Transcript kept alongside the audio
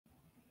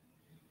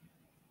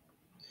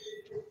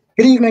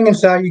Good evening and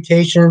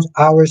salutations,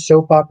 our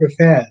soap opera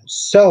fans.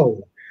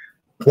 So,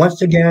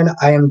 once again,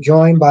 I am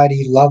joined by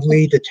the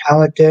lovely, the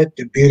talented,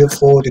 the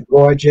beautiful, the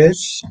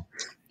gorgeous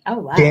Oh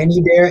wow.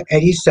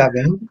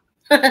 Danniebear87.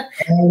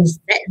 And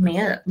Set me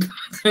up.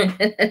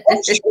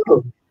 that's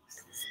true.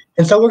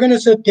 And so we're gonna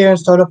sit there and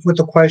start off with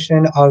the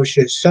question of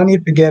should Sonny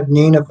forgive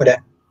Nina for that?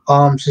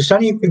 Should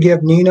Sonny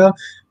forgive Nina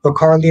for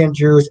Carly and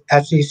Drew's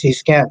SEC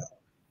scandal?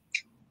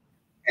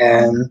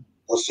 And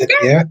we'll sit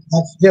Yeah,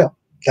 there.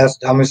 I'm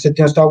gonna sit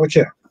there and start with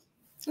you.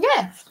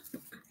 yeah,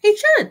 he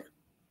should.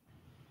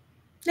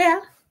 Yeah,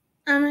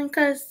 I mean,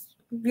 cause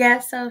yeah,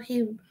 so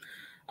he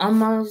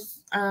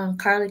almost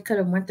Carly could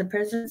have went to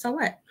prison. So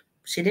what?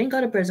 She didn't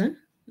go to prison.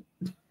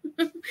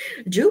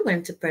 Drew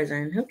went to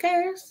prison. Who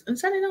cares? And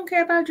Sonny don't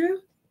care about Drew.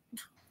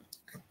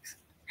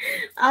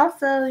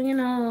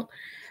 Also,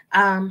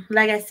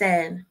 like I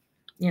said,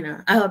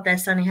 I hope that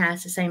Sonny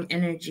has the same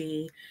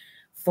energy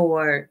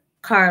for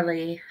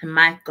Carly and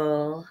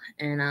Michael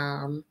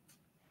and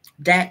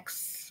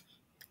Dex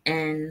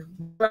and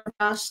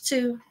Ross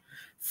too,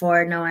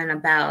 for knowing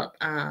about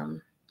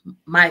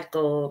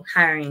Michael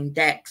hiring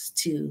Dex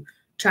to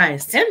try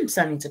and send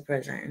Sonny to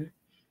prison.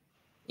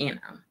 You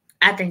know,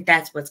 I think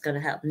that's what's going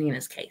to help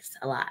Nina's case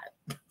a lot.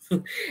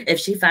 If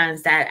she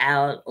finds that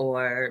out,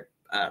 or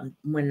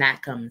when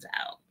that comes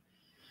out,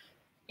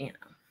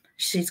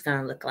 she's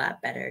going to look a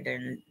lot better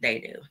than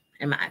they do,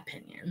 in my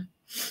opinion.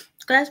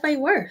 That's way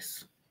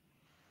worse.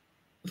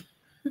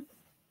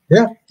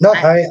 Yeah, no,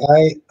 I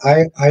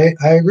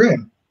agree.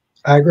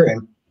 I agree.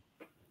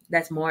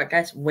 That's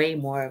way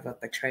more of a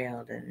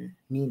betrayal than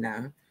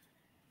Nina.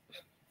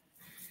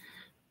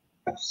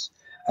 Yes.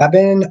 I've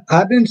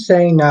been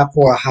saying that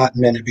for a hot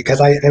minute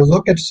because I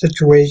look at the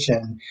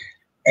situation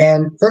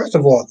and first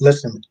of all,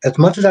 listen, as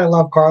much as I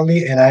love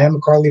Carly and I am a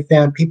Carly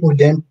fan, people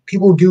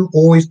do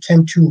always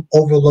tend to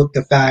overlook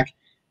the fact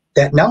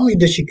that not only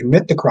did she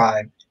commit the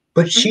crime,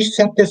 but she Mhm.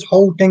 set this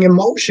whole thing in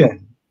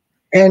motion.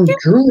 And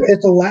Drew is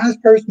the last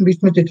person to be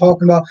spent to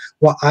talking about,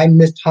 well, I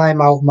missed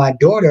time out with my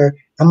daughter.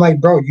 I'm like,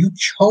 bro, you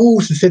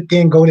chose to sit there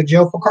and go to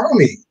jail for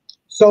Carly.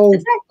 So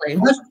Exactly.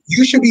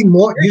 you should be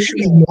more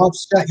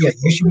upset. Yeah,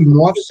 you should be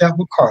more upset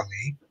with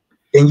Carly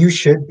than you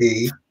should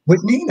be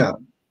with Nina.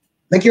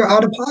 Like you're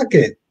out of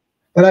pocket.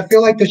 But I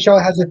feel like the show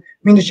has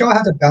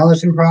a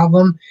balancing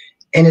problem,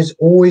 and it's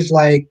always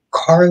like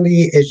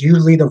Carly is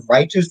usually the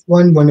righteous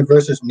one when it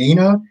versus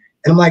Nina. And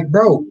I'm like,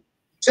 bro,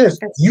 sis,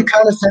 That's you true.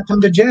 kind of sent him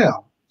to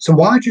jail. So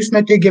why aren't you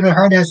spent there giving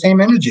her that same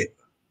energy?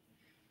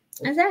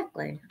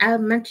 Exactly. I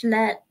mentioned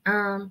that.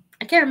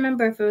 I can't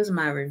remember if it was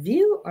my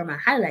review or my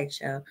highlight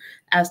show.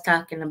 I was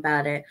talking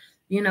about it.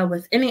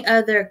 With any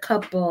other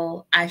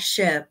couple I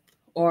ship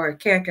or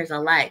characters I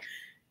like,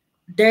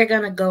 they're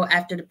gonna go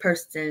after the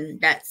person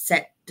that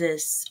set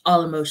this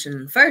all in motion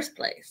in the first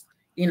place.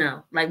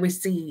 Like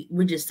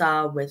we just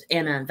saw with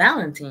Anna and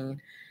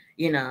Valentine.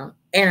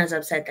 Anna's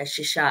upset that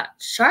she shot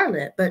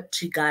Charlotte, but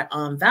she got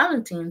on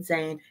Valentine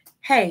saying,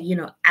 "Hey,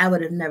 I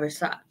would have never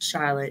shot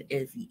Charlotte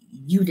if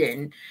you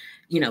didn't,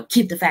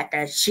 keep the fact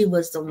that she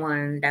was the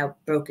one that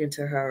broke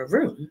into her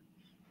room."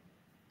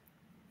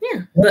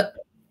 Yeah, but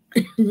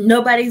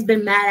nobody's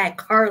been mad at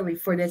Carly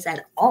for this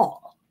at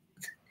all.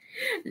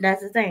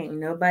 That's the thing.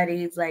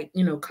 Nobody's like,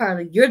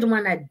 Carly, you're the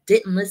one that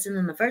didn't listen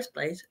in the first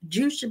place.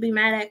 You should be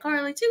mad at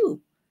Carly too.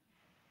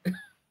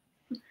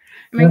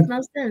 It makes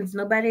no sense.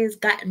 Nobody's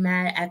gotten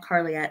mad at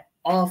Carly at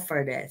all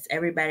for this.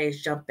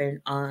 Everybody's jumping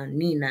on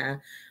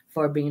Nina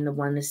for being the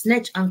one to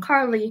snitch on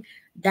Carly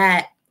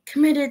that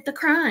committed the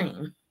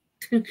crime.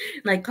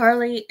 Like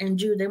Carly and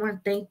Drew, they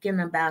weren't thinking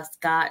about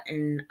Scout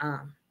and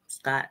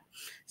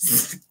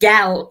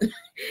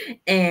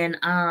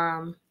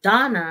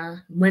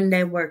Donna when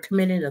they were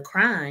committing a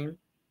crime.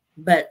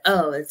 But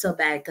oh, it's so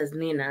bad because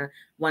Nina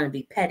want to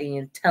be petty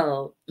and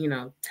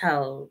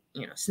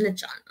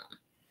snitch on them.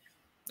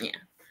 Yeah.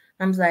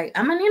 I was like,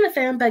 I'm a Nina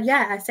fan, but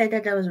yeah, I said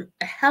that was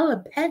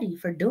hella petty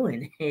for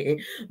doing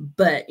it.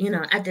 But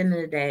at the end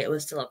of the day, it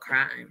was still a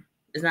crime.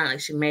 It's not like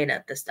she made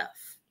up the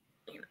stuff.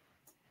 You know,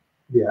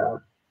 Yeah.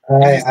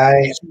 it's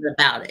I, just I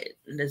about it.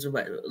 This is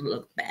what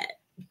looked bad.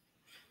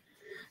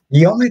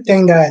 the only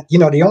thing that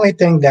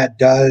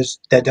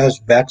does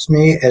vex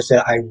me is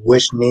that I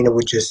wish Nina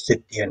would just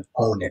sit there and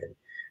own it.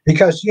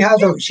 Because she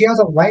has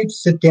a right to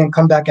sit there and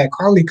come back at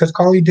Carly because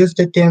Carly did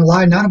sit there and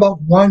lie not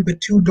about one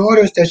but two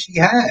daughters that she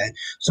had.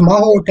 So my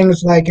whole thing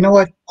is like, you know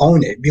what,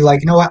 own it. Be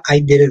like, you know what, I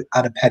did it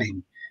out of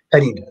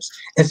pettiness.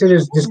 Instead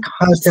of this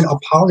constant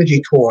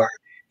apology tour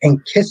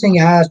and kissing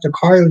ass to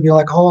Carly, be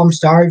like, oh, I'm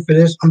sorry for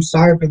this, I'm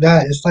sorry for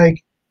that. It's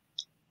like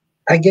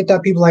I get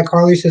that people like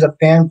Carly is a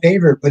fan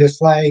favorite, but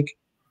it's like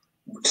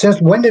since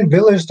when did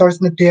Village start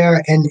sitting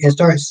there and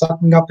start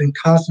sucking up and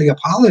constantly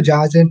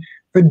apologizing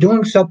for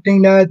doing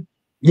something that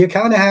you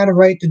kind of had a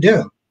right to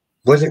do?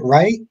 Was it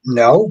right?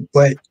 No,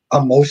 but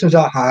emotions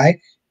are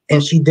high,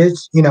 and she did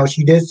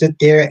sit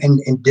there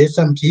and did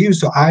something to you,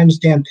 so I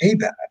understand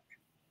payback.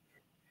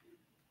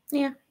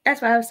 Yeah,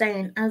 that's what I was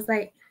saying. I was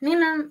like,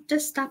 Nina,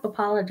 just stop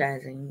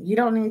apologizing. You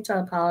don't need to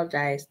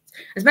apologize,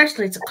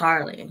 especially to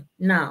Carly.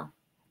 No.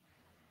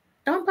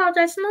 don't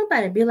apologize to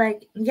nobody. Be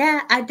like,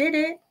 yeah, I did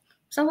it.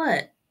 So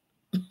what?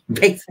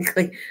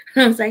 Basically,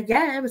 I was like,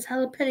 yeah, it was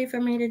hella pity for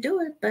me to do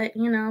it, but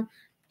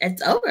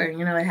it's over.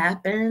 It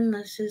happened.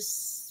 Let's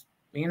just,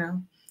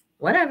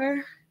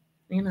 whatever.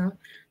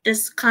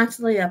 Just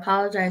constantly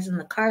apologizing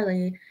to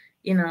Carly.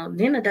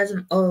 Nina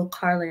doesn't owe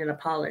Carly an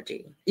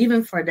apology,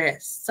 even for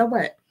this. So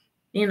what?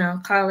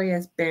 Carly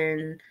has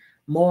been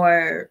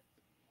more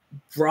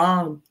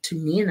wrong to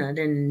Nina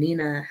than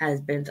Nina has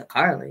been to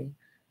Carly.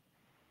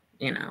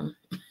 you know.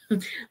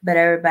 But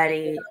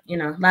everybody, a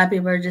lot of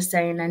people are just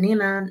saying that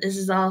Nina, this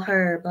is all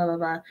her, blah blah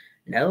blah.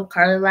 No,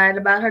 Carly lied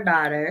about her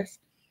daughters.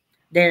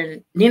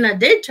 Then Nina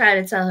did try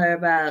to tell her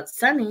about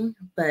Sonny,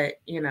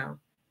 but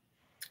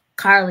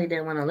Carly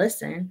didn't want to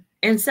listen.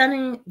 And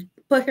Sonny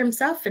put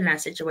himself in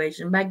that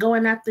situation by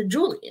going after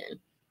Julian.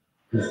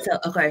 So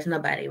of course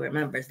nobody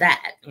remembers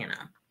that.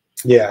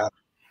 Yeah.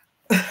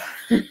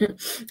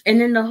 And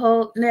then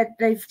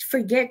they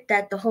forget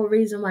that the whole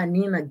reason why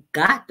Nina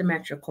got the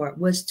Metro Court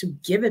was to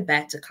give it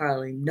back to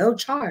Carly, no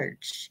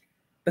charge,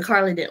 but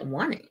Carly didn't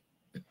want it.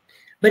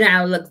 But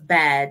now it looks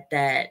bad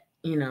that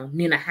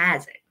Nina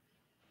has it.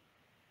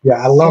 Yeah,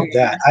 I love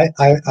that.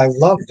 I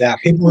love that.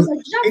 People, I was like,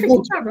 did y'all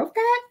forget y'all wrote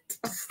that?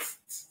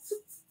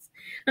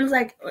 I was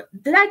like,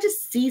 did I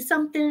just see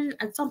something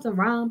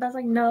wrong? But I was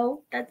like,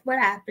 no, that's what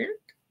happened.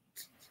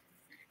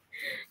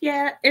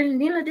 Yeah, and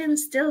Nina didn't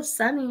steal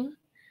Sonny.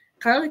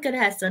 Carly could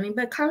have had Sonny,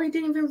 but Carly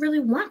didn't even really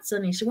want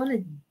Sonny. She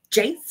wanted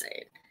Jason.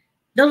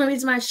 The only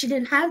reason why she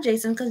didn't have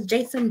Jason because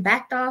Jason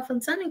backed off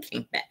and Sonny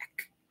came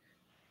back.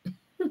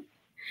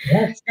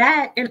 Yes.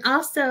 That, and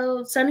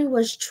also Sonny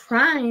was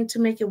trying to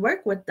make it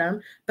work with them,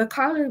 but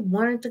Carly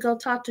wanted to go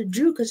talk to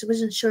Drew because she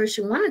wasn't sure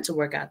she wanted to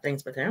work out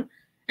things with him.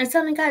 And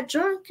Sonny got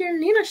drunk and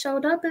Nina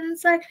showed up and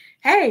it's like,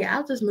 hey,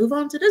 I'll just move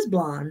on to this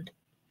blonde.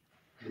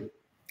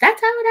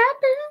 That's how it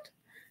happened.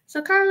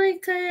 So Carly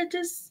could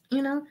just,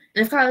 and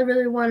if Carly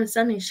really wanted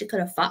Sonny, she could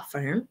have fought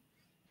for him.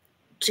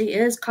 She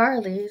is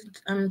Carly.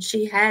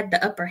 She had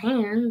the upper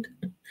hand.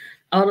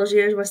 All those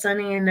years with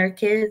Sonny and their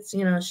kids,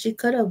 she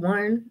could have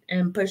won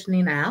and pushed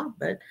Nina out,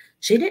 but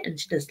she didn't.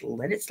 She just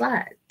let it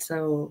slide.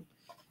 So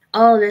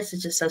all of this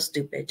is just so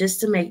stupid, just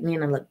to make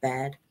Nina look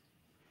bad.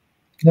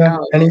 Yeah,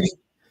 and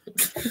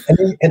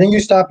then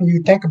you stop and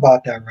you think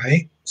about that,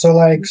 right? So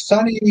like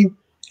Sonny,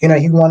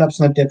 he won up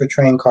something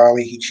betraying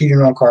Carly. He cheated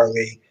on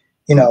Carly.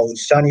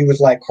 Sonny was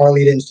like,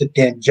 Carly didn't sit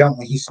there and jump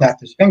when he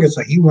snapped his finger,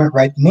 so he went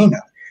right to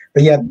Nina.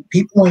 But yeah,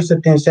 people want to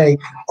sit there and say,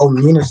 "Oh,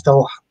 Nina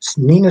stole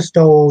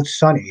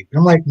Sonny." And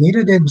I'm like,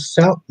 Nina didn't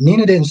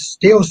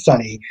steal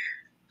Sonny.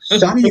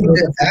 Sonny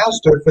was a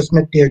bastard for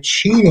sitting there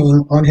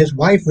cheating on his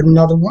wife with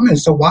another woman.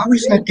 So why we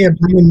sitting there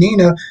blaming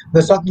Nina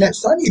for something that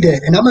Sonny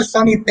did? And I'm a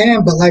Sonny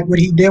fan, but like what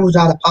he did was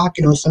out of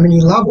pocket on so many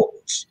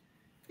levels.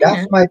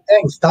 That's my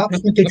thing. Stop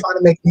sitting there trying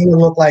to make Nina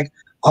look like,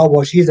 oh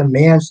well, she's a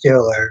man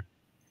stealer.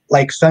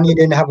 Like Sonny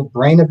didn't have a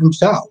brain of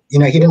himself. He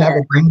didn't have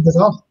a brain of his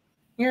own.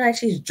 Yeah, like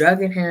she's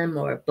drugging him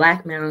or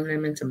blackmailing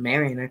him into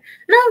marrying her.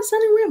 No,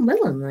 Sonny went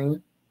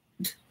willingly.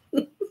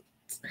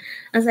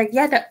 I was like,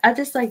 yeah, I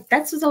just like,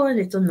 that's what's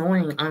always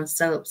annoying on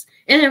soaps.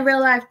 And in real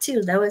life,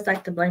 too, they always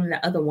like to blame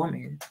the other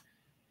woman.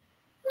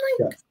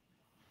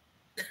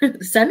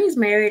 Like, Sonny's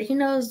married. He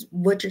knows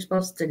what you're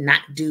supposed to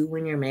not do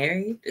when you're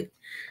married.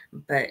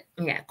 But,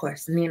 yeah, of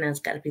course, Nina's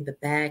got to be the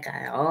bad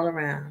guy all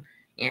around.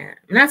 Yeah,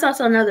 and that's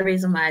also another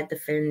reason why I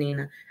defend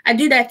Nina. I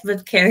do that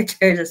with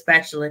characters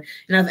especially.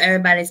 If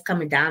everybody's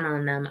coming down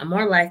on them, I'm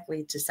more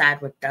likely to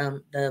side with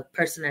them, the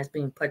person that's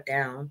being put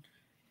down,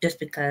 just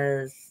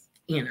because,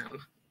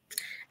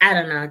 I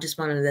don't know, I just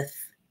want to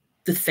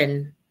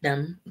defend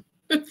them.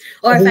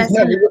 Or if I see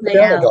them play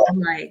out,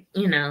 I'm like,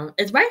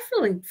 it's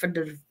rightfully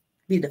to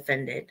be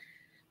defended.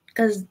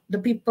 Because the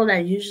people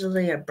that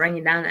usually are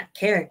bringing down that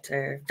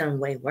character have done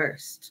way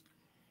worse.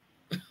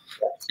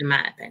 In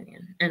my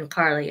opinion. And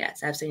Carly,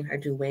 yes, I've seen her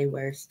do way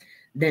worse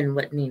than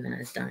what Nina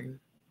has done.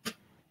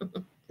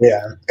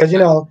 Yeah, because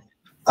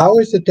I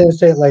always sit there and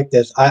say it like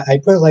this. I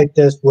put it like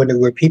this,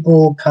 where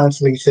people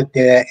constantly sit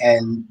there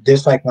and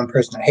dislike one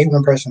person, hate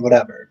one person,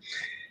 whatever.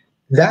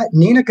 That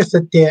Nina could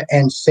sit there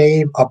and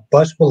save a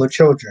bus full of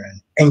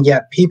children, and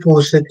yet people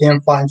will sit there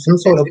and find some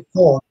sort of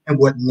fault in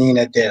what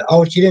Nina did.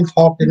 Oh, she didn't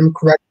talk to them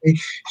correctly.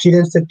 She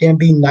didn't sit there and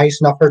be nice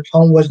enough. Her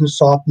tone wasn't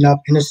soft enough.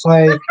 And it's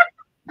like,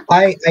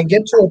 I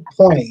get to a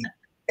point,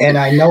 and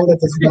I know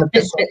that this is going to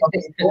piss off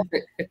people.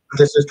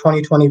 This is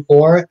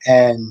 2024,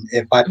 and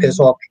if I piss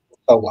off people,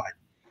 so what?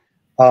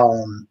 I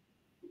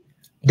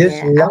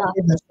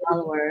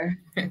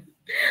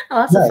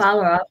also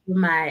follow up with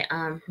my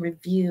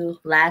review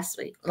last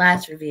week. The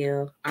last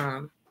review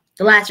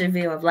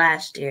of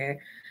last year.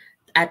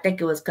 I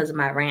think it was because of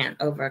my rant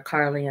over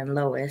Carly and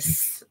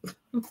Lois.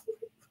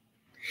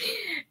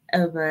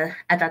 I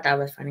thought that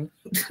was funny.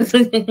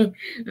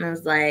 And I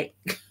was like,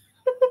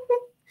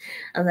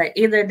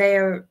 either they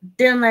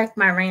didn't like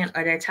my rant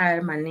or they're tired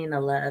of my Nina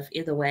love.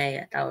 Either way,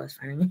 I thought it was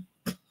funny.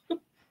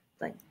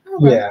 Like, oh,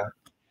 well. Yeah.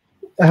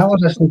 How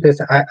was listening to this?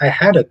 I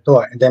had a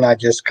thought and then I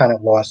just kind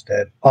of lost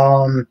it.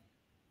 How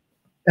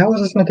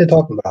was listening to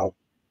talking about?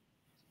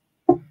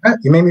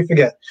 You made me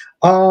forget.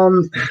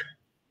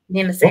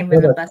 Nina What, saving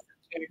what the else? bus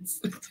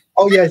kids.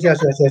 Oh yes.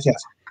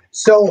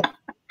 So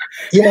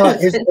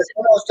it's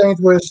one of those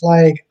things where it's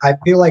like I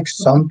feel like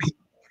some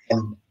people,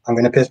 and I'm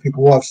gonna piss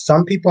people off.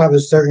 Some people have a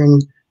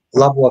certain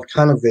level of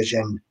tunnel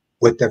vision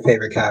with their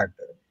favorite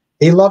character.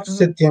 They love to Mhm,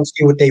 sit there and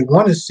see what they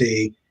want to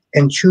see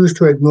and choose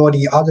to ignore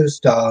the other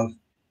stuff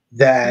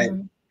that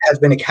mhm. has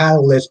been a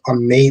catalyst or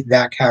made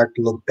that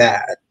character look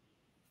bad.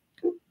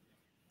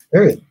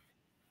 Period.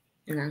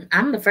 You know,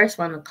 I'm the first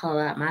one to call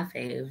out my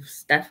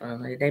faves.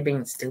 Definitely, they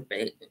being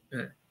stupid.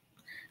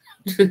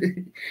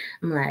 I'm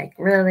like,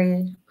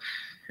 really?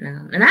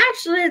 No. And I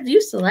actually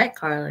used to like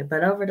Carly,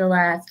 but over the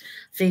last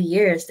few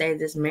years, they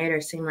just made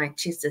her seem like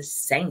she's a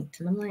saint.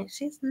 And I'm like,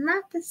 she's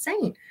not the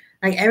saint.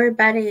 Like,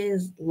 everybody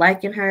is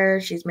liking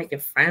her. She's making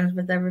friends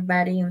with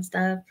everybody and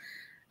stuff.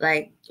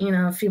 Like,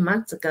 a few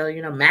months ago,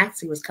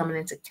 Maxie was coming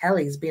into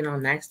Kelly's being all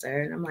nice to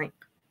her. And I'm like,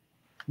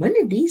 when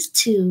did these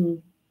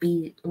two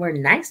were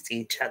nice to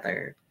each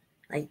other?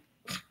 Like,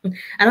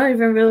 I don't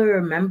even really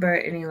remember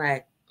any,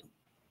 like,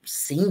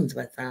 scenes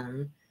with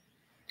them.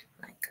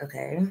 Like,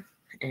 okay.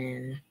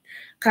 And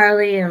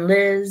Carly and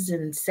Liz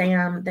and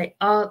Sam, they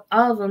all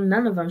of them,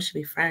 none of them should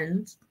be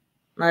friends.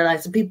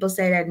 Like some people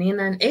say that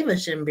Nina and Ava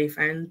shouldn't be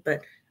friends,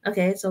 but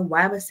okay, so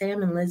why would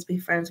Sam and Liz be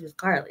friends with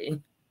Carly?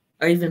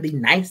 Or even be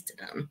nice to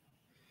them?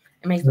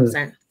 It makes no Hmm.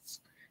 sense.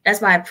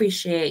 That's why I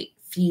appreciate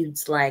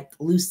feuds like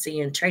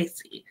Lucy and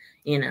Tracy.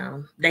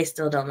 They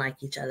still don't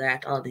like each other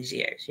after all these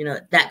years.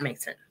 That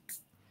makes sense.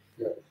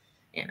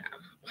 You know.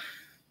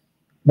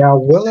 Now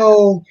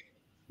Willow,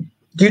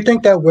 do you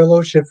think that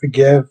Willow should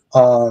forgive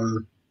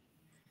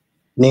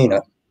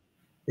Nina?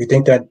 You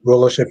think that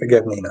Willow should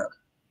forgive Nina?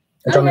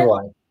 And Oh tell me yeah,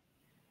 why.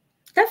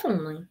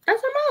 definitely.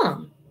 That's her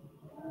mom.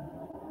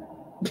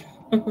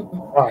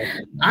 Why?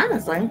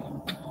 Honestly,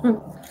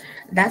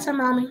 that's her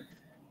mommy.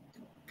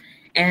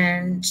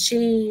 And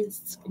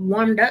she's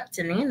warmed up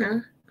to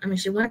Nina. I mean,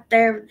 she went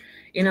there,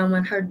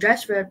 when her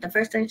dress ripped, the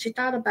first thing she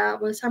thought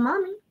about was her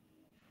mommy.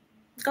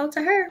 Go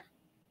to her.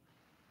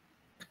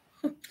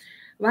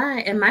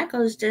 Right. And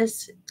Michael's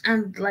just,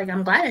 I'm glad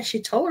that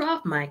she told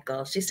off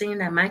Michael. She's seeing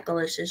that Michael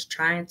is just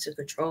trying to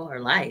control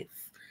her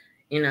life.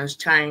 Is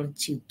trying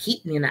to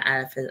keep Nina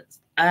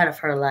out of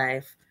her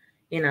life.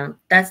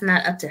 That's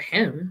not up to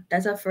him.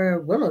 That's up for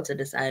Willow to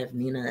decide if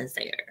Nina is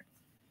there.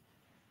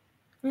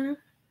 You know?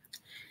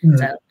 Hmm.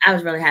 So I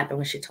was really happy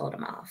when she told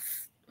him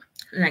off.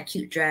 In that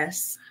cute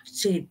dress.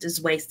 She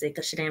just wasted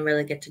because she didn't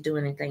really get to do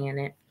anything in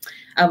it.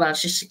 Oh well,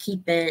 she should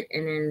keep it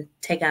and then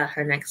take out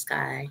her next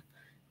guy.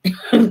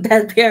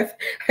 That'd be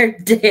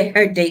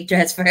her date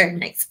dress for her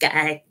next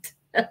guy.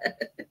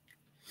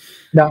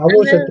 Now I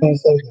will sit there and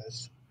say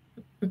this.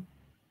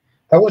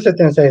 I will sit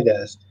there and say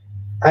this.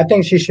 I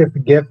think she should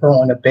forgive her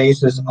on the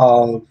basis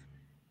of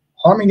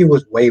Harmony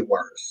was way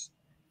worse.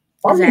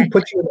 Harmony Exactly.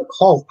 put you in a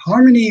cult.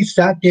 Harmony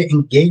sat there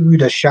and gave you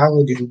the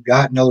shower to do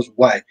God knows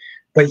what.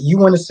 But you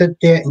want to sit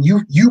there and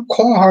you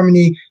call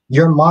Harmony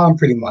your mom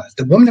pretty much.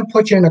 The woman that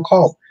put you in a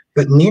cult.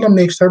 But Nina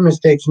makes her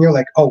mistakes and you're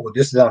like, oh well,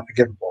 this is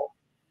unforgivable.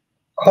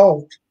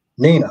 Cult,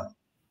 Nina.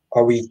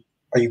 Are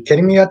you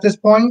kidding me at this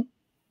point?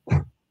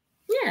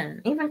 Yeah,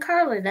 even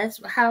Carly, that's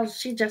how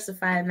she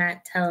justified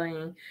not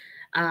telling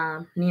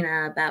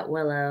Nina about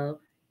Willow,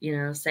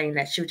 saying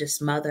that she would just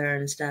smother her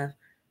and stuff.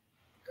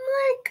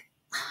 I'm like,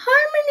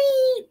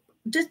 Harmony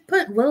just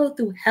put Willow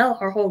through hell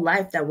her whole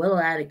life that Willow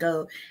had to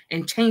go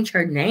and change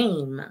her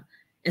name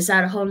and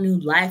start a whole new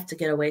life to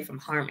get away from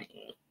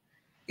Harmony.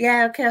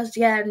 Yeah, because,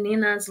 yeah,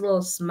 Nina's a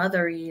little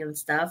smothery and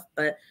stuff,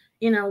 but,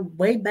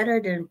 way better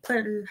than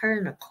putting her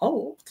in a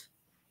cult.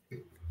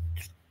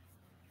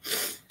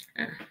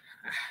 Uh,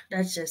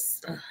 that's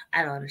just,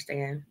 I don't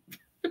understand.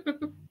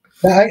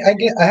 Now,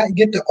 I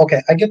get the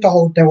okay. I get the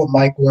whole thing with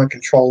Michael and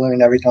controlling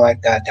and everything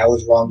like that. That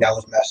was wrong. That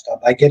was messed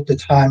up. I get the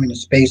time and the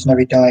space and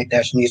everything like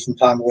that. She needs some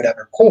time or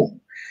whatever. Cool.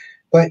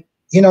 But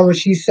when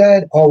she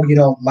said, "Oh,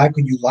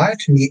 Michael, you lied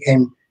to me,"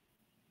 and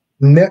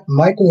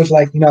Michael was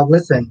like,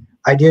 listen,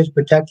 I did to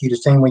protect you the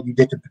same way you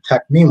did to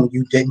protect me when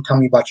you didn't tell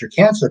me about your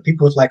cancer.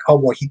 People was like, "Oh,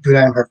 well, he threw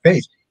that in her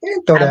face." He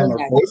didn't throw I that in was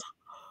her like, face.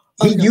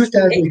 oh He no. used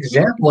that as an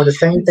example of the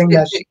same thing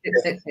that she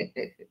did.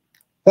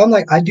 So I'm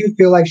like, I do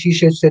feel like she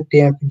should sit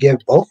there and forgive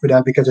both of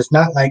them because it's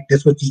not like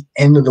this was the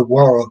end of the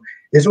world.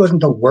 This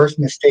wasn't the worst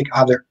mistake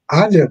either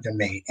of them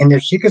made. And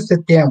if she could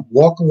sit there and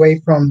walk away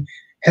from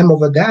him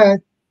over that,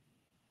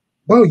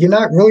 well, you're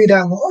not really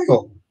that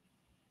loyal.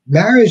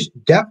 Marriage,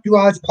 death do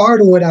us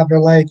part or whatever.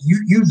 Like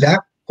you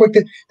that quick.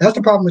 That's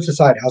the problem with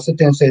society. I'll sit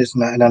there and say this,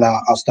 and then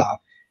I'll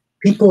stop.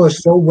 People are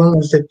so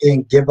willing to sit there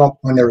and give up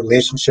on their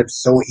relationships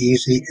so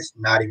easy. It's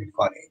not even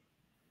funny.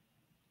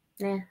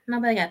 Yeah,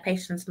 nobody got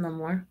patience no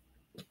more.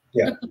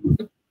 Yeah.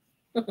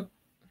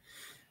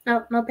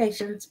 No, no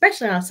patience,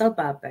 especially on soap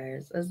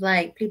operas. It's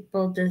like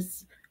people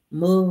just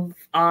move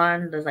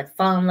on. There's like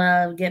fall in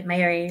love, get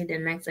married,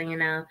 and next thing you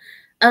know,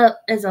 oh,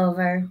 it's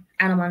over.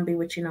 I don't want to be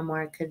with you no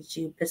more because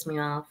you piss me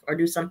off or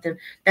do something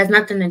that's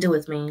nothing to do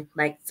with me,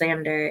 like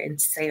Xander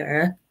and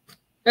Sarah.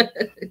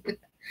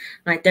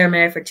 Like they're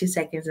married for 2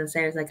 seconds and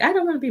Sarah's like, I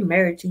don't want to be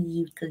married to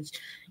you because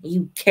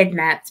you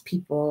kidnapped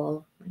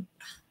people.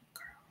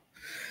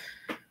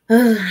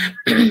 But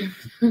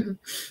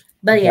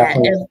yeah,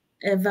 Definitely.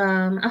 if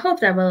I hope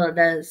that Willow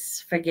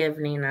does forgive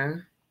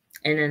Nina,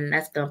 and then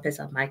that's gonna piss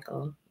off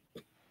Michael,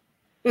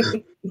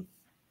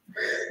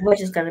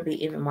 which is gonna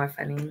be even more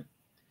funny.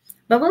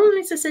 But Willow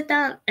needs to sit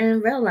down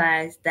and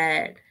realize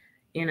that,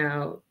 you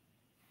know,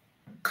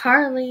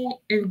 Carly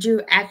and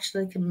Drew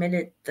actually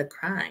committed the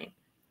crime.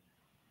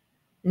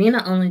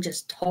 Nina only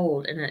just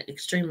told in an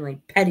extremely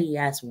petty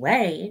ass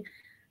way,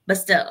 but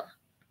still,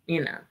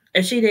 you know,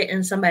 if she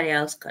didn't, somebody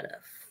else could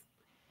have.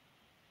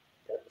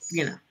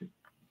 You know,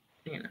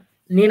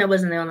 Nina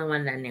wasn't the only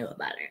one that knew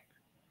about it.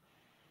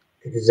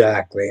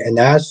 Exactly. And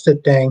that's the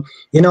thing.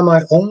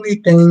 My only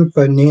thing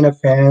for Nina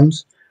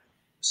fans,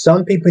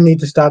 some people need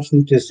to stop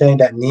just saying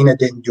that Nina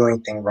didn't do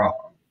anything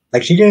wrong.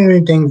 Like, she didn't do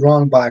anything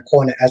wrong by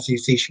calling the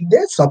SEC. She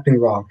did something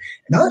wrong.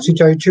 And honestly,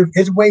 tell you the truth,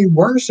 it's way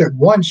worse that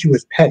one, she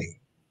was petty,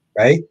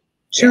 right? Yeah.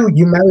 Two,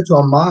 you married to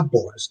a mob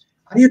boss.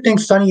 How do you think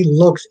Sonny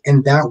looks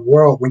in that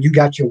world when you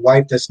got your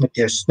wife that's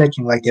there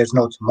snitching like there's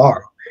no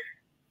tomorrow?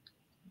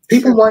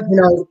 People True.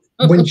 want,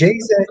 when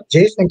Jason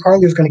and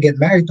Carly was going to get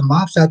married, the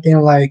mob's out there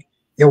like,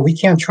 yo, we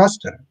can't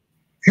trust her.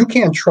 If you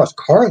can't trust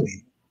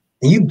Carly,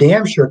 then you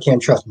damn sure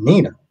can't trust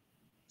Nina.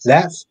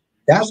 That's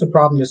the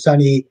problem to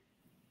Sonny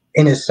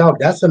in itself.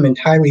 That's something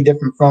entirely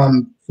different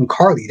from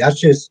Carly. That's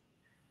just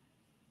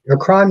you're a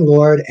crime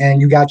lord and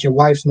you got your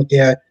wife sitting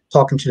there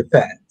talking to the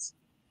feds.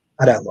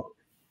 How that look?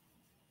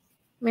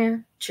 Yeah,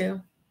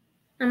 true.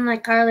 I'm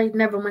like, Carly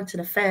never went to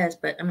the feds,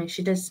 but I mean,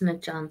 she did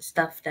snitch on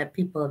stuff that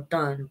people have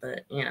done,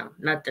 but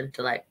nothing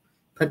to like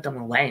put them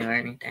away or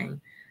anything.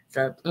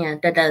 So yeah,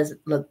 that does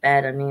look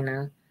bad on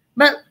Nina.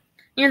 But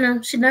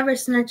she never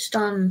snitched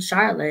on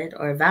Charlotte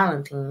or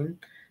Valentine,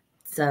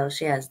 so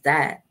she has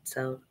that.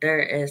 So there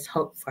is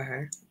hope for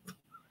her.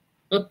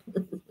 Sure,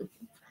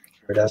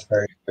 that's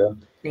very true.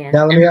 Yeah,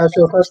 Now let me ask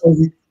you a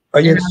question.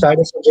 Are you and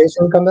excited for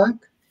Jason to come back?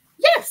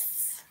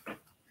 yes,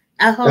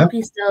 I Yeah. hope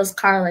he steals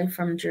Carly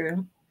from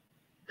Drew.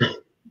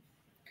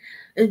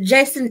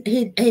 Jason,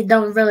 he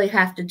don't really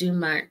have to do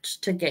much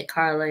to get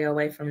Carly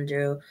away from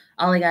Drew.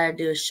 All he gotta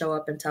do is show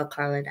up and tell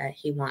Carly that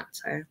he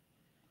wants her,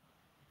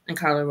 and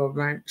Carly will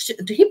run. He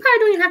probably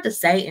don't even have to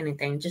say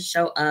anything; just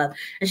show up,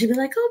 and she'll be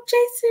like, "Oh,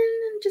 Jason,"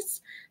 and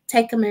just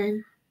take him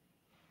in.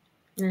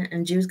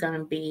 And Drew's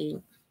gonna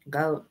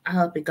go. I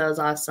hope he goes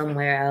off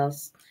somewhere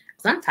else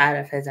because I'm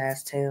tired of his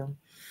ass too.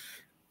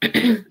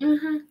 Getting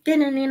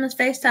in Nina's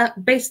face,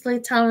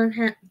 basically telling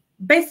her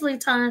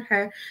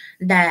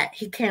that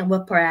he can't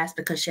whip her ass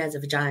because she has a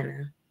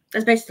vagina.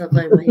 That's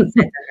basically what he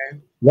said to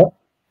her. Yep.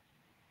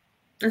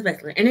 That's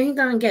basically, and then he's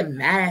gonna get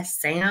mad at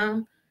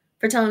Sam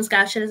for telling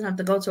Scott she doesn't have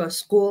to go to a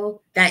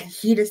school that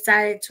he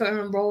decided to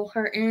enroll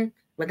her in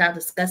without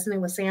discussing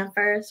it with Sam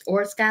first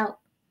or Scout.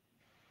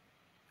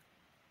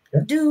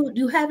 Yeah. Dude,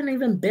 you haven't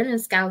even been in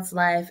Scout's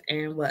life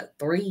in what,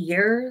 3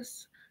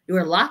 years? You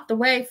were locked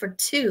away for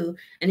 2,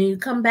 and then you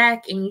come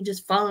back and you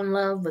just fall in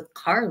love with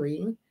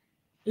Carly.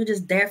 You're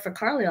just there for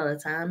Carly all the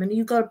time, and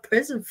you go to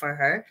prison for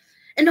her.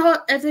 And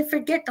if they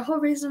forget, the whole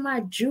reason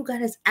why Drew got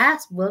his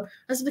ass whooped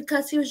was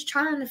because he was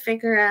trying to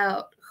figure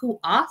out who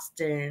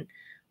Austin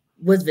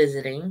was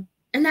visiting,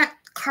 and that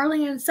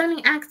Carly and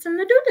Sonny asked him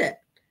to do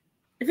that.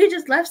 If he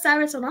just left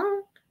Cyrus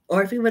alone,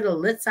 or if he would have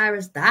let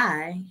Cyrus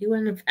die, he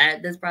wouldn't have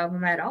had this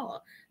problem at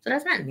all. So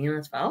that's not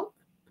Nina's fault.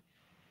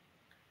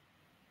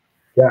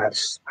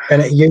 Yes,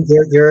 and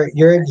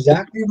you're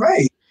exactly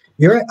right.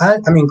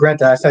 I mean,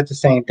 granted, I said the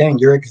same thing.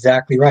 You're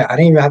exactly right. I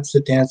didn't even have to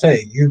sit there and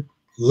say it. You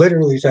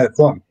literally said it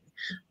for me,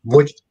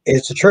 which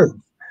is the truth.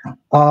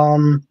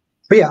 But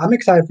yeah, I'm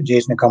excited for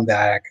Jason to come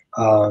back.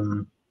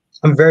 I'm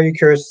very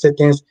curious to sit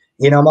there.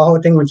 My whole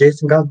thing when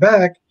Jason comes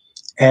back,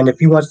 and if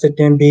he wants to sit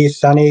there and be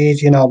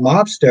Sonny's,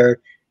 mobster,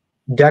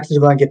 Dex is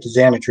going to get the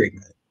Xander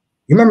treatment.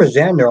 You remember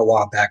Xander a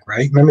while back,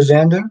 right? Remember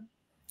Xander?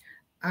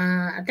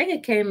 I think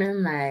it came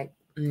in like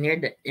near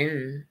the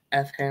end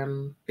of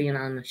him being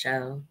on the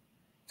show.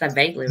 So I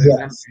vaguely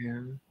remember Yes.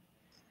 him.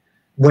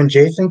 When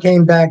Jason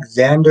came back,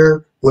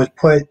 Xander was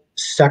put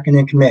second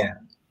in command,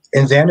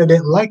 and Xander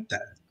didn't like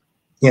that.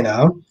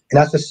 And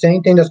that's the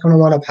same thing that's going to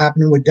wind up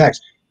happening with Dex.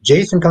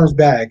 Jason comes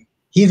back,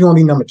 he's going to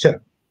be number 2,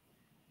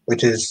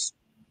 which is,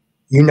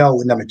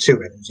 what number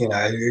 2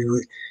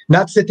 is.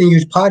 Not sit there and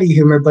use potty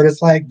humor, but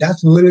it's like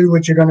that's literally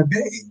what you're going to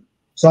be.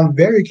 So I'm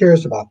very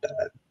curious about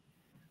that.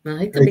 Well,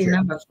 he could be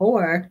number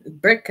 4.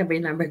 Brick could be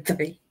number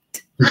 3.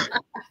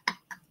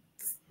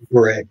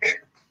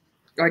 Brick.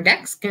 Or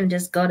Dex can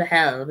just go to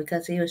hell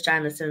because he was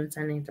trying to send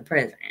Sonny to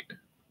prison.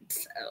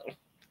 So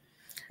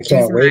I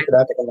can't wait for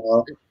that to come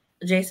out.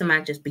 Jason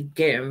might just be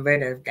getting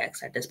rid of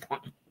Dex at this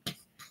point.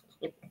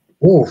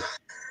 Oof.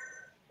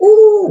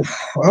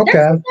 Okay.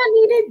 Dex is not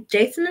needed.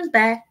 Jason is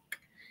back,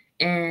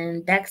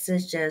 and Dex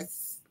is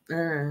just,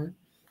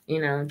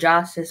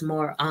 Joss is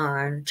more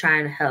on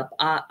trying to help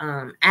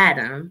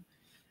Adam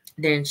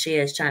than she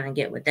is trying to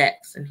get with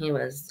Dex, and he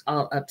was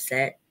all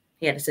upset.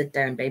 He had to sit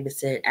there and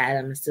babysit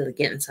Adam instead of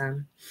getting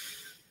some.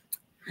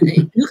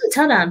 You could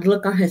tell that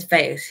look on his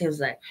face. He was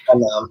like, I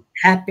know.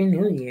 "Happy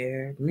New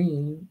Year,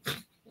 me."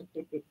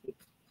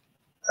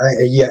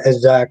 Yeah,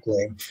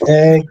 exactly.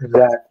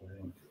 Exactly.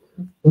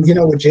 You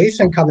know, with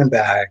Jason coming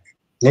back,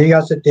 then you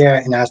got to sit there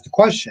and ask the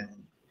question: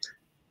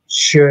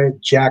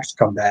 should Jax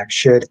come back?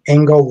 Should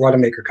Ingo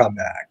Rodemaker come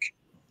back?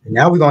 And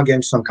now we're gonna get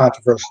into some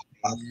controversial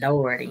stuff.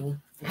 Lordy.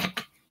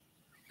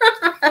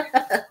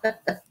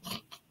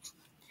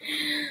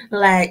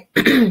 Like,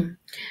 I don't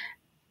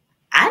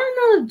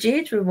know if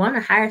Jidge would want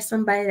to hire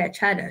somebody that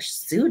tried to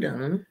sue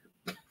them.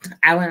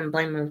 I wouldn't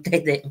blame them if they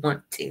didn't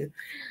want to.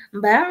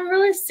 But I don't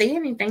really see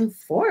anything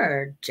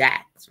for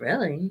Jax,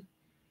 really.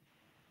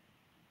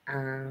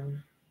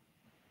 Um,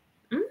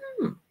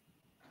 mm,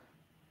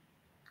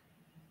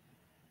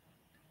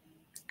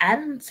 I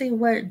don't see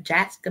what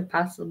Jax could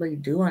possibly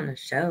do on the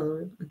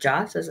show.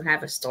 Joss doesn't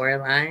have a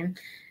storyline.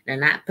 They're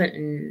not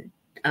putting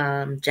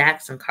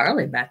Jax and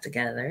Carly back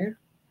together.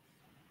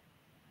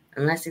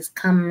 Unless he's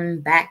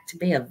coming back to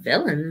be a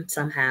villain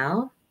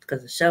somehow.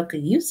 Because the show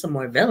could use some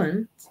more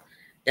villains.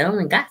 They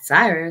only got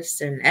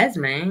Cyrus and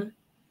Esme.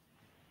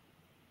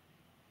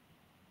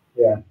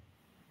 Yeah.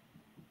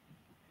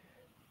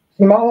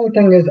 See, my whole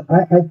thing is,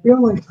 I feel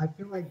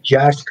like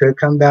Josh could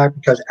come back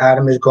because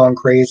Adam is going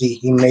crazy.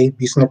 He may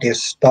be something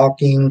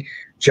stalking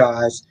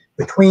Josh.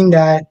 Between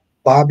that,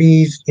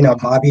 Bobby's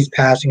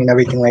passing and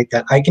everything like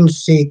that. I can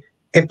see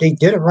if they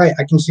did it right.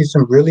 I can see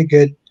some really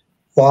good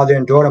father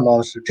and daughter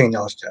moments between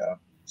those two.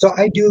 So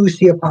I do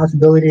see a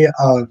possibility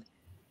of,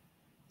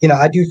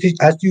 I do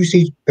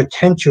see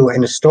potential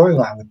in the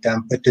storyline with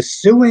them. But the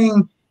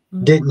suing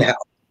didn't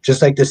help.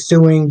 Just like the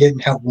suing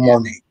didn't help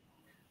Monique.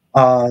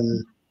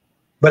 Um,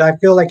 but I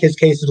feel like his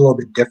case is a little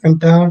bit different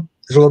though.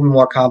 It's a little bit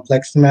more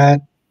complex than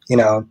that.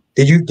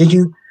 Did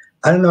you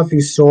I don't know if you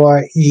saw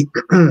he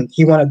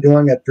wound up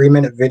doing a 3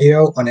 minute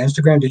video on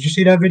Instagram. Did you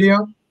see that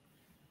video?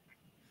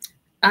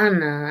 I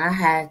don't know. I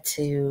had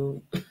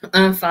to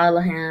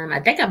unfollow him. I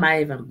think I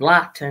might even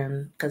blocked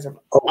him because of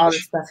Oh, all the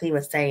stuff he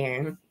was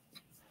saying.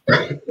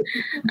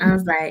 I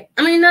was like,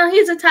 I mean, no,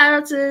 he's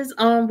entitled to his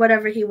own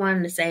whatever he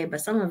wanted to say,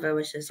 but some of it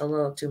was just a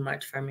little too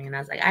much for me. And I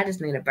was like, I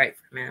just need a break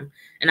from him.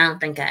 And I don't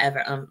think I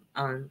ever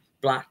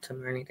unblocked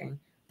him or anything.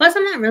 Plus,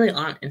 I'm not really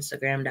on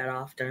Instagram that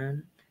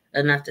often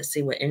enough to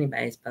see what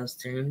anybody's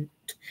posting.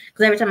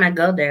 Because every time I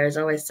go there, there's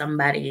always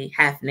somebody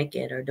half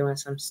naked or doing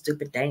some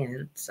stupid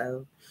dance.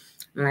 So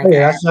I'm oh like,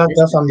 yeah, that's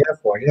what I'm there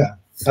for. Yeah,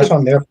 that's what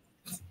I'm there for.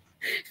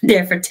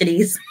 there for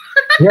titties.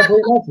 Yeah,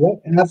 pretty much.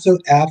 Yeah,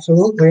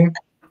 absolutely.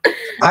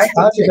 I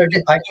honestly,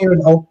 I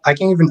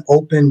can't even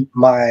open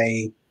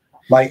my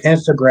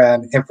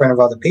Instagram in front of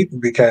other people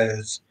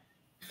because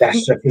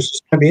that's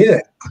just gonna be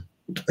it.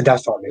 But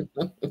that's all me.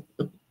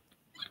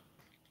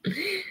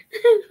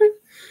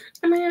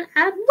 I mean,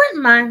 I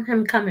wouldn't mind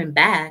him coming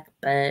back,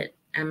 but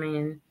I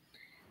mean,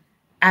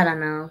 I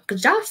don't know.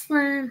 Cause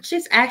Jocelyn,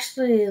 she's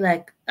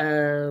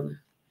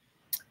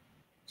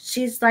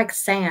like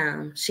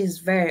Sam. She's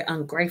very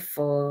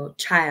ungrateful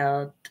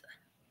child,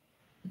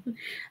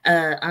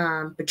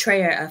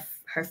 betrayer of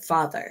her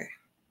father.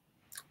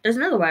 There's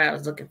another word I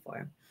was looking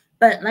for.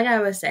 But like I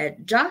always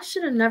said, Josh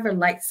should have never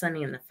liked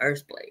Sonny in the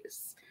first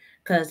place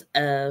because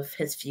of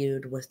his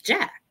feud with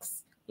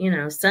Jax.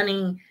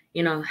 Sonny,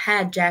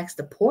 had Jax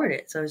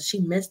deported. So she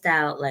missed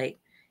out, like,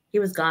 he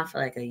was gone for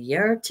like a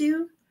year or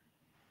two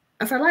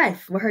of her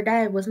life where her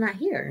dad was not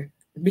here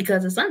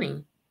because of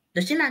Sonny.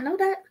 Does she not know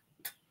that?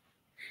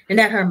 And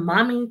that her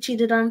mommy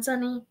cheated on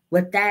Sonny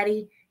with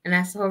daddy, and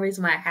that's the whole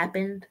reason why it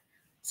happened.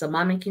 So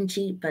mommy can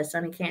cheat, but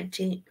Sonny can't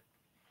cheat.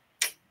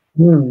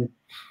 Hmm.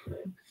 Yeah.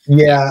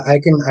 Yeah, I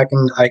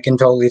can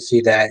totally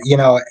see that.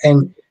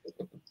 And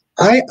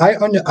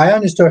I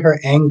understood her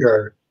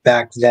anger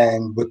back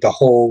then with the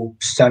whole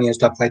Sunny and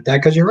stuff like that.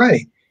 Because you're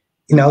right.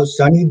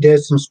 Sunny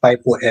did some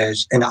spiteful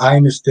ish, and I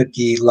understood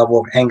the level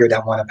of anger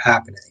that wound up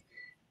happening.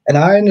 And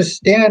I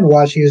understand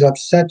why she was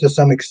upset to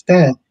some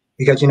extent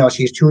because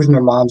she's choosing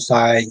her mom's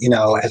side.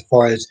 As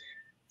far as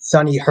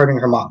Sunny hurting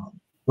her mom.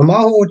 But my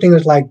whole thing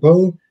is like,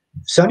 bro,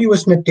 Sunny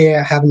was sitting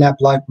there having that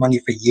blood money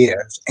for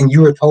years, and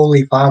you were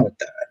totally fine with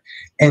that.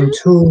 And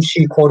two,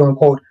 she quote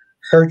unquote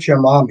hurt your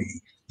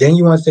mommy. Then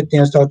you want to sit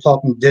there and start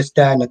talking this,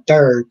 that, and the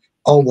third.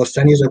 Oh, well,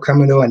 Sunny's a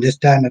criminal and this,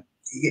 that, and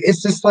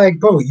it's just like,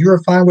 bro, you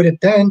were fine with it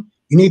then.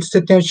 You need to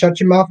sit there and shut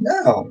your mouth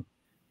now.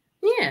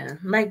 Yeah,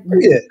 like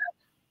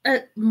Yeah.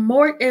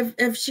 more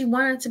if she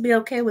wanted to be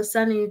okay with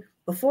Sonny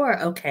before,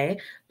 okay,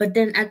 but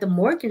then at the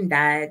Morgan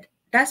died,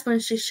 that's when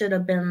she should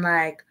have been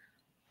like,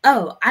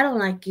 "Oh, I don't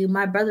like you.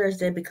 My brother is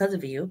dead because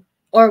of you."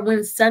 Or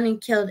when Sonny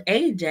killed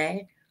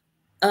AJ,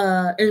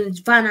 and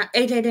find out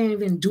AJ didn't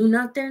even do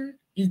nothing,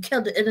 you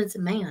killed an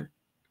innocent man.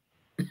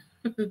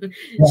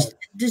 Yeah.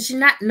 Did she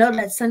not know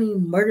that Sonny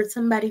murdered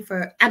somebody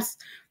for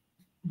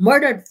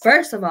murdered?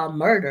 First of all,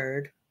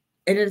 murdered,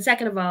 and then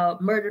second of all,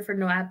 murdered for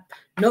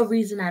no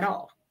reason at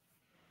all.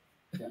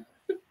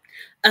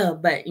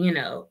 But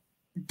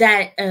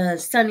that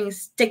Sonny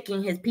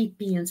sticking his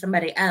pee-pee in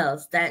somebody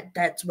else,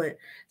 that's what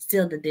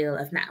sealed the deal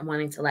of not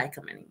wanting to like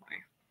him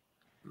anymore.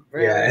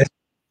 Really? Yeah.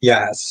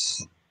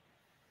 Yes.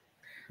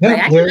 Yeah,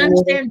 Like I they're, can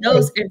understand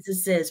those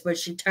instances where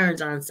she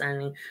turns on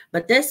Sonny,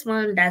 but this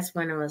one, that's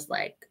when it was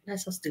like,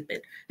 that's so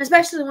stupid.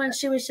 Especially when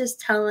she was just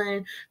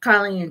telling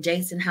Carly and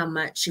Jason how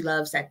much she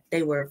loves that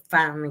they were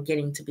finally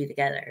getting to be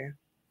together.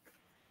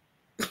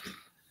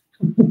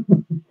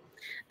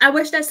 I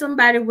wish that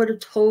somebody would have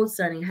told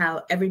Sonny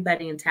how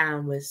everybody in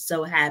town was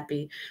so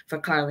happy for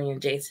Carly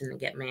and Jason to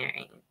get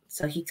married,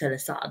 so he could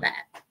have saw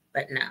that.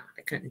 But no,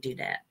 they couldn't do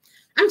that.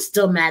 I'm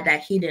still mad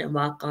that he didn't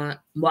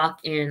walk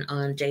in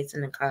on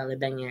Jason and Carly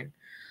banging.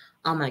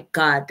 Oh my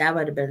god, that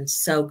would have been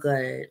so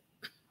good.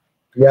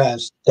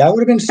 yes, that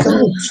would have been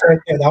soaps right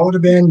there. That would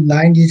have been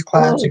 90s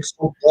classic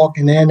soap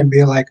walking in and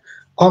being like,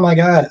 "Oh my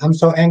god, I'm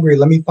so angry.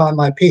 Let me find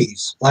my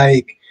peace."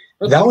 Like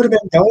that would have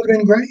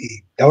been great.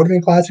 That would have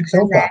been classic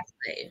soap opera.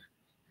 Exactly.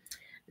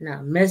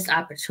 No, missed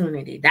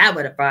opportunity. That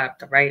would have brought up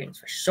the ratings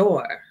for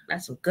sure.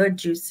 That's some good,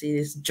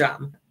 juicy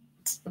drama.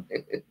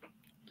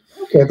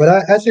 Okay, but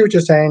I see what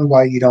you're saying.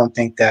 Why you don't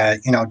think that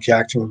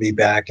Jackson will be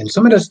back, and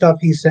some of the stuff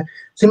he said.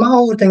 See, my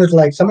whole thing is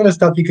like some of the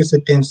stuff you could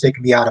sit there and say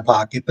could be out of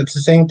pocket, but it's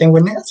the same thing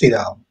with Nancy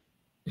though.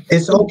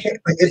 It's okay,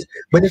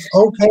 but it's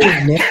okay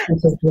when Nancy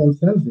sits there and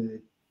says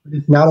it. But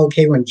it's not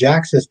okay when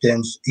Jack sits there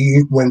and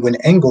when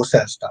Engel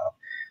says stuff.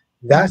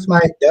 That's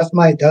my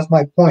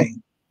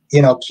point.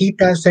 Keep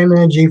that same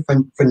energy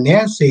for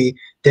Nancy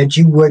that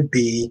you would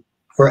be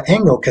for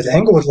Engel, because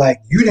Engel was like,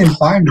 you didn't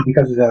fire me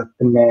because of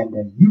the man,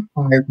 and you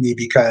fired me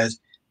because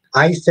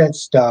I said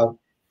stuff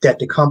that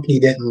the company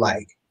didn't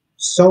like.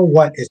 So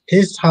what? It's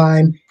his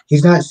time.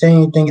 He's not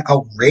saying anything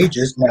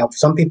outrageous. Now,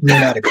 some people may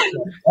not agree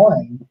with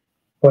fine,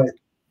 but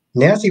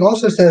Nancy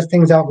also says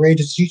things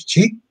outrageous.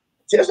 She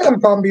doesn't have a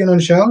problem being on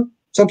the show.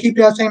 So keep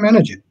that same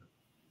energy.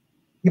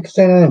 Keep the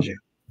same energy.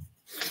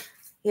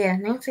 Yeah,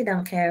 Nancy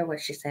don't care what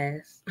she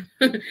says.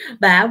 But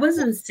I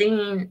wasn't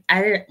seeing,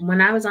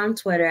 when I was on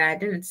Twitter, I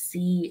didn't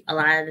see a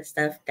lot of the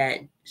stuff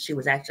that she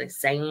was actually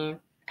saying.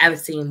 I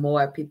was seeing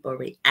more people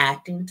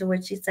reacting to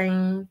what she's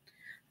saying.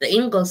 The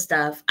Engel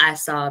stuff I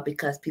saw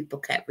because people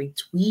kept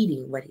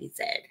retweeting what he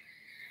said.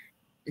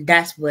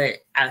 That's what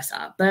I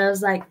saw. But I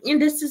was like,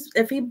 this is,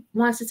 if he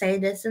wants to say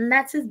this, and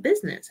that's his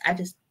business. I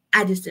just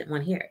didn't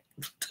want to hear it.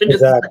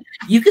 Exactly.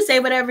 You can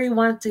say whatever you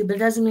want to, but it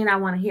doesn't mean I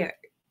want to hear it.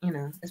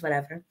 It's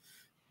whatever.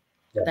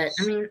 Yes. But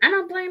I mean, I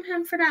don't blame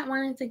him for not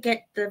wanting to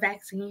get the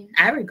vaccine.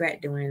 I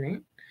regret doing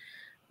it.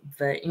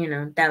 But,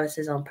 that was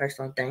his own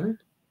personal thing.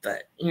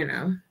 But,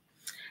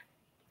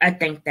 I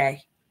think that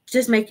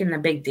just making a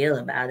big deal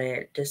about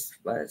it just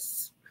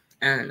was,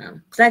 I don't know.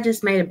 Because that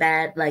just made it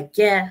bad. Like,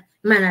 yeah,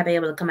 you might not be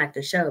able to come at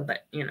the show,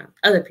 but,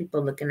 other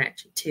people looking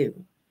at you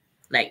too.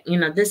 Like,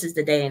 this is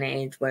the day and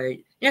age where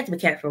you have to be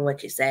careful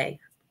what you say.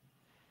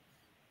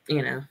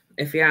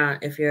 If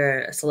you're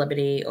a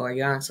celebrity or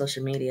you're on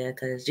social media,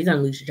 because you're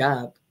gonna lose your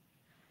job.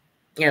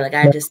 Yeah, like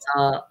I just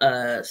saw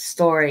a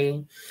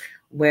story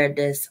where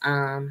this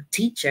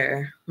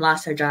teacher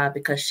lost her job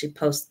because she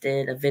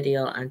posted a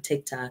video on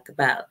TikTok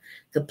about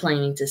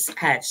complaining to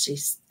Pat.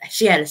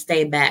 She had to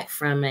stay back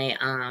from a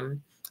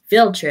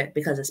field trip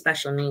because a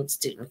special needs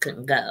student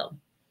couldn't go.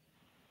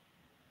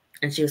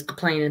 And she was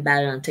complaining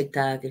about it on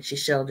TikTok, and she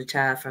showed the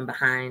child from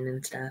behind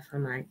and stuff.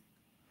 I'm like,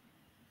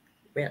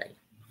 really?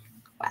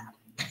 Wow.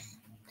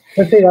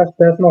 Let's see,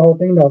 that's my whole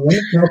thing, though.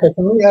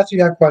 Let me ask you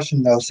that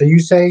question, though. So you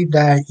say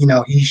that,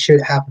 he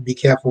should have to be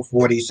careful for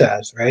what he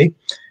says, right?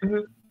 Mm-hmm.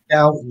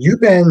 Now, you've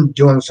been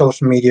doing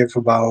social media for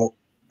about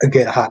a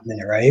good hot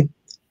minute, right?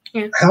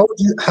 Yeah. How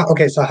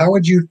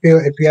would you feel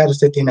if you had to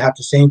sit there and have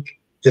to think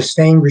the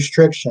same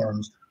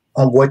restrictions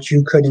on what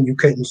you could and you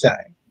couldn't say?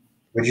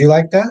 Would you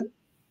like that?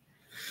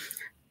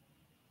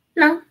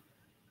 No.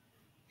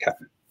 Okay.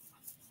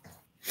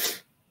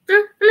 No,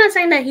 I'm not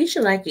saying that he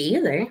should like it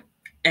either.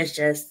 It's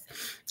just,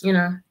 you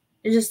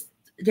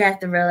have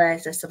to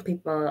realize that some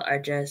people are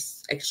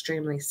just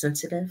extremely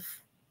sensitive.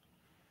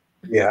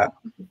 Yeah.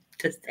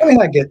 I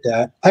mean, I get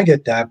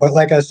that. But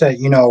like I said,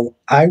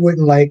 I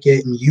wouldn't like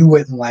it and you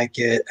wouldn't like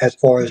it as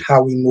far as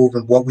how we move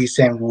and what we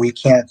say and what we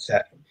can't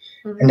say.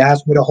 Mm-hmm. And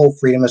that's where the whole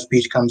freedom of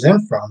speech comes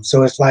in from.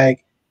 So it's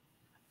like,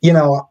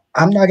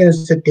 I'm not going to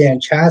sit there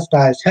and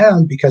chastise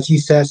him because he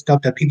says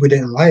stuff that people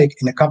didn't like.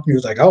 And the company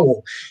was like, oh,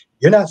 well,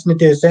 you're not sitting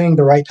there saying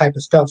the right type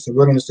of stuff, so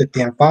we're going to sit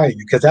there and fire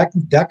you. Because that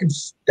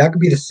could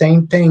be the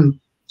same thing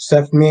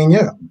said for me and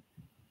you.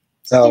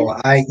 So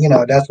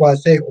that's why I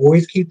say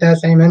always keep that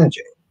same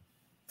energy.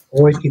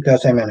 Always keep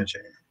that same energy.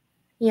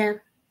 Yeah,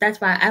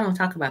 that's why I don't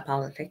talk about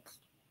politics.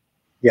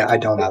 Yeah, I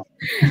don't have.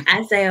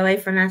 I stay away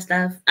from that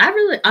stuff.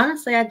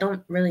 Honestly, I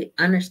don't really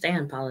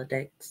understand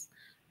politics.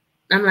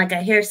 I'm like,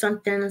 I hear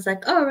something, it's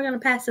like, oh, we're going to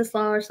pass this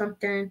law or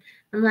something.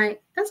 I'm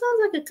like, that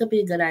sounds like it could be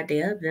a good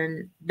idea.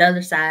 Then the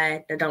other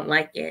side that don't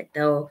like it,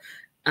 they'll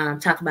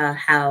talk about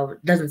how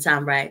it doesn't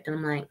sound right. Then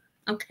I'm like,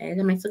 okay,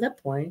 that makes a good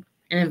point.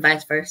 And then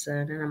vice versa.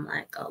 And then I'm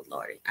like, oh,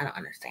 Lordy, I don't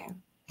understand.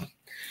 And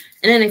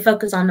then they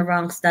focus on the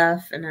wrong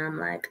stuff. And then I'm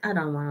like, I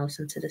don't want to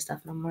listen to this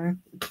stuff no more.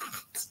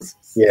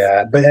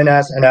 Yeah, but and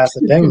that's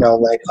the thing, though.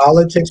 Like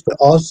politics, but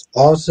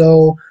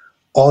also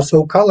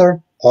color,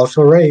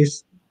 also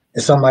race.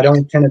 It's something I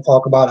don't tend to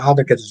talk about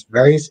either because it's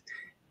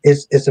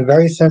it's a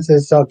very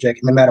sensitive subject.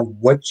 No matter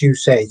what you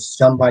say,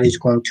 somebody's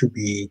going to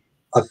be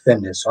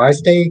offended. So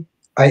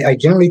I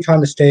generally try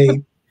to stay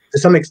to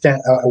some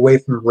extent away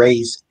from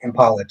race and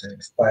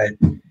politics. But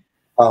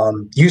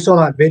you saw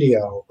that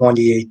video on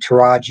the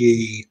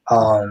Taraji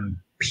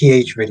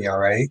PH video,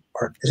 right?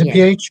 Or is it Yeah.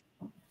 PH?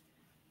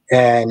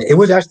 And it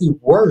was actually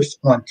worse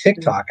on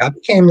TikTok. I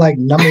became like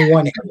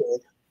 #1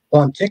 hit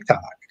on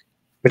TikTok,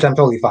 which I'm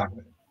totally fine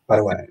with, by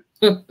the way.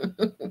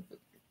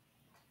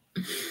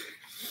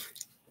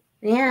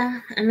 Yeah,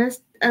 and that's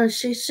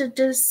she should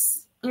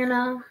just,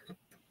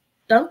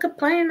 don't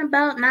complain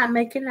about not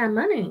making that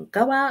money.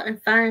 Go out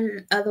and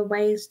find other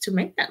ways to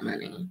make that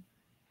money.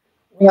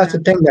 That's the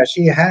thing that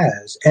she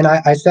has. And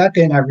I sat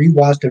there and I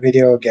rewatched the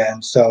video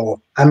again.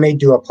 So I may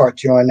do a part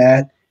 2 on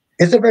that.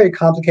 It's a very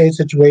complicated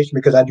situation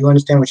because I do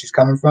understand where she's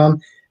coming from.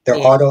 Yeah.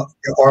 There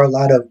are a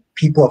lot of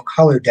people of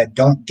color that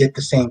don't get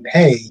the same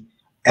pay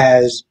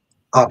as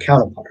our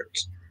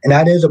counterparts. And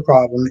that is a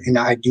problem. And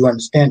I do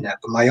understand that.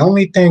 But my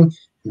only thing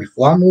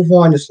before I move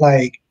on is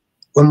like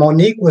when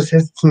Monique was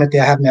hesitant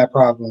at having that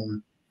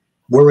problem,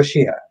 where was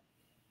she at?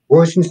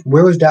 Where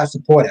was that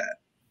support at?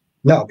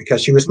 No,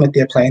 because she was sitting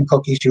there playing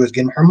cookies, she was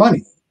getting her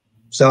money.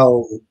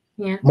 So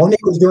Yeah.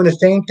 Monique was doing the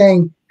same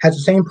thing, has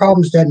the same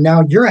problems that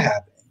now you're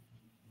having,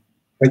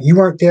 but you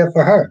weren't there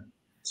for her.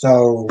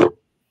 So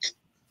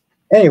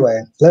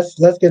anyway, let's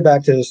get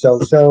back to the show.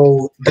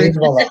 So Days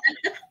of Our Lives.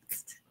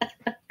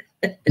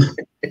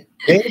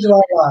 Days of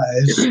Our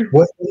Lives.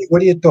 What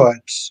are your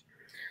thoughts?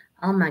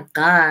 Oh my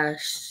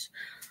gosh.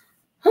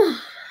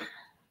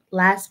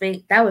 Last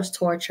week, that was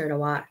torture to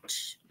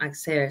watch. Like,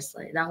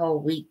 seriously, that whole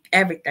week,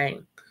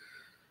 everything.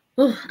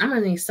 I'm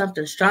gonna need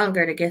something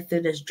stronger to get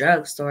through this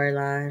drug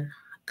storyline.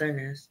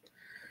 Goodness.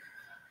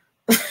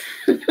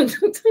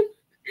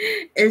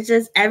 It's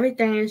just,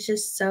 everything is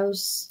just so,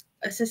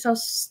 it's just so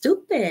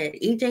stupid.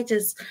 EJ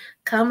just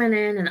coming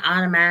in and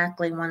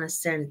automatically want to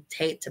send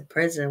Tate to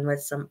prison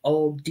with some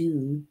old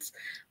dudes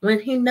when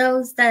he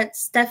knows that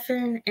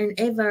Stefan and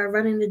Ava are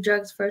running the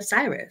drugs for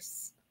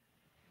Cyrus.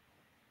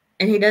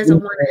 And he doesn't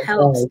want to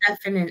help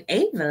Stefan and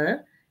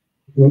Ava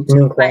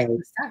to fight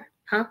the star.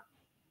 Huh?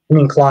 You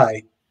mean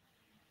Clyde?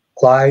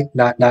 Clyde,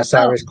 not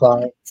Cyrus.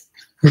 Clyde.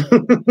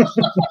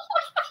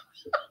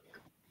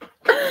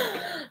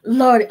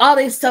 Lord, all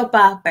these soap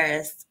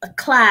operas.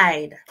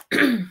 Clyde.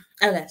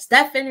 Okay,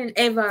 Stefan and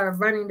Ava are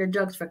running the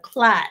drugs for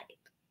Clyde.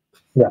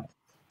 Yeah.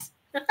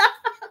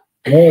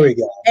 There we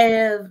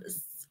go.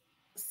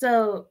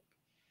 So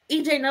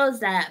EJ knows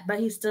that, but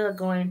he's still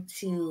going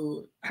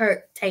to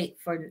hurt Tate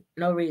for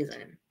no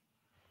reason.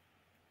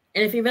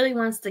 And if he really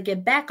wants to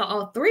get back at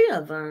all three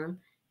of them,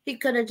 he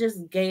could have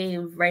just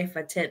gave Rafe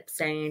a tip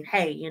saying,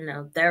 hey,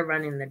 they're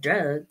running the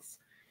drugs.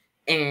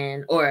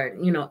 Or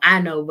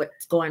I know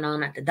what's going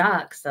on at the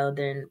dock, so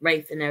then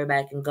Rafe and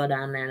everybody can go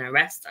down there and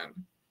arrest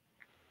them.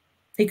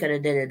 He could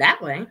have did it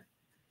that way.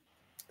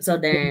 So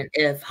then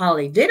if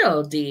Holly did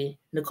OD,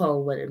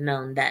 Nicole would have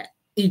known that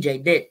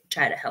EJ did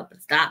try to help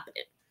and stop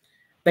it.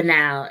 But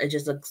now it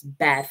just looks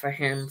bad for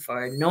him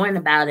for knowing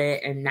about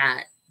it and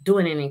not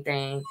doing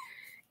anything.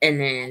 And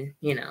then,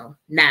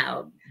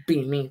 now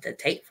being mean to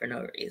Tate for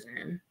no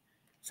reason.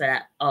 So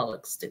that all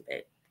looks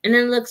stupid. And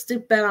then it looks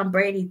stupid on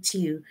Brady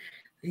too.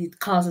 He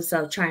calls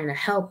himself trying to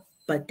help,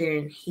 but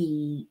then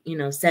he,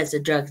 says the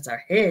drugs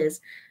are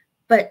his.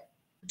 But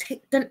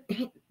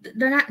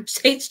they're not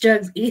Tate's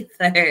drugs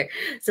either.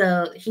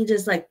 So he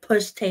just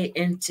pushed Tate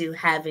into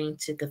having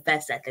to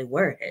confess that they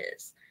were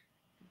his.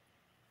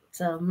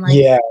 So I'm like,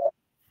 yeah.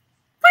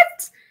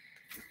 What?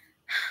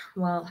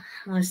 Well,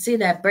 I see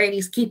that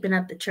Brady's keeping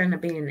up the trend of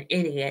being an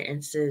idiot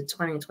into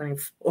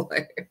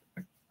 2024.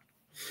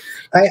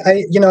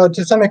 I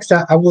to some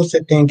extent, I will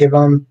sit there and give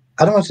him.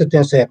 I don't want to sit there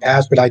and say a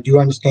pass, but I do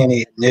understand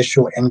the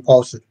initial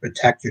impulse to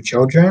protect your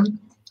children.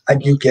 I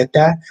do get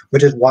that,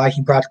 which is why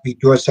he practically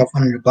threw himself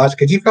under the bus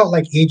because he felt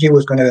like EJ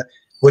was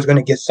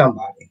gonna get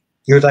somebody.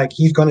 He was like,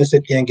 he's gonna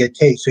sit there and get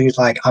Tate. So he's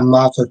like, I'm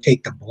also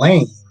take the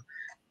blame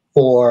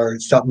for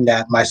something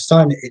that my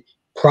son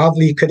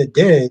probably could have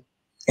did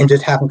and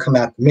just have him come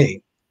after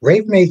me.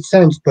 Rafe made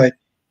sense, but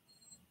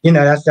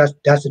that's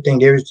the thing.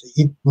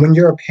 When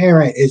you're a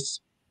parent, it's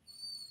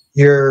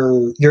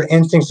your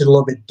instincts is a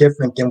little bit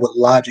different than what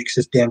logic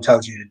system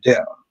tells you to do.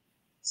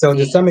 So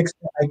to some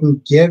extent, I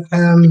can give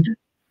him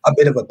a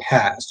bit of a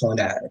pass on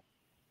that.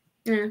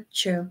 Yeah,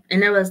 true.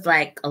 And there was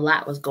a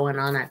lot was going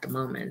on at the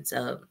moment.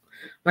 So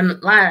when a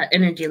lot of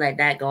energy like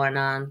that going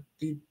on,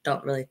 you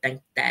don't really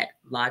think that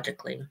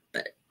logically.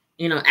 But,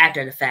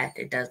 after the fact,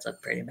 it does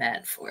look pretty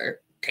bad for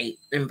Tate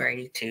and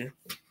Brady too.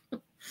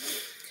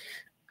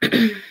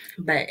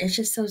 But it's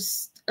just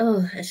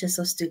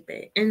so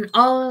stupid. And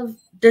all of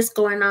this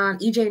going on,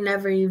 EJ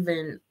never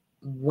even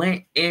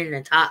went in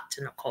and talked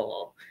to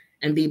Nicole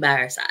and be by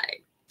her side,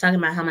 talking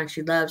about how much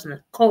he loves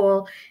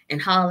Nicole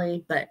and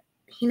Holly, but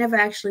he never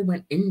actually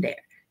went in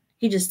there.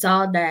 He just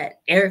saw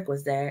that Eric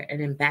was there and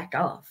then backed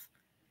off.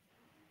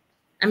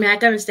 I mean, I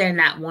can understand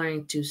not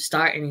wanting to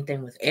start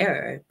anything with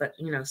Eric, but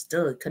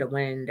still it could have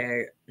went in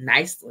there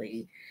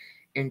nicely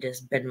and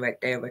just been right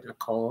there with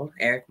Nicole.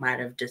 Eric might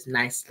have just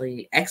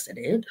nicely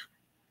exited,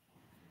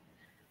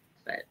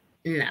 but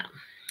no,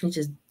 he's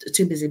just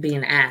too busy being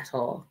an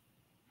asshole.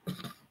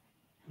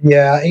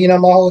 Yeah,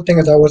 my whole thing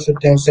is I would sit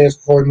there and say this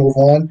before we move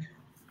on.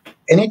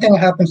 Anything that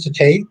happens to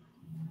Tate,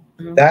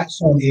 Mhm.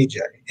 that's on EJ.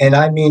 And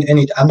I mean,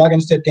 I'm not going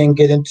to sit there and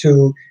get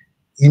into,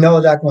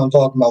 exactly what I'm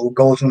talking about, what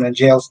goes on in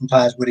jail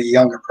sometimes with a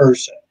younger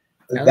person.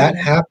 Oh That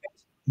yeah.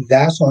 happens.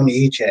 That's on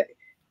EJ.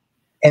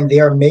 And they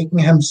are making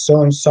him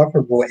so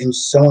insufferable and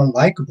so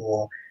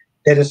unlikable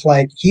that it's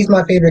like, he's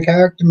my favorite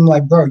character. I'm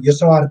like, bro, you're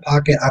so out of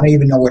pocket, I don't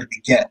even know where to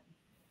begin.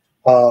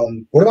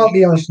 What about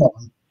Leon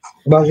Sloan?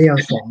 What about Leon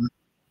Sloan?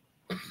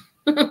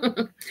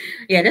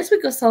 Yeah, this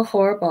week was so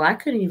horrible. I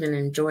couldn't even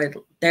enjoy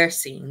their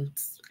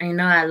scenes. I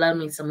know I love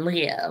me some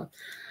Leo,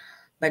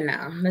 but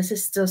no, this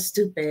is still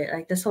stupid.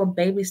 Like this whole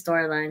baby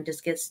storyline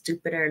just gets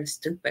stupider and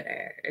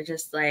stupider. It's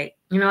just like,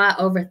 I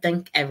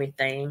overthink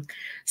everything.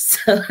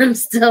 So I'm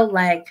still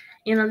like,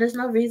 there's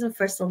no reason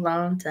for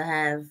Salone to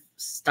have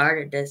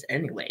started this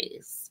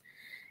anyways.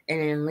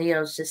 And then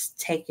Leo's just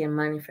taking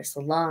money for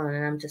Salone,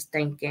 and I'm just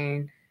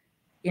thinking,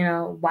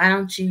 why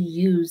don't you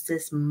use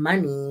this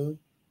money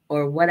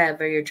or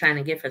whatever you're trying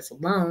to get for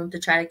Salone to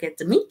try to get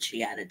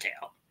Dimitri out of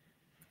jail?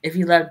 If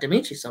you love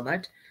Dimitri so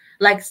much.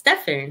 Like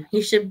Stefan,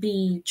 he should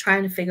be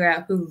trying to figure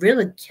out who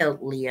really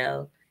killed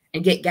Leo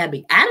and get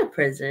Gabby out of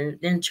prison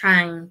than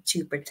trying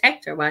to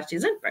protect her while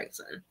she's in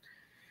prison.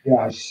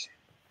 Yes.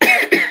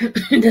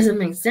 It doesn't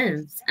make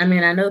sense. I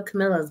mean, I know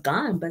Camilla's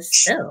gone, but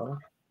still.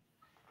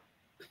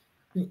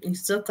 You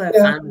still could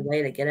Yeah. find a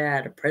way to get her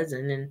out of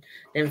prison and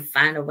then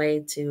find a way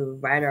to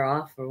write her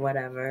off or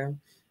whatever.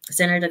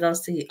 Send her to go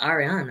see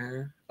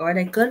Ariana. Or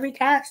they could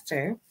recast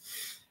her.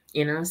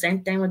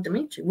 Same thing with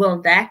Dimitri.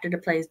 Well, the actor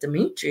that plays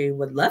Dimitri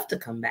would love to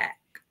come back.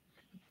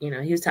 He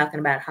was talking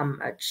about how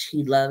much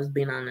he loves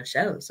being on the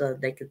show. So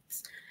they could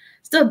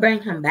still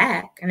bring him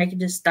back and they could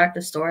just start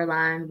the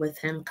storyline with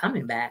him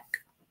coming back.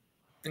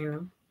 But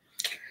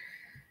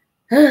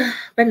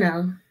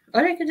no.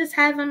 Or they could just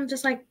have him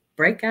just like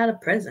break out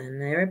of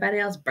prison. Everybody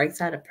else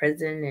breaks out of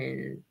prison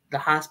in the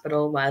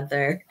hospital while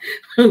they're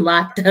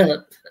locked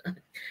up,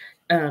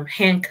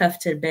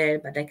 handcuffed to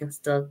bed, but they can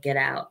still get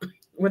out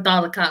with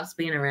all the cops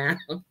being around.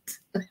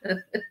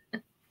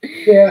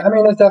 Yeah, I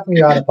mean, it's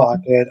definitely out of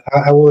pocket.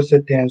 I will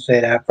sit there and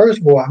say that. First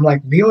of all, I'm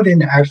like, Leo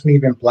didn't actually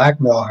even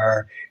blackmail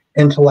her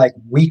until like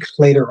weeks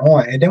later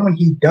on. And then when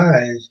he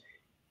does,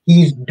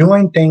 he's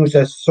doing things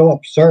that's so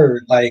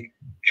absurd, like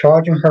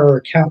charging her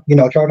account,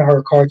 charging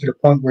her card to the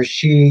point where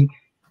she,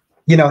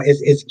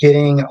 is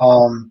getting,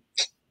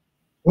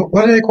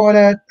 what do they call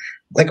that?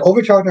 Like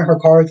overcharging her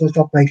cards and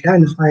stuff like that.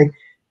 And it's like,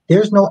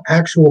 there's no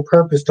actual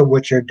purpose to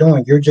what you're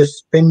doing. You're just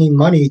spending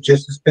money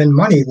just to spend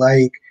money.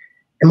 Like,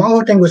 and my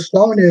whole thing with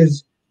Sloan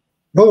is,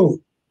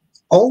 boo,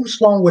 old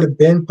Sloan would have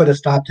been put a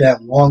stop to that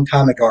a long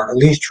time ago, or at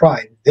least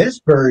tried. This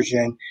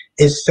version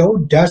is so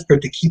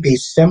desperate to keep a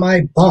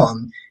semi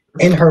bum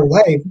in her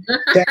life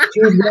that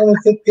she's willing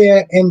to sit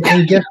there and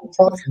get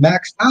herself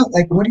maxed out.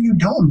 Like, what are you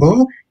doing,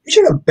 boo? You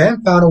should have been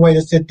found a way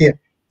to sit there.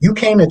 You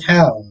came to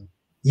town.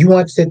 You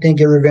want to sit there and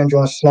get revenge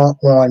on Sloan,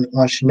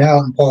 on Chanel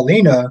and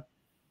Paulina,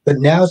 but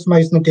now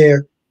somebody's sitting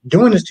there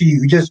doing this to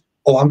you. You just,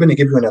 oh, I'm going to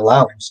give you an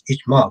allowance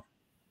each month.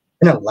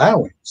 An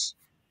allowance?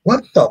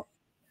 What the?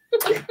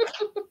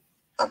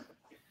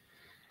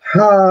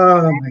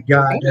 Oh my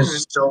God,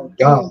 that's so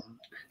dumb.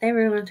 They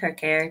ruined her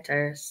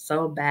character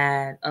so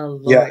bad. Oh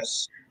Lord.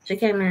 Yes. She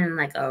came in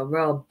like a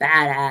real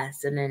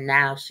badass, and then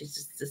now she's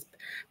just this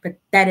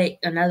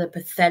another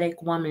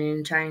pathetic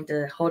woman trying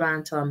to hold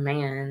on to a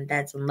man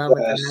that's in love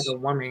with Yes. another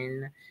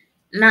woman.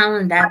 Not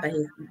only that, but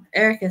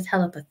Eric is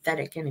hella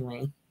pathetic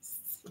anyway.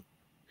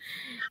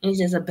 He's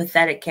just a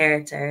pathetic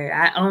character.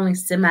 I only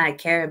semi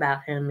care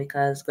about him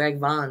because Greg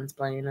Vaughn's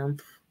playing him.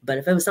 But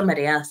if it was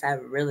somebody else, I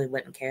really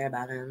wouldn't care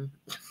about him.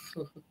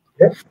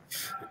 Yep.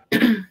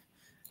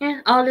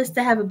 Yeah, all this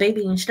to have a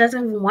baby, and she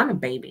doesn't even want a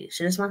baby.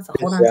 She just wants to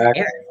hold on to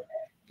Exactly. Eric.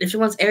 If she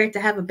wants Eric to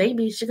have a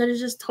baby, she could have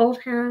just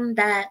told him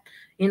that,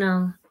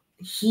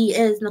 he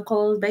is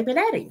Nicole's baby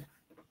daddy.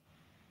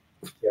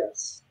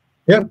 Yes.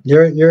 Yep.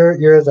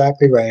 You're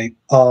exactly right.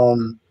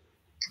 And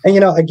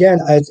again,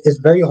 it's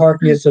very hard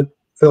for me to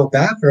feel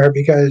bad for her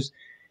because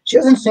she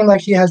doesn't seem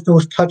like she has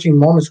those touching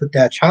moments with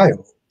that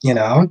child.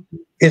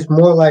 It's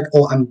more like,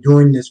 oh, I'm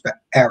doing this for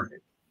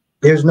Eric.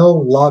 There's no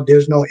love.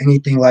 There's no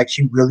anything like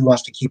she really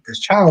wants to keep this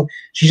child.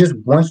 She just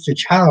wants the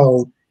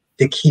child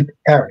to keep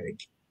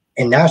Eric.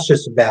 And that's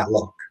just a bad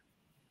look.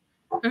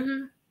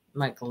 Mm-hmm.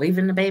 Like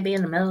leaving the baby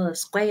in the middle of the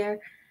square.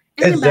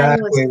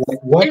 Exactly.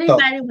 Like, what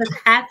Anybody with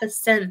half a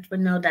cent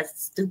would know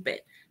that's stupid.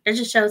 That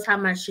just shows how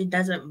much she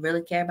doesn't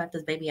really care about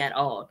this baby at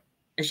all.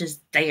 It's just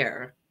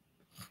there.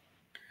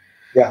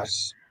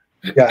 Yes.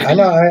 Yeah, I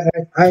know.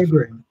 I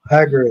agree.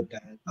 I agree with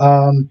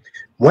that.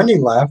 Wendy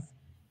left.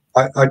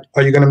 Are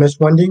you going to miss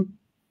Wendy?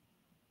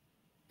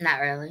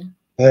 Not really.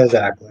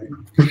 Exactly.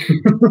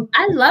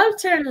 I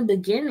loved her in the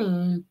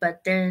beginning,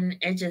 but then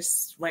it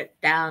just went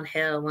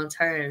downhill once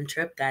her and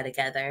Trip got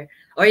together.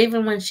 Or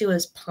even when she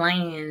was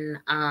playing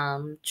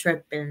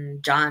Trip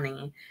and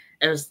Johnny,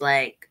 it was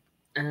like,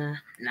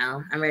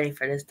 no, I'm ready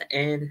for this to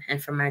end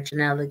and for my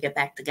Janelle to get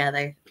back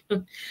together.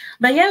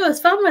 But yeah, it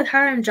was fun with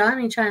her and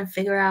Johnny trying to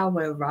figure out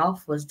what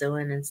Rolf was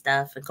doing and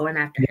stuff and going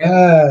after him.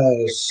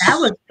 That Yes.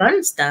 was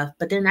fun stuff.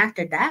 But then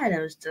after that, it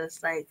was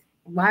just like,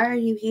 why are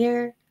you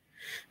here?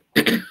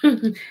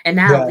 And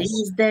now Yes.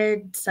 Lee's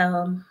dead,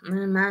 so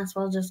might as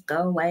well just go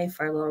away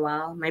for a little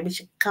while. Maybe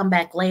she could come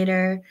back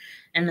later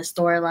in the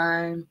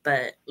storyline,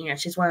 but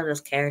she's one of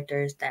those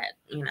characters that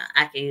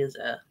I could use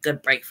a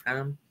good break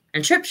from.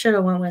 And Trip should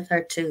have went with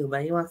her too,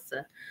 but he wants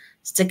to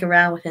stick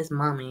around with his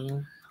mommy.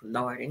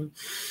 Lordy.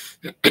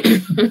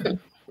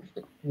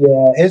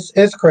 Yeah,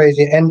 it's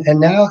crazy. And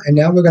now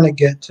we're gonna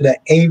get to the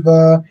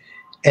Ava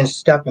and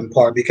Stefan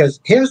part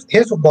because here's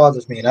what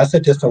bothers me, and I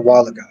said this a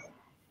while ago.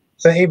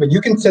 So Ava, you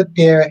can sit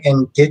there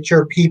and get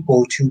your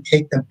people to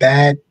take the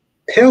bad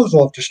pills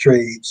off the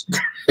streets,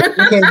 but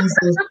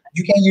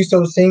you can't use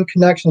those same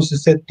connections to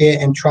sit there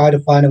and try to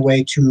find a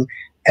way to,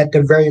 at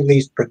the very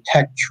least,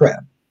 protect Trip.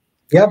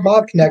 You have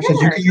mob connections,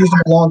 you Yeah, could use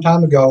them a long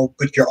time ago,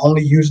 but you're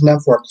only using them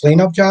for a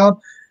cleanup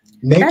job.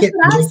 Make that's it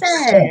what I make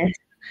sense. said.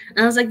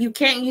 I was like, you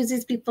can't use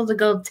these people to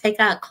go take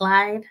out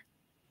Clyde.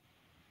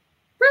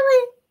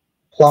 Really?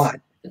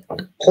 Plot.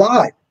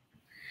 Plot.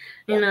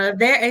 If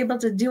they're able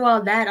to do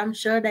all that, I'm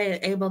sure they're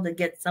able to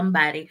get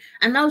somebody.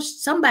 I know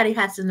somebody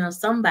has to know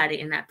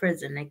somebody in that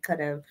prison. They could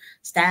have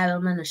stabbed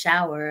him in the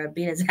shower or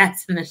beat his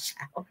ass in the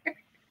shower,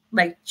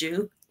 like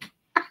Jew.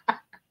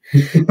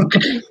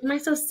 It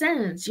makes no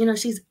sense.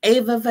 She's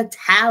Ava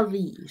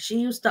Vitale. She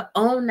used to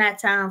own that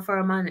town for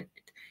a minute.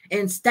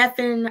 And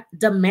Stefan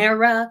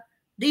Demera,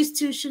 these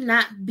two should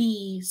not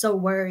be so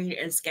worried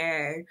and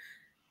scared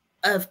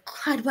of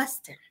Clyde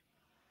Weston.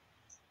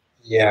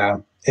 Yeah.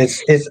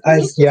 It's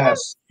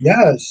yes.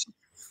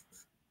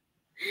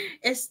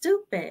 It's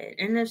stupid.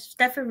 And if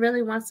Stefan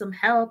really wants some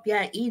help,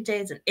 yeah,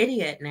 EJ's an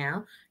idiot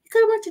now. He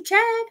could have went to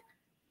Chad.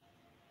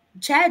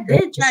 Chad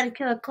did try to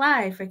kill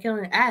Clyde for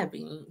killing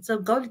Abby. So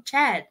go to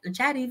Chad. And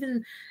Chad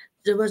even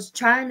was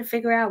trying to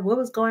figure out what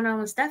was going on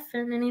with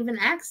Stefan and even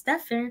asked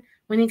Stefan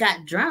when he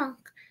got drunk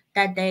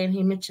that day and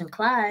he mentioned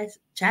Clyde.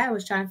 Chad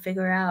was trying to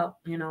figure out,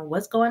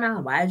 what's going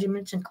on? Why did you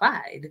mention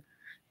Clyde?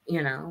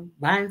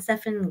 Why didn't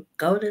Stefan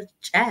go to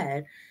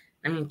Chad?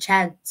 I mean,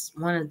 Chad's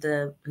one of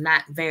the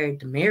not very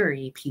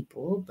demery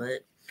people,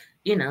 but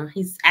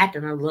he's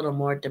acting a little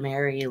more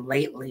demery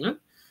lately.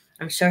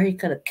 I'm sure he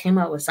could have came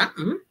up with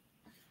something.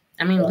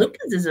 I mean,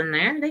 Lucas is in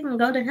there. They can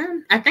go to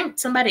him. I think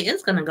somebody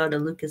is going to go to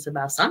Lucas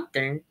about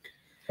something.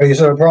 Oh, you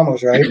saw the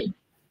promos, right?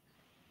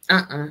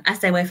 I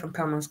stay away from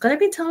promos because they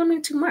be telling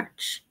me too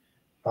much.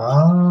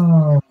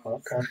 Oh,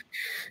 okay.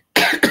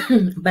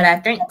 But I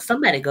think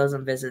somebody goes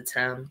and visits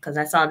him because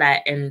I saw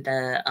that in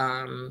the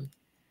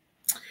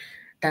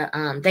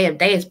Day of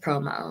Days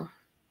promo.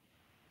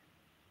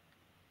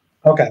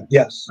 Okay.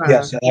 Yes.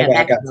 Yes. Yeah, I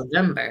back got in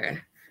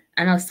November.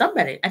 I know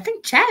somebody. I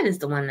think Chad is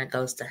the one that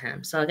goes to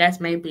him. So I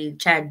guess maybe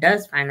Chad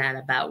does find out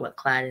about what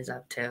Clyde is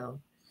up to.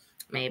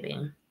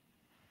 Maybe.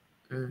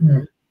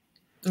 Mm-hmm.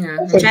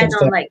 Chad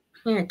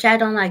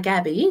don't like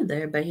Gabby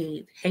either, but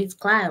he hates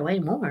Clyde way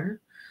more.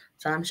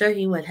 So I'm sure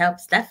he would help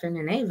Stefan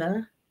and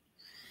Ava.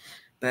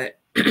 But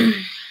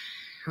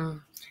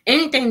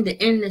anything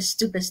to end this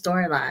stupid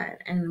storyline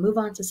and move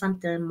on to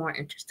something more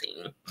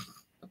interesting.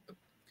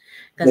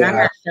 Because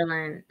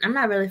I'm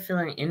not really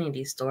feeling any of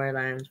these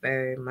storylines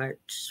very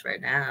much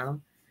right now.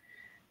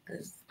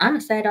 Because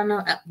honestly, I don't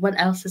know what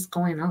else is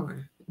going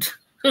on.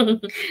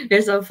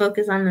 They're so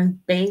focused on the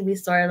baby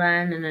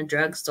storyline and the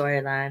drug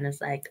storyline. It's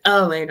like,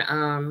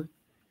 and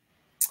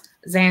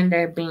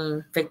Xander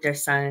being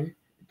Victor's son.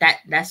 That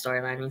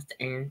storyline needs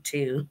to end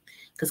too.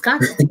 Because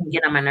Constance can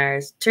get on my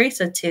nerves.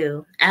 Teresa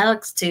too.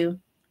 Alex too.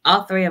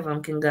 All three of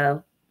them can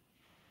go.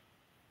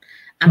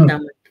 I'm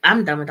done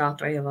with all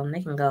three of them.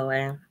 They can go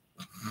away.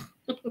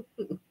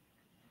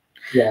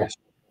 Yes.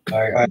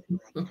 I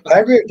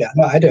agree with that.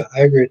 No, I do.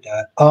 I agree with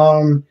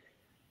that.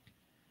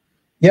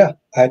 Yeah,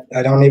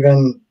 I don't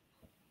even.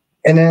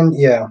 And then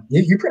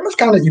you pretty much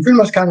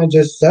kind of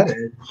just said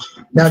it.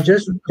 Now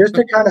just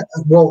to kind of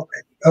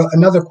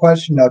another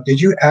question though, did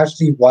you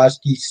actually watch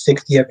the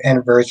 60th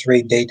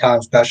anniversary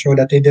daytime special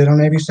that they did on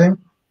ABC?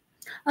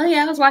 Oh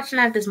yeah, I was watching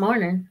that this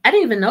morning. I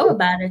didn't even know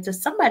about it.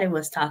 Just somebody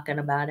was talking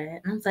about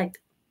it, and I was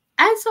like,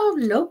 I saw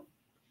no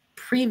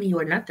preview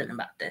or nothing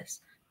about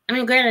this. I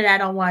mean, granted, I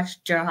don't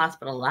watch General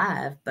Hospital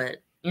live, but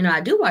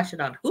I do watch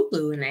it on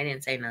Hulu, and they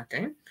didn't say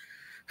nothing.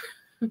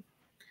 So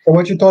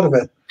what you thought of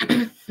it?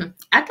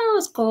 I thought it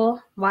was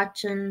cool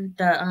watching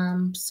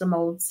the some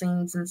old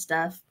scenes and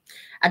stuff.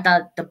 I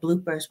thought the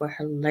bloopers were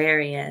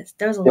hilarious.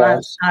 There was a lot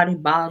of Scotty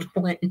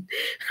Baldwin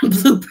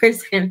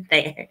bloopers in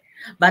there.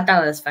 But I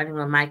thought it was funny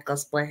when Michael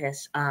split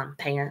his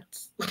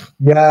pants.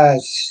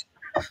 Yes.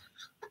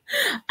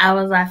 I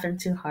was laughing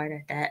too hard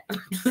at that.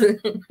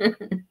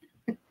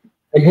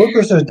 The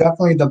bloopers is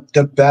definitely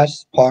the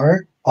best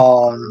part.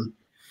 I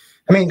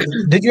mean,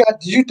 did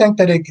you think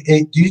that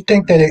do you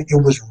think that it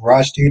was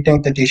rushed? Do you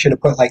think that they should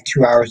have put like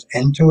 2 hours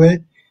into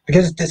it?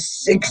 Because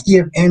it's the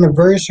 60th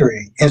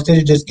anniversary instead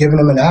of just giving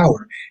them an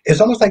hour. It's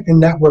almost like the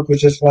network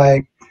was just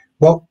like,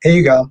 well, here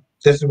you go.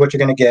 This is what you're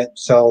gonna get.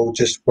 So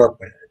just work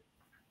with it.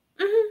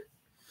 Hmm.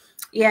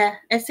 Yeah,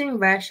 it seemed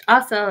rushed.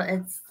 Also,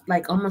 it's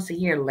like almost a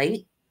year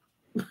late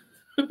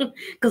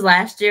because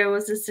last year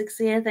was the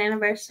 60th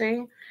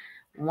anniversary.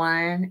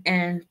 One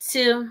and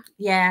two,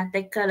 yeah,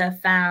 they could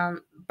have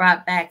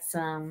brought back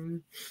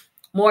some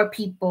more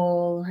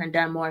people and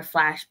done more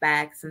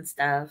flashbacks and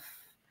stuff.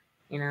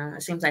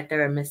 It seems like they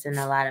were missing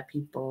a lot of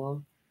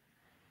people.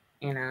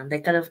 They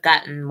could have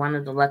gotten one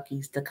of the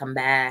Luckies to come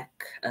back.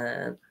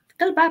 Could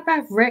have brought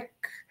back Rick.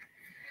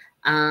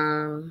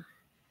 Um,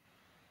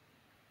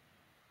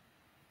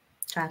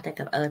 Trying to think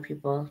of other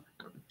people.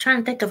 Trying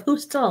to think of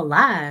who's still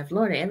alive.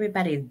 Lord,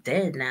 everybody's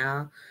dead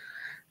now.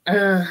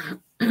 I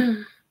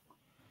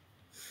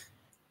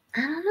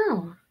don't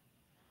know.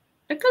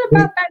 They could have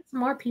brought back some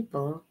more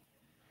people.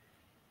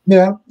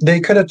 Yeah,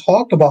 they could have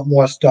talked about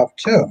more stuff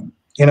too.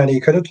 They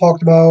could have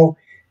talked about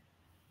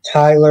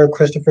Tyler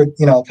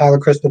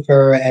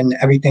Christopher and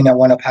everything that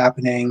wound up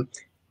happening.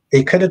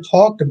 They could have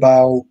talked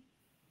about,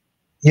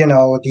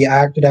 the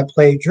actor that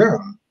played Drew.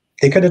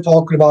 They could have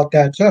talked about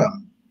that too.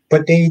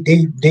 But they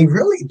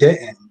really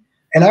didn't.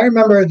 And I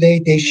remember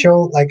they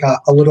showed like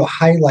a little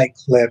highlight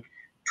clip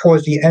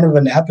towards the end of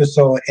an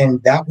episode,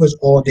 and that was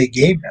all they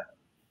gave him.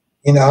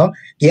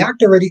 The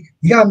actor already,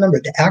 you gotta remember,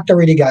 the actor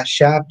already got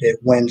shafted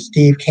when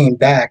Steve came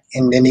back,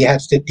 and then they had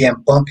to sit there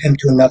and bump him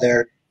to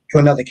another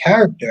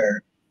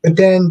character. But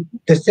then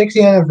the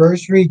 60th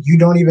anniversary, you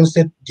don't even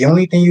the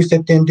only thing you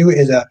sit there and do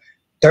is a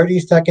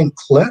 30-second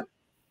clip.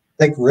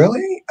 Like,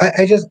 really?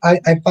 I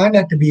find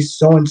that to be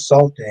so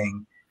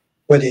insulting,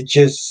 but it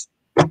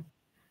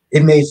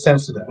made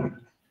sense to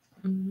them.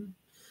 Mm-hmm.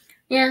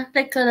 Yeah,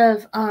 they could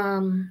have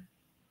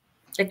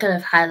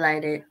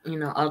highlighted,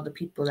 all the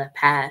people that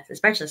passed,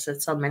 especially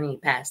since so many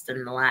passed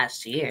in the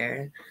last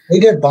year. They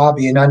did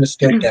Bobby and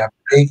understood that.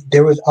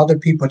 There was other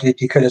people that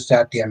they could have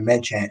sat there and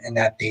mentioned, and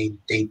that they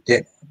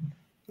did.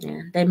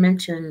 Yeah, they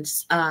mentioned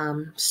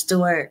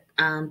Stuart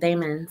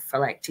Damon for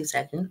like 2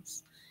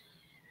 seconds.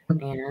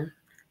 Yeah,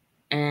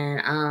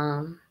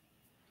 and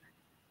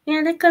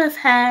yeah, they could have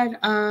had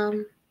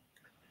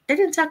they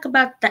didn't talk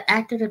about the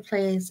actor that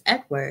plays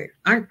Edward.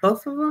 Didn't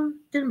both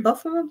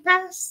of them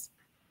pass?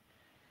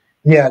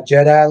 Yeah,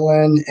 Jed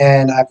Allen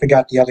and I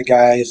forgot the other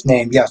guy's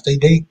name. Yes, they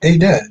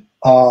did.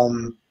 I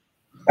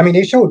mean,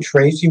 they showed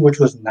Tracy, which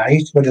was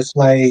nice, but it's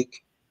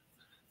like,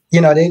 they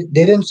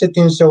didn't sit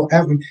there and so.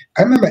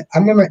 I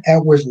remember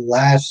Edward's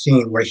last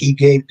scene where he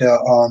gave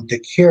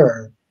the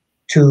cure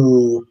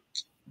to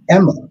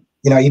Emma.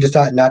 He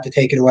decided not to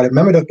take it or whatever.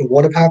 Remember the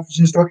water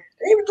pathogen story?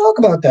 They didn't even talk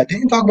about that. They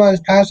didn't talk about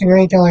his passing or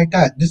anything like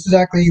that. This is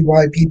exactly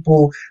why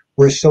people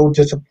were so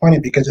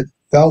disappointed, because it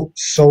felt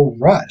so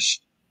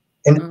rushed.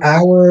 An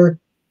hour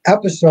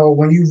episode,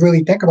 when you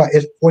really think about it,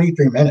 is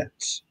 43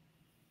 minutes.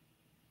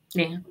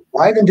 Yeah.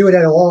 Why even do it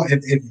at all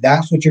if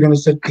that's what you're going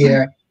to sit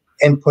there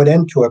and put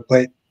into it?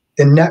 But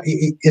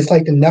it's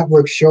like the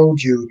network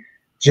showed you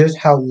just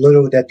how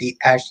little that they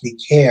actually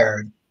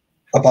cared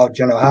about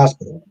General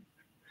Hospital.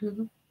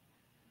 Mm-hmm.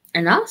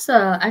 And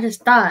also, I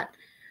just thought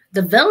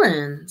the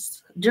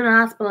villains.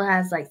 General Hospital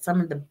has like some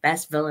of the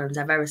best villains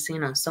I've ever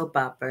seen on soap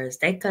operas.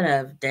 They could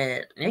have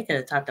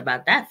talked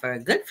about that for a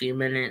good few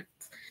minutes,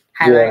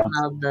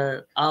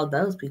 highlighting all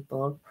those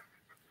people,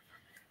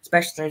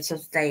 especially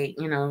since they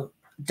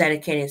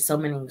dedicated so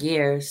many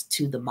years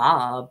to the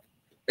mob,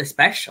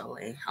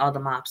 especially all the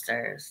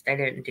mobsters. They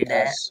didn't do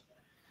that.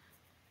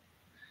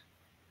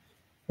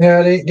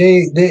 Yeah,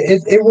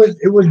 it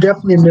was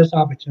definitely a missed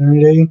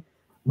opportunity,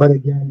 but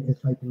again,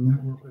 it's like the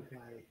network was like,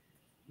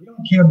 we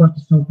don't care about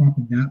the soap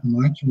opera that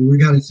much. We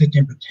got to sit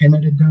there and pretend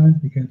that it does,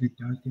 because it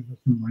does give us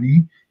some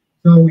money.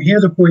 So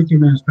here's a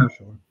 42-minute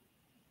special.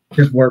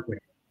 Just work with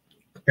it.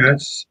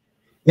 That's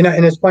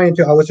and it's funny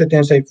too. I would sit there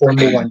and say for a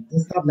move on.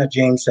 This is something that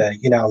James said.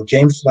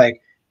 James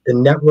like, the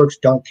networks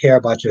don't care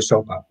about your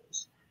soap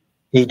operas.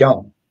 They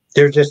don't.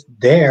 They're just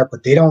there,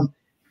 but they don't.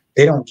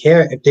 They don't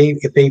care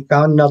if they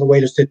found another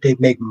way to sit there and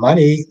make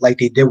money like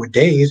they did with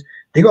Days.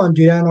 They're gonna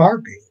do that in a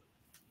heartbeat.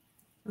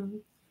 Mm-hmm.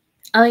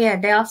 Oh yeah,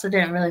 they also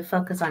didn't really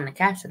focus on the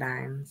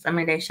Cassidines. I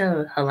mean, they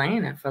showed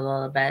Helena for a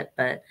little bit,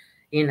 but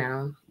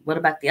what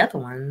about the other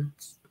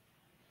ones?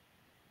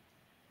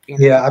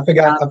 Yeah, I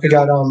forgot.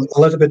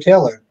 Elizabeth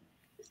Taylor.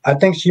 I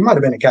think she might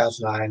have been a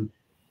Cassidine.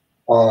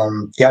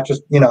 The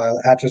actress,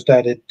 actress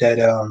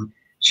that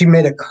she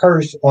made a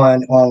curse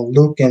on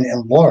Luke and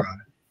Laura.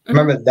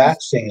 Remember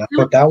that scene? I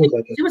thought that was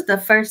she was the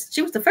first.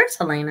 She was the first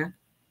Helena.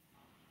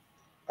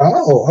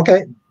 Oh,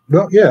 okay.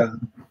 Well, yeah.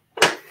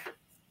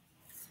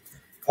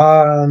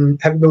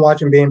 Have you been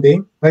watching B&B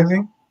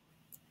lately?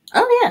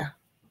 Oh yeah.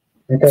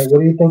 Okay. What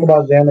do you think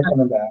about Xander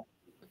coming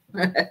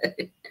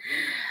back?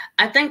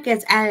 I think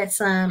it's added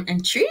some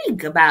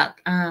intrigue about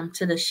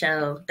to the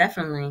show,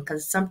 definitely,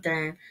 because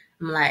something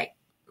I'm like,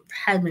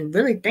 had me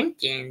really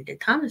thinking, did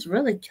Thomas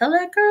really kill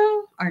that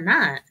girl or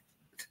not?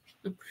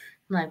 I'm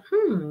like,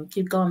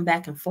 keep going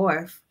back and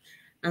forth.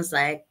 I was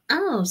like,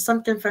 oh,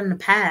 something from the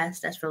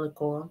past. That's really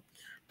cool.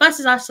 Plus,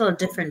 it's also a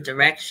different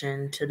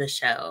direction to the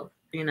show.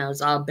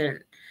 It's all been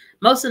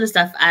most of the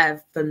stuff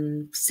I've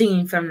been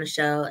seeing from the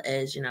show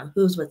is,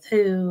 who's with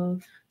who,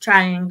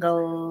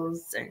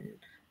 triangles, and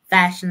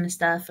fashion and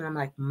stuff. And I'm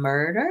like,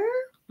 murder?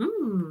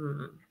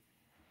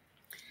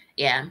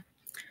 Yeah.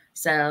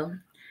 So,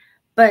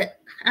 but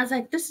I was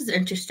like, this is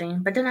interesting.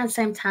 But then at the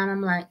same time,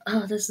 I'm like,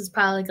 oh, this is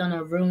probably going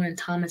to ruin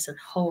Thomas and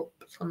Hope.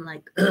 So I'm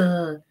like,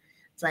 ugh.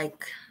 It's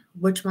like,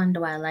 which one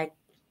do I like?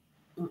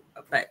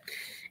 But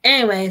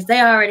anyways,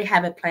 they already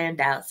have it planned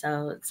out,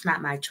 so it's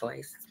not my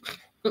choice.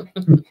 Now,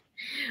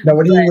 But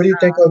what do you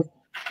think of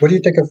what do you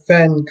think of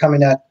Finn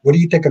coming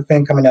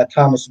at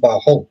Thomas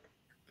about Hope?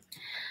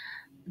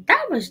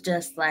 that was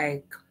just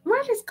like,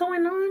 what is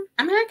going on?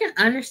 I mean, I can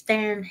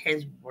understand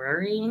his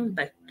worrying,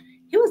 but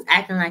he was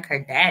acting like her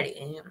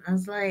daddy. I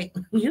was like,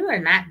 you are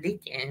not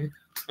Deacon.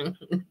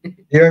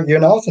 You're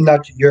also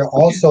not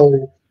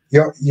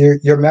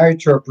you're married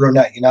to a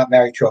brunette. You're not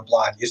married to a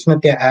blonde. You're sitting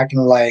there acting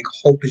like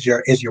Hope is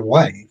your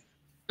wife.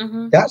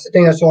 Mm-hmm. That's the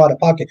thing that's so out of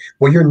pocket.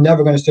 Well, you're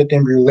never going to sit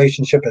in a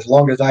relationship as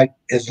long as I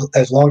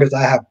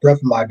have breath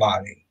in my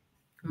body.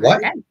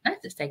 Like What?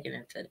 that's just taking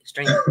it to the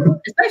extreme.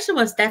 Especially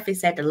when Steffi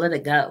said to let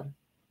it go.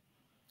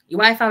 Your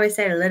wife always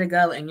said to let it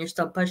go, and you're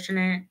still pushing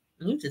it.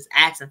 You just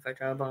asking for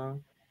trouble.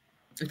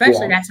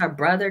 Especially Yeah, that's her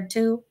brother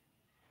too.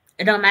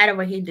 It don't matter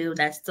what he do.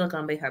 That's still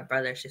gonna be her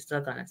brother. She's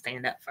still gonna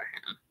stand up for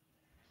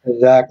him.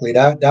 exactly.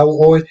 That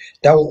will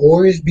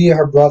always be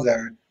her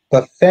brother,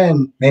 but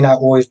Finn may not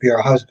always be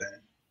her husband,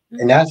 and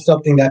Mm-hmm. that's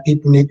something that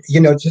people need.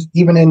 Just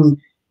even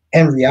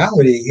in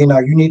reality,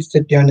 you need to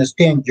sit there and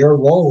understand your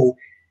role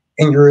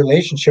in your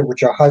relationship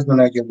with your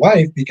husband or your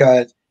wife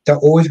because they're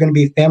always going to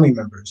be family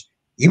members.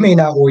 You may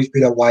not always be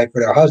their wife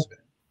or their husband.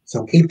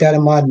 So keep that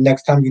in mind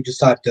next time you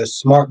decide to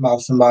smart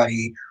mouth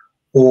somebody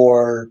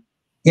or,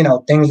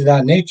 things of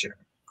that nature.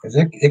 Because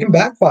it can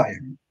backfire.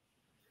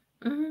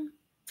 Mm-hmm.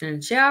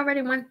 And she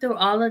already went through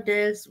all of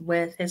this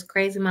with his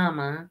crazy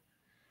mama.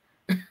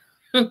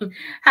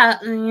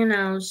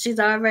 How she's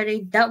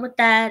already dealt with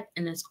that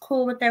and is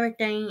cool with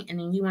everything, and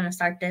then you want to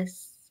start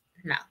this?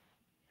 No,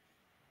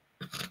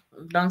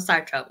 don't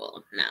start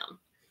trouble. No.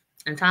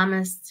 And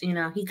Thomas,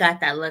 he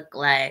got that look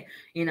like,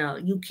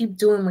 you keep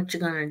doing what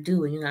you're gonna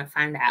do, and you're gonna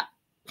find out.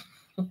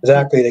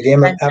 Exactly. The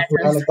game of That's F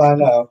around and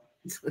find out.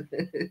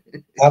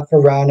 F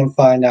around and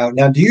find out.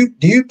 Now, do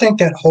you think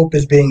that Hope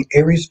is being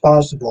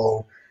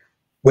irresponsible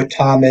with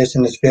Thomas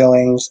and his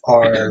feelings,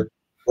 or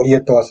what are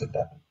your thoughts of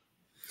that?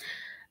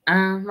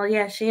 Well,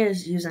 yeah, she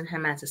is using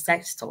him as a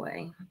sex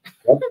toy.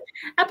 Yep.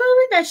 I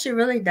believe that she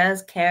really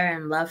does care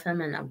and love him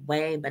in a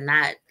way, but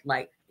not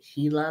like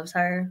he loves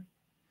her.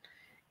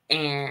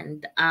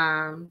 And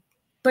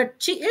but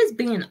she is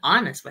being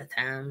honest with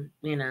him.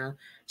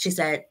 She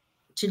said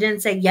she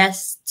didn't say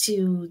yes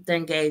to the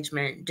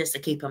engagement just to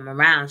keep him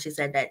around. She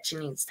said that she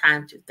needs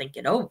time to think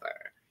it over.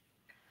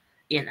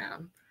 You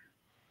know,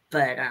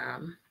 but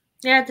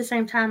yeah, at the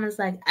same time, it's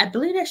like I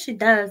believe that she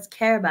does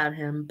care about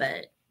him,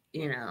 but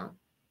you know,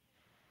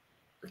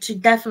 she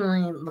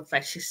definitely looks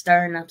like she's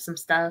stirring up some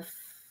stuff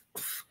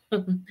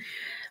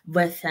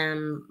with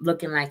him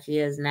looking like he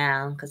is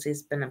now because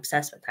he's been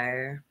obsessed with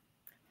her.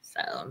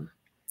 So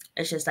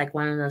it's just like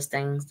one of those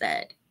things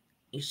that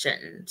you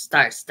shouldn't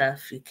start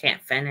stuff you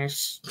can't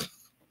finish.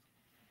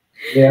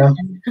 Yeah.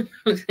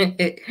 But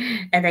it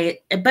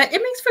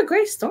makes for a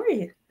great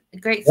story, a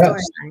great Yes.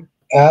 storyline,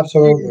 and,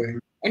 Absolutely.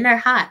 and they're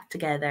hot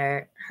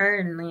together. Her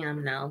and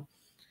Liam know,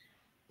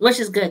 which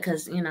is good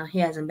because he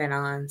hasn't been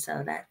on,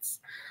 so that's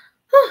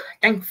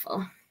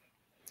thankful.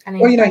 I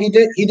Well, need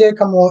that. he did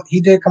come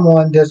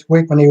on this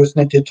week when he was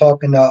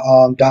talking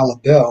to Dollar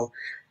Bill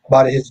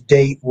about his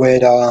date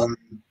with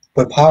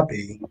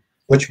Poppy.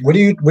 Which what do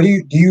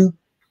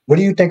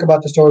you think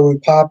about the story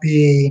with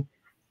Poppy,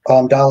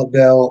 Dollar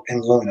Bill,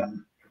 and Luna?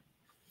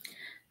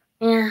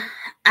 Yeah,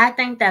 I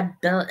think that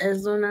Bill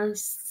is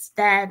Luna's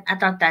dad. I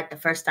thought that the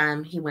first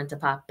time he went to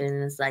pop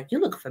in, it's like, you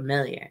look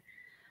familiar.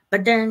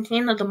 But then,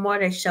 the more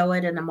they show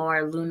it and the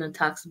more Luna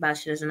talks about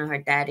she doesn't know her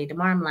daddy, the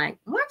more I'm like,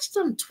 watch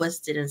them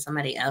twist it and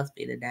somebody else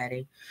be the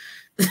daddy.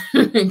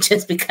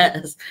 Just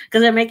because.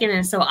 Because they're making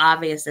it so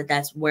obvious that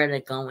that's where they're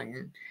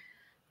going.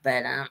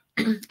 But I thought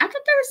there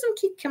was some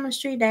cute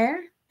chemistry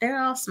there. They're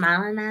all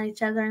smiling at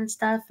each other and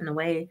stuff. And the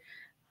way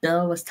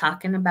Bill was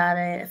talking about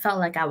it, it felt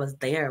like I was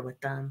there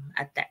with them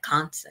at that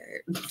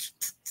concert.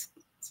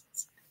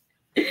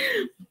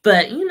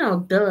 But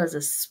Bill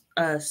is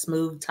a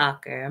smooth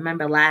talker. I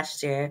remember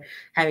last year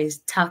how he's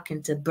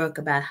talking to Brooke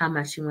about how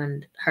much he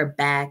wanted her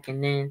back,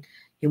 and then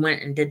he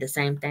went and did the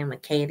same thing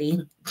with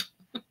Katie.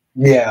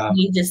 Yeah.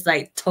 He just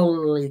like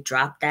totally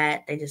dropped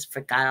that. They just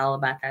forgot all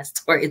about that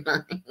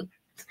storyline.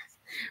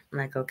 I'm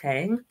like,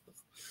 okay,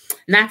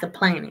 not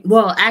complaining.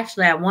 Well,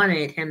 actually, I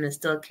wanted him to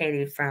steal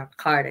Katie from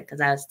Carter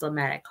because I was still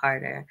mad at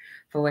Carter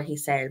for what he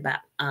said about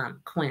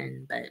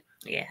Quinn. But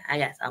yeah, I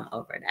guess I'm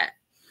over that.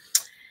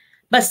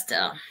 But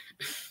still,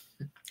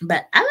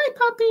 but I like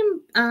Poppy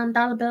and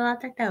Dollar Bill. I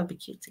think that would be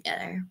cute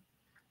together.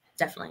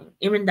 Definitely.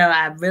 Even though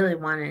I really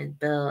wanted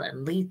Bill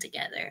and Lee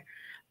together.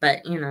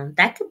 But,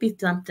 that could be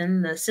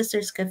something. The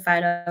sisters could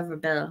fight over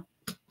Bill.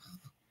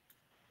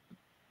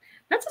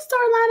 That's a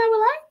storyline I would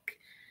like.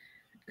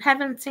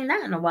 Haven't seen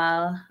that in a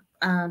while.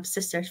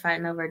 Sisters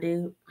fighting over a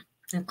dude.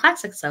 And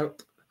classic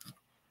soap.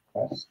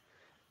 Yes.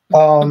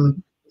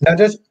 Now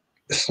just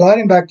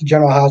sliding back to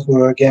General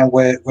Hospital again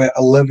with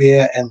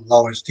Olivia and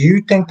Lois. Do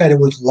you think that it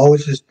was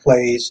Lois's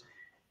place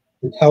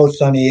to tell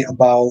Sonny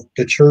about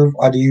the truth,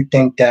 or do you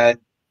think that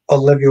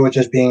Olivia was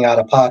just being out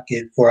of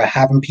pocket for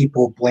having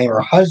people blame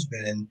her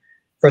husband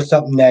for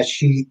something that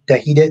he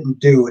didn't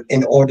do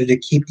in order to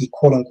keep the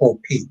quote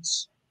unquote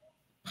peace?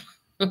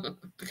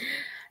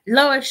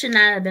 Lois should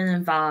not have been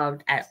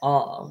involved at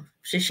all.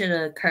 She should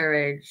have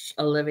encouraged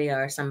Olivia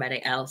or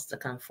somebody else to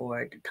come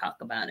forward to talk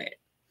about it,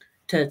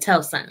 to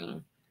tell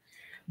Sonny.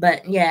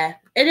 But yeah,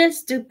 it is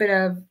stupid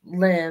of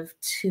Liv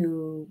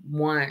to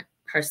want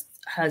her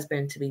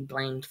husband to be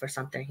blamed for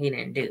something he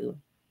didn't do.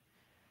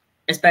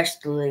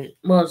 Especially,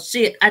 well,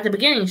 she at the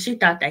beginning she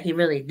thought that he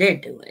really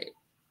did do it.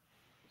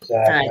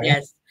 Exactly. So I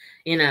guess,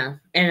 in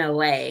a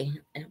way,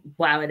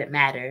 why would it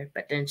matter?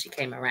 But then she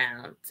came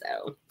around,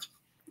 so.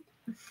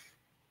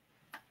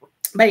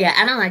 But yeah,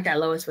 I don't like that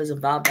Lois was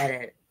involved at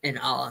it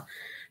at all.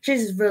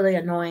 She's really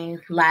annoying,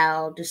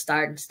 loud, just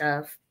starting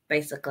stuff,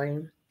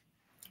 basically.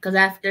 Because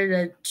after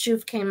the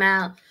truth came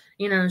out,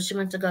 she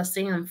went to go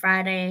see him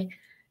Friday.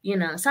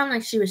 It sounded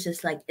like she was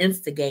just like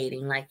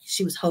instigating, like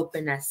she was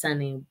hoping that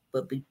Sonny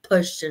would be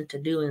pushed into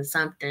doing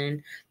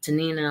something to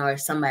Nina or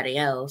somebody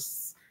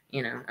else.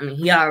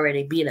 He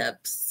already beat up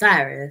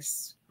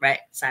Cyrus, right?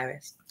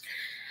 Cyrus.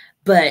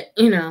 But,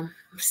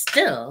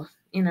 still,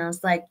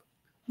 it's like,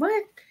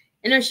 what?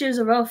 If she was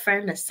a real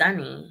friend of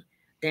Sonny,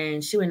 then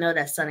she would know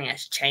that Sonny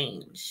has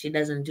changed. She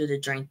doesn't do the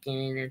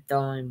drinking and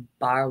throwing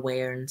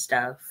barware and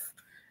stuff.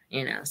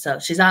 So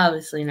she's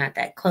obviously not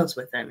that close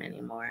with him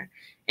anymore.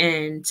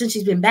 And since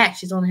she's been back,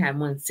 she's only had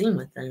one scene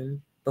with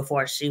him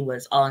before she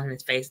was all in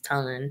his face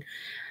telling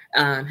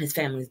his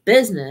family's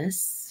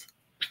business.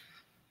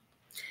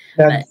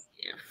 Now,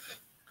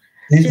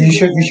 you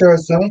sure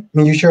it's Sonny? I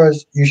mean, you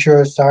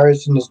sure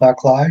Cyrus and it's not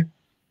Clyde?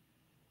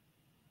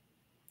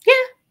 Yeah.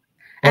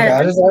 Okay,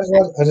 I just want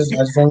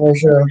to make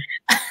sure.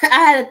 I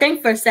had to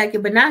think for a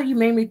second, but now you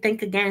made me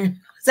think again.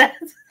 I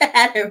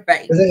had it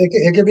right.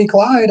 It could be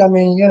Clyde. I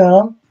mean,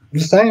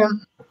 just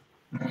saying.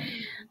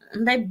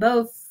 They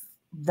both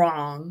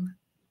wrong,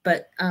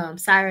 but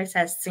Cyrus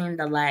has seen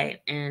the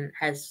light and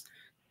has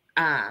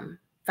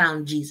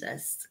found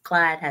Jesus.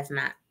 Clyde has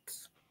not.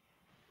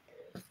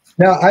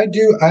 Now, I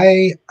do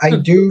like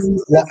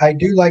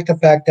the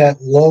fact that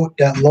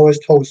Lois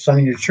told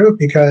Sonny the truth,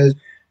 because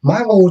my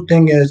whole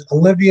thing is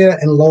Olivia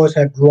and Lois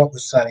have grew up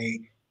with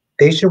Sonny.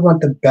 They should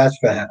want the best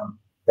for him,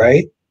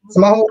 right? So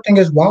my whole thing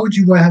is, why would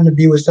you want him to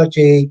be with such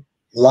a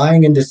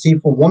lying and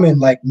deceitful woman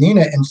like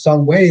Nina, in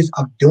some ways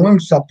of doing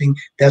something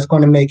that's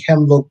going to make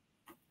him look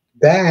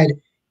bad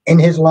in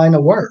his line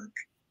of work?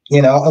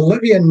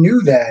 Olivia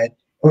knew that.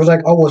 It was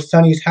like, oh, well,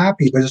 Sonny's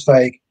happy, but it's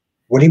like,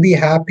 would he be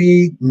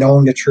happy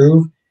knowing the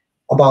truth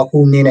about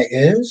who Nina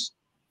is?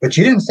 But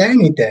you didn't say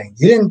anything.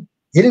 You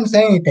didn't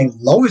say anything.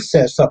 Lois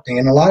said something.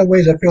 In a lot of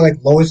ways, I feel like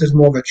Lois is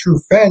more of a true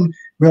friend.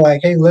 We're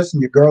like, hey,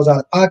 listen, your girl's out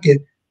of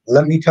pocket.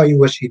 Let me tell you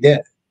what she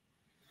did.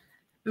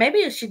 Maybe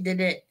if she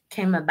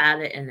came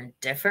about it in a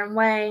different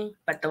way,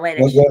 but the way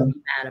that she came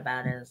out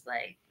about it is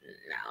like,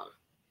 no.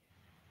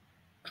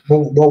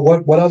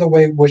 Well, what other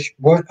way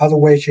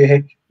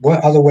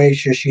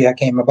should she have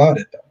came about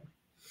it though?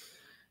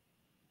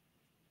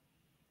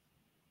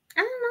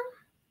 I don't know.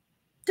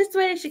 Just the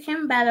way that she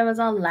came about it was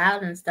all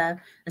loud and stuff,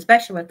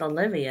 especially with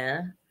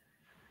Olivia.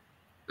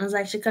 It was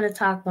like she could have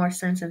talked more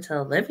sense into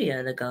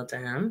Olivia to go to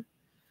him,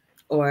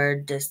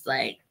 or just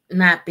like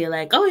not be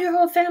like, oh, your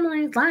whole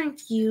family is lying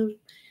to you.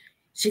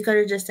 She could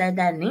have just said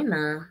that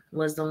Nina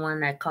was the one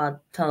that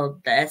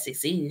told the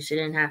SEC. She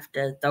didn't have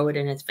to throw it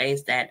in his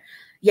face that,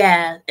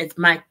 yeah, it's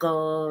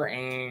Michael,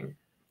 and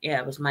yeah,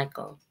 it was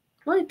Michael.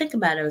 When you think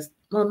about it,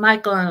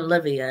 Michael and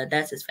Olivia,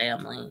 that's his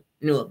family,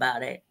 knew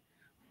about it.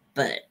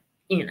 But,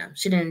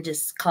 she didn't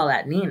just call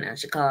out Nina.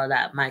 She called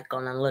out Michael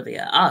and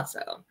Olivia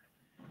also.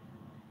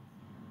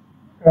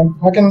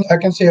 I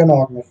can see an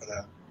argument for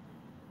that.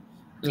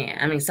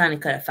 Yeah, Sonny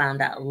could have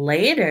found out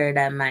later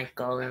that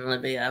Michael and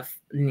Olivia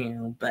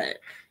knew, but,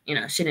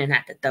 she didn't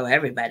have to throw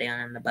everybody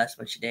under the bus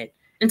when she did.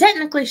 And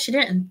technically, she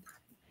didn't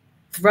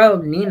throw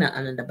Nina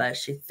under the bus.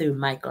 She threw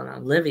Michael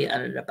and Olivia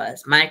under the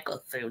bus.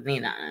 Michael threw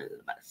Nina under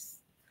the bus.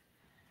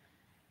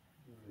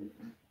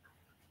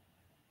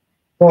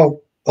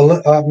 Well,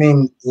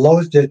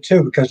 Lois did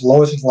too, because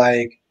Lois is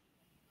like,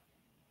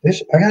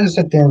 I gotta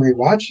sit there and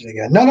rewatch it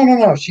again.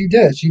 No. She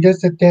did. She did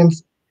sit there.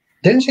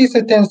 Didn't she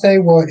sit there and say,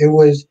 well, it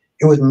was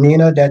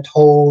Nina that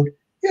told?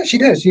 Yeah, she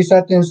did. She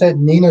sat there and said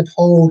Nina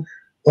told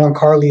on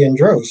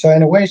Carly&Drew. So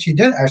in a way, she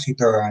did actually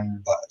throw her under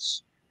the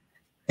bus.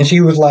 And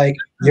she was like,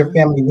 your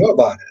family knew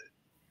about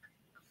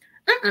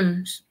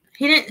it.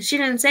 She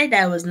didn't say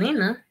that it was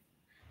Nina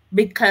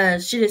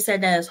because she just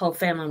said that his whole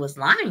family was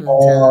lying to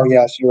Oh, him.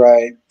 yes, you're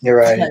right. You're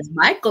right. Because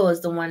Michael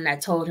is the one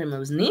that told him it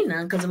was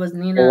Nina, because it was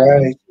You're Nina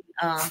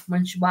right.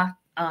 when she walked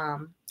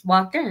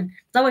in.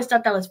 I always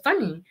thought that was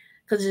funny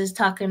because it's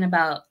talking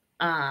about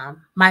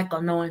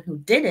Michael knowing who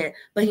did it,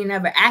 but he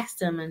never asked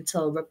him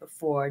until right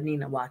before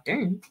Nina walked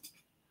in.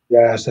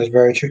 Yes, that's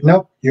very true.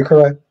 Nope, you're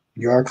correct.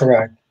 You are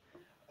correct.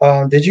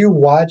 Did you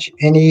watch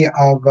any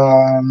of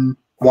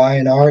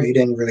Y&R? You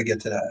didn't really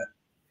get to that.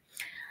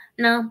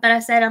 No, but I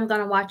said I'm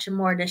gonna watch it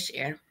more this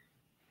year.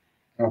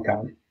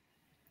 Okay.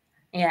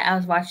 Yeah, I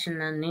was watching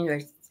the New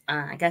Year's.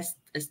 I guess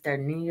it's their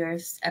New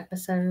Year's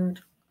episode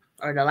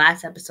or the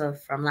last episode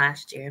from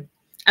last year.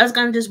 I was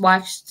gonna just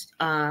watch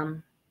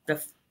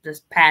the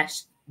this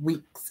past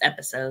week's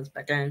episodes,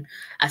 but then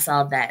I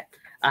saw that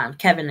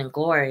Kevin and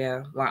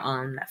Gloria were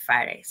on that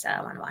Friday, so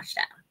I want to watch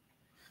that.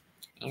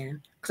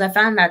 And because I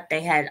found out they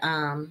had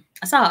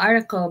I saw an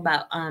article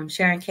about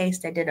Sharon Case.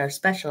 They did a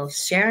special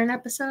Sharon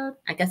episode.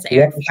 I guess it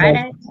Yep. aired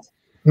Friday.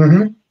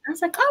 Mm-hmm. I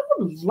was like, I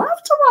would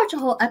love to watch a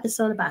whole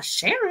episode about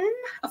Sharon.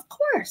 Of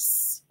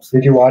course.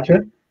 Did you watch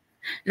it?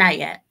 Not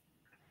yet.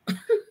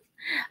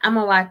 I'm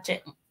gonna watch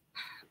it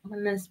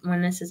when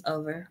this is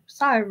over.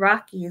 Sorry,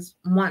 Rocky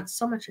wants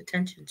so much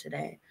attention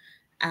today.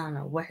 I don't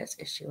know what his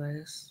issue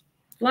is.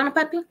 You want a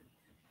puppy?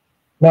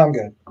 No, I'm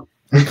good.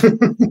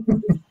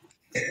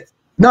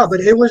 No,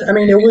 but it was. I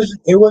mean, it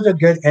was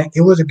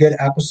a good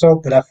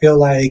episode. But I feel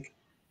like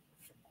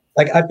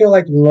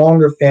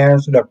longer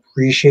fans would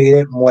appreciate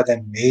it more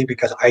than me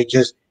because I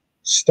just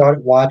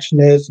started watching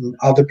this, and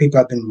other people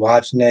have been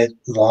watching it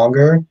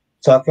longer.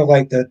 So I feel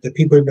like the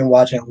people who've been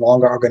watching it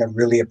longer are going to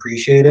really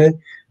appreciate it.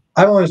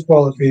 I don't want to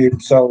spoil it for you,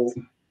 so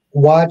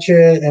watch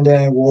it, and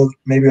then we'll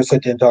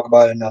sit there and talk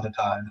about it another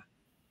time.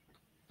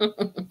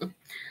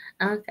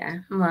 Okay.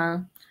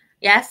 Well,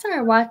 yeah, I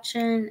started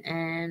watching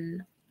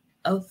in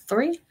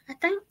 '03, I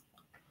think.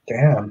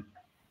 Damn.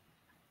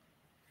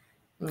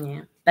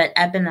 Yeah. But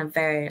I've been a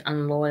very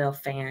unloyal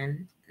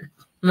fan.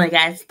 Like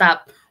I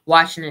stopped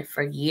watching it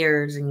for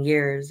years and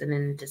years and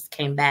then just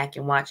came back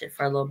and watched it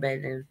for a little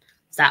bit and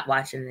stopped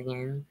watching it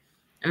again.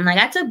 And like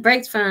I took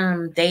breaks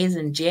from Days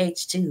and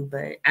GH too,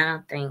 but I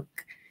don't think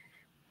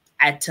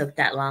I took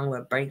that long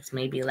with breaks,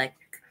 maybe like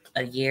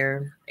a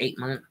year, 8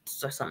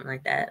 months or something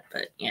like that.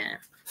 But yeah.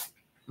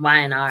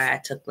 Y&R I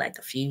took like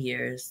a few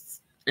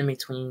years in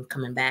between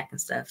coming back and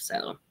stuff,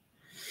 so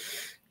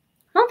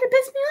don't it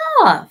piss me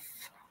off.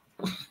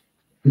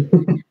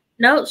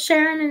 No,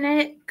 Sharon and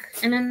Nick,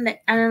 and then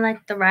I didn't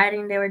like the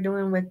writing they were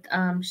doing with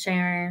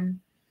Sharon,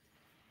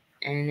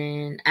 and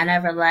then I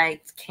never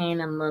liked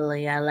Kane and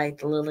Lily. I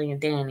liked Lily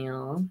and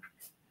Daniel,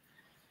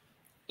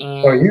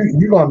 Oh,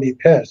 and you gonna be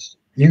pissed.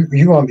 You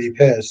gonna be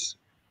pissed.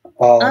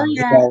 oh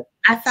You yeah, know.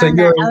 I So found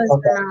you're out I was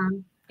okay.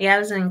 in I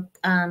was in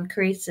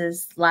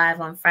Carice's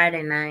live on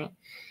Friday night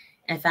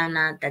and found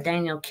out that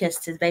Daniel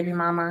kissed his baby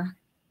mama.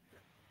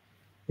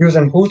 You was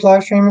in whose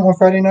live stream on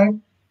Friday night?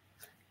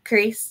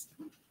 Carice,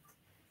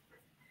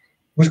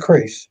 Who's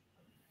Chris?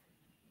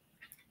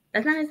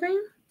 that's not his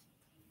name.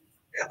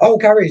 Oh,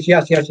 Kyrie's.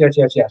 Yes, yes, yes,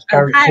 yes, yes. Oh,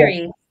 Kyrie's. Yes,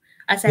 Kyrie.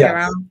 I said it yes.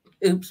 wrong.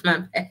 Oops,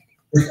 my bad.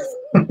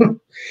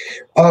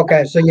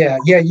 Okay, so yeah.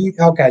 You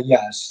okay?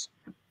 Yes.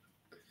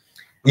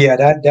 Yeah,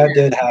 that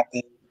did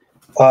happen.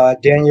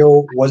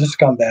 Daniel was a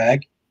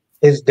scumbag.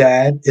 His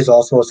dad is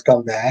also a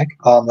scumbag.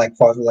 Like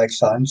father, like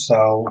son.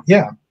 So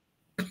yeah,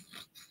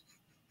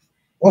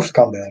 both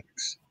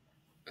scumbags.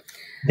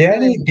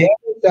 Daniel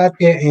sat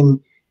there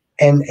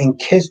and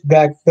kissed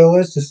back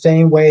Phyllis the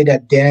same way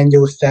that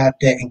Daniel sat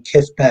there and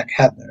kissed back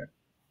Heather.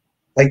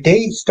 Like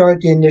they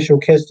started the initial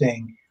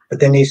kissing, but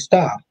then they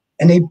stopped.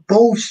 And they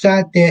both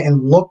sat there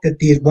and looked at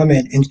these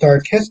women and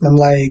started kissing them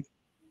like,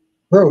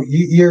 bro,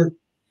 you're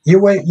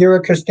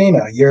a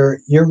Christina. You're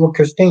with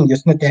Christine. You're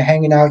sitting there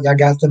hanging out, y'all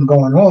got something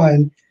going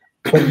on.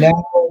 But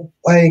now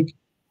like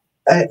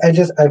I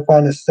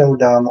find it so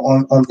dumb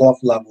on both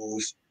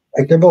levels.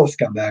 Like they're both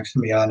scumbags to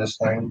me,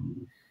 honestly.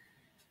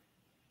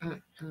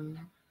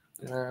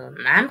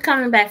 I'm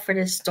coming back for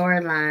this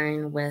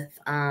storyline with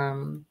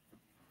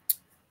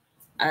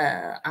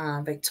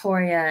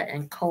Victoria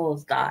and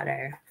Cole's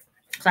daughter.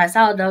 So I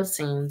saw those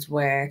scenes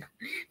where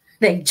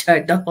they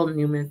judged the whole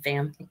Newman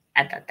family.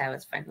 I thought that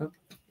was funny.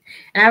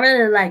 And I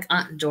really like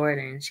Aunt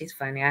Jordan. She's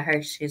funny. I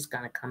heard she's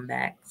gonna come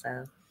back,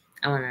 so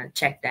I want to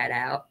check that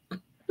out.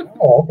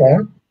 Oh, okay.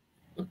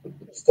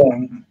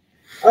 So,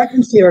 I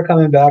can see her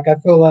coming back. I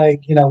feel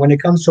like when it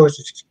comes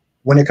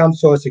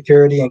to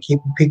security and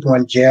keeping people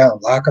in jail,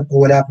 lockup or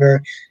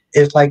whatever,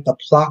 it's like the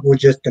plot will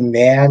just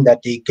demand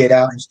that they get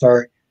out and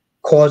start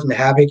causing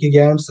havoc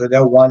again. So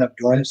they'll wind up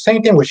doing it.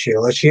 Same thing with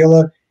Sheila.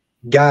 Sheila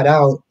got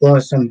out on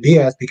some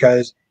BS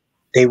because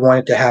they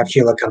wanted to have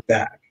Sheila come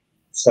back.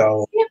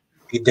 So Yep.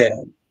 he did.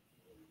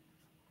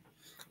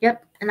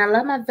 Yep. And I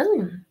love my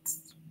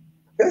villains.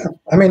 Yeah,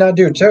 I mean, I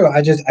do too.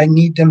 I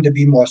need them to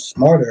be more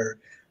smarter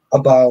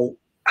about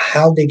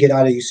how they get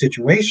out of these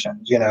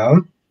situations, you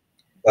know.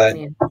 But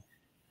Yeah.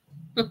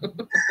 I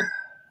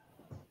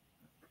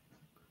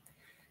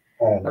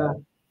don't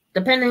know.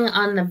 depending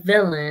on the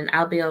villain,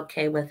 I'll be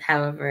okay with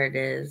however it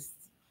is.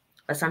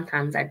 But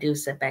sometimes I do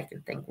sit back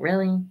and think,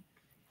 really?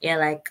 Yeah,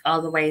 like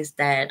all the ways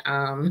that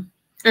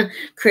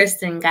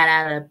Kristen got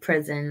out of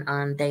prison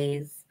on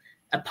days.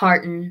 A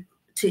pardon.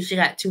 She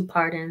got 2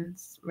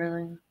 pardons,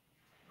 really.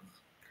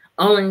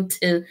 Only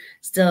to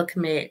still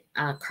commit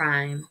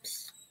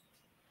crimes.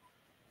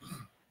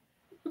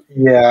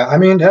 Yeah, I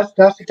mean that's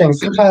the thing.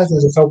 Sometimes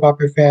as a soap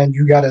opera fan,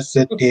 you gotta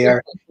sit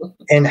there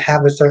and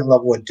have a certain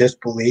level of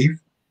disbelief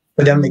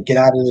for them to Mhm. get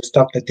out of the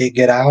stuff that they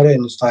get out of,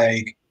 and it's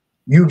like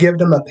you give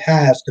them a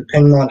pass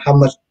depending on how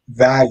much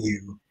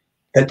value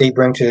that they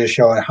bring to the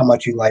show and how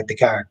much you like the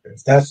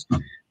characters. That's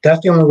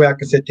the only way I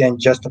can sit there and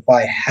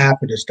justify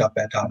half of the stuff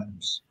at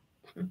times.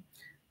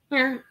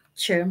 Yeah,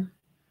 true.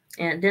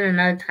 And then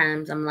another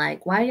times I'm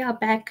like, why y'all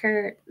back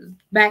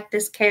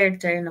this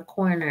character in the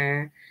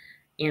corner?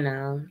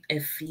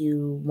 If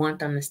you want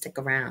them to stick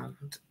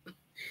around.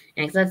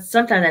 And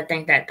sometimes I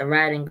think that the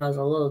writing goes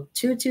a little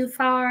too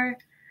far.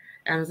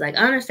 And I was like,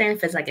 I understand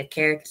if it's like a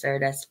character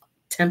that's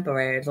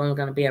temporary, it's only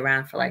going to be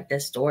around for like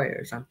this story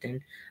or something.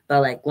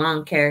 But like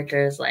long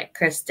characters like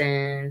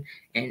Kristen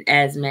and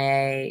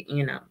Esme,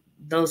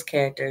 those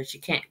characters, you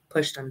can't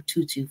push them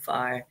too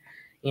far,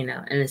 and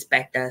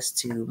expect us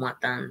to want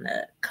them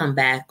to come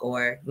back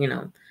or,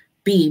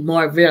 be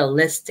more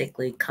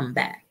realistically come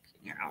back.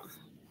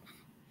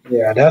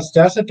 Yeah, that's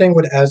the thing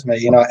with Esme.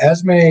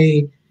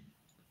 Esme,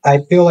 I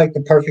feel like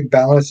the perfect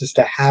balance is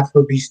to have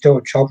her be still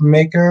a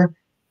troublemaker,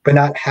 but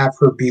not have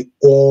her be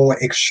all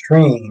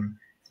extreme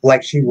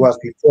like she was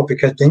before.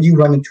 Because then you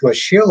run into a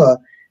Sheila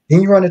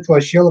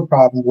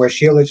problem where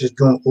Sheila's just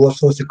doing all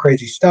sorts of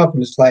crazy stuff,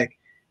 and it's like,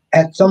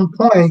 at some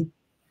point,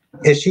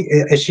 is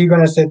she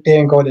gonna sit there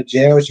and go to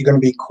jail? Is she gonna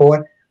be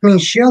caught? I mean,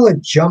 Sheila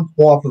jumped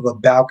off of a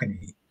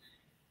balcony,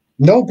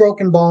 no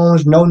broken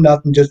bones, no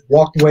nothing, just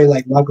walked away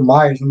like Michael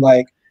Myers. I'm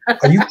like,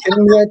 are you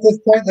kidding me at this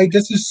point? Like,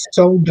 this is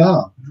so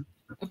dumb.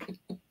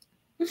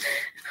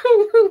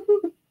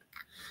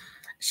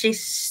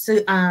 She's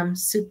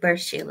super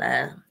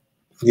Sheila.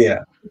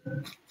 Yeah.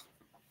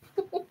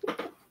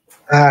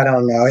 I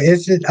don't know.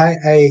 It's just,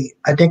 I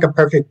think a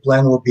perfect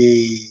blend will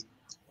be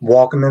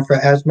welcoming for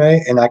Esme,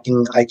 and I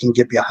can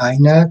get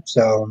behind that.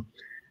 So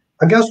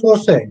I guess we'll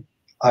see.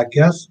 I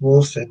guess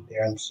we'll sit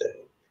there and see.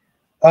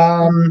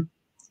 Um,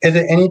 is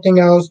there anything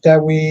else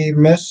that we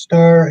missed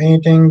or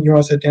anything you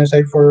want to sit there and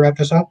say before we wrap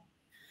this up?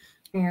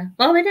 Yeah.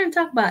 Well, we didn't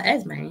talk about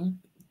Esme.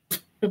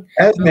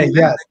 Esme,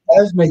 yes,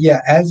 Esme, yeah,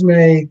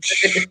 Esme.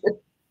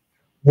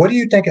 What do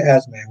you think of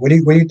Esme? What do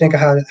you think of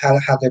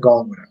how they're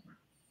going with her?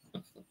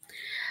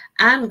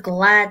 I'm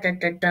glad that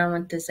they're done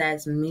with this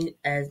as me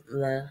as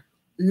the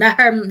not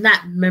her not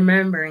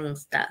remembering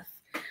stuff.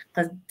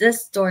 Because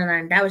this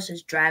storyline that was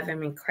just driving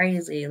me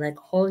crazy. Like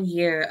a whole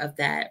year of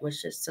that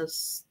was just so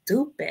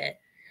stupid.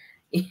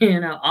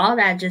 All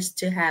that just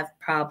to have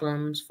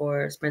problems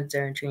for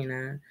Spencer and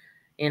Trina.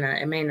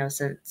 It made no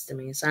sense to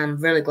me. So I'm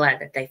really glad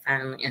that they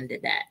finally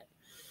ended that.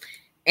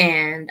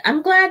 And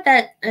I'm glad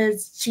that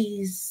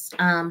she's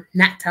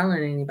not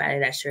telling anybody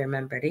that she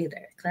remembered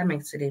either. Because that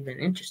makes it even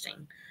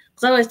interesting.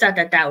 Because I always thought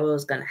that what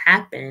was going to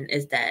happen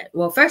is that,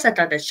 well, first I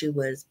thought that she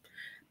was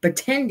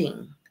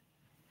pretending.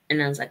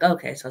 And I was like,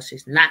 okay, so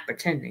she's not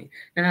pretending.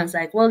 Then I was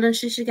like, well, then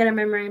she should get her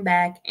memory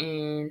back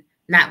and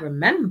not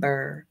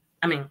remember.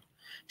 I mean,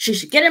 she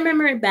should get her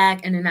memory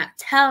back and then not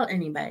tell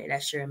anybody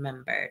that she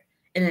remembered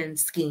and then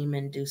scheme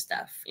and do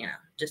stuff,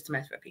 just to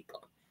mess with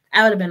people.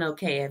 I would have been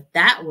okay if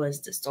that was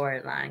the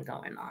storyline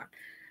going on,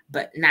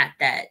 but not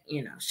that,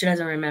 she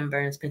doesn't remember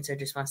and Spencer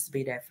just wants to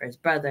be there for his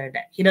brother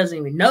that he doesn't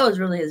even know is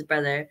really his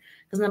brother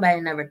because nobody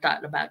never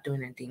thought about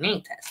doing a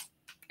DNA test.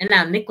 And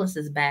now Nicholas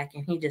is back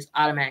and he just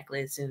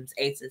automatically assumes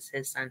Ace is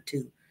his son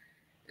too,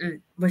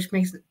 which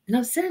makes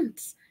no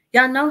sense.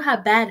 Y'all know how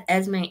bad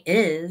Esme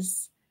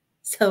is,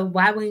 so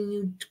why wouldn't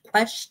you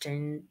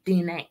question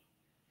DNA?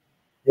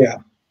 Yeah,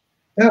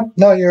 yeah.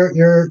 No,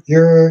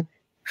 you're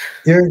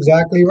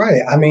exactly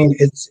right. I mean,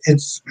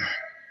 it's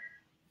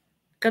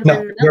Could have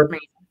no, been you're.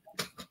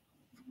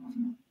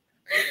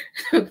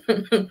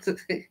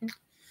 the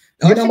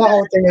You or know, my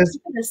whole thing is,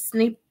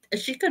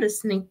 she could have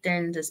sneaked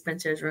into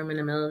Spencer's room in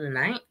the middle of the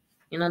night.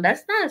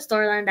 That's not a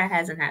storyline that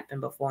hasn't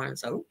happened before in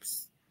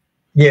soaps.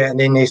 yeah, and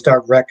then they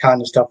start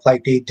retconning stuff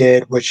like they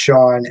did with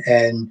Sean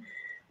and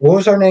what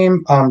was her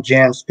name?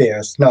 Jan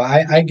Spears. No,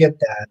 I get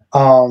that.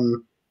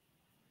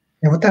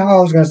 And what the hell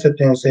I was gonna sit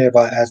there and say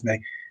about Esme?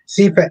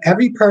 See, for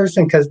every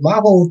person, because my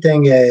whole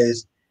thing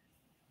is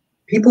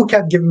people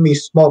kept giving me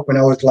smoke when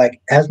I was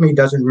like, Esme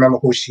doesn't remember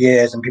who she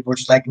is. And people were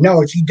just like,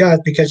 no, she does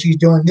because she's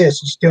doing this,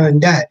 she's doing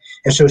that.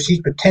 And so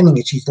she's pretending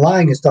and she's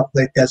lying and stuff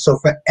like that. So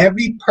for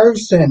every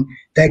person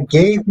that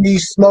gave me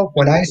smoke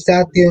when I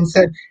sat there and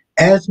said,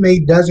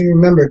 Esme doesn't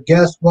remember,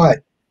 guess what?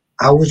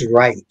 I was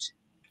right.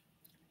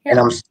 And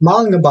Yeah. I'm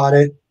smiling about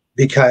it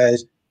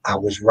because I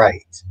was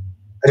right.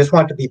 I just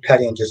wanted to be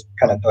petty and just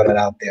kind of throw that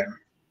out there.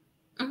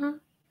 Mm-hmm.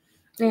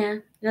 Yeah.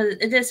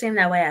 It did seem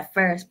that way at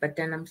first, but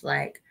then I'm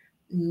like,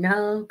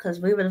 no, because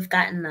we would have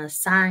gotten a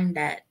sign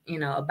that,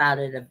 about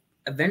it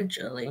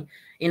eventually.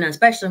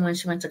 Especially when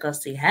she went to go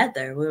see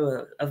Heather, we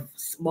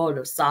would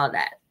have saw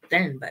that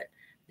then, but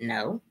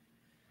no.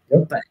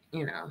 Yep. But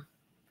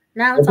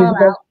now it's all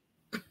out.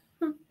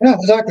 Yeah,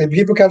 exactly.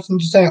 People kept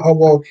just saying, "Oh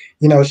well,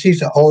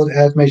 she's an old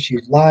Esme.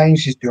 She's lying.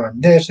 She's doing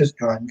this. She's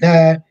doing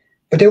that."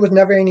 But there was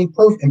never any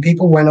proof, and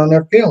people went on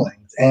their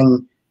feelings.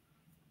 And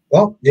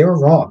well, they were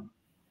wrong.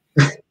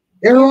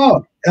 They were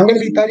wrong. I'm going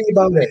to be petty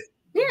about it.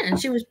 Yeah, and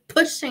she was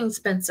pushing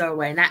Spencer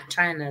away, not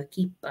trying to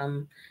keep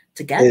them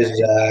together.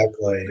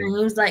 Exactly. And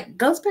he was like,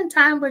 "Go spend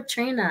time with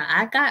Trina.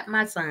 I got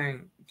my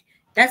son."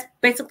 That's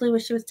basically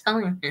what she was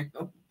telling him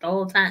the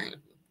whole time.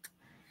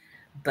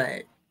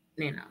 But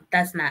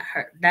that's not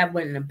her. That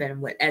wouldn't have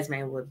been what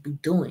Esme would be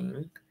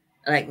doing.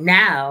 Like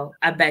now,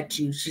 I bet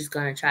you she's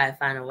gonna try to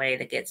find a way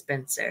to get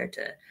Spencer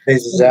to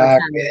spend more time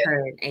with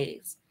her and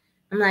Ace.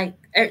 I'm like,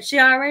 she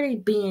already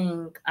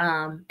being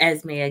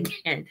Esme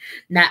again,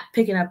 not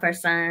picking up her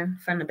son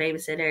from the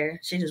babysitter.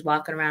 She's just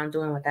walking around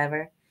doing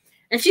whatever,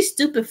 and she's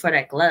stupid for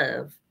that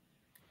glove.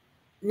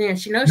 Yeah,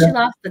 she knows she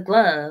lost the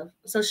glove,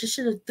 so she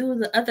should have threw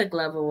the other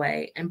glove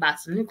away and bought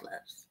some new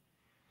gloves.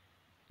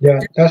 Yeah,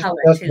 that's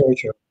very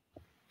true.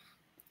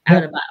 I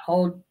would have bought a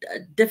whole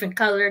different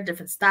color,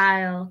 different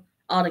style,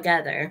 all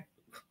together.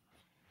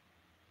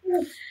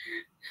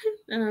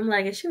 And I'm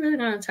like, is she really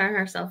going to turn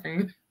herself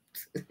in?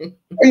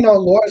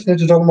 Laura's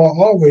talking about,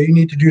 oh, well, you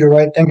need to do the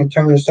right thing and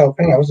turn yourself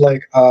in. I was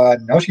like,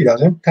 no, she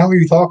doesn't. What are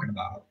you talking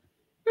about?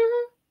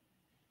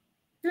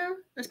 No,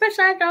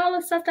 especially after all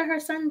the stuff that her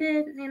son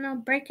did,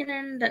 breaking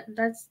in,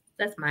 that's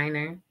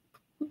minor.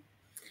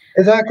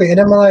 Exactly. And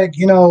I'm like,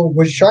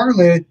 with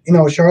Charlotte,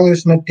 Charlotte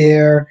Smith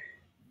there,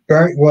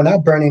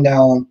 not burning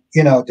down,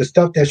 the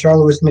stuff that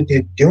Charlotte Smith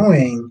is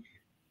doing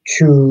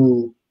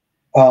to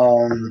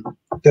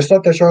the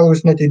stuff that Charlotte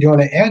Smith is doing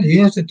to Andy. You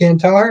didn't sit there and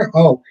tell her,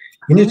 oh,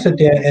 you need to sit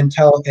there and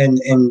tell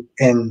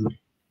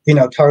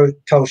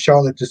tell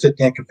Charlotte to sit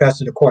there and confess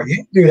to the court. You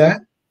didn't do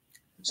that.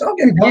 So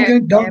no,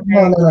 don't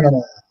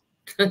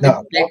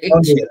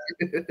do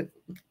that.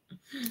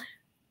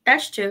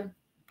 That's true.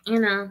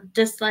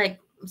 Just like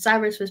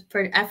Cyrus was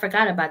pretty. I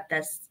forgot about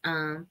this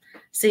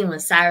scene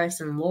with Cyrus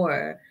and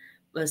Laura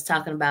was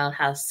talking about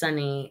how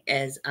Sonny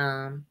is.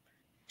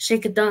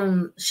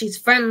 She's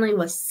friendly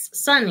with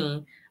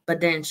Sonny,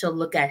 but then she'll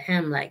look at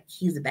him like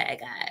he's a bad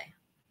guy.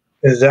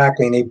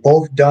 Exactly, and they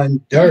both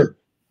done dirt.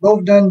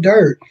 Both done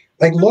dirt.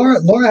 Like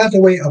Laura has a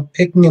way of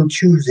picking and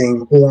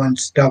choosing on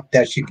stuff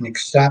that she can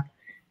accept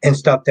and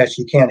stuff that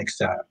she can't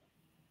accept.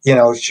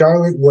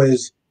 Charlotte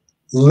was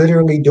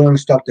literally doing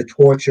stuff to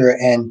torture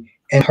and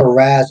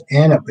harass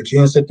Anna, but you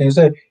didn't sit there and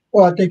say,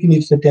 well, I think you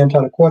need to sit there and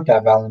tell the court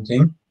that,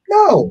 Valentine.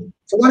 No.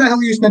 So why the hell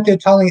are you sitting there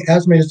telling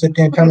Esme to sit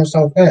there and turn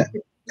herself in?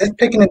 It's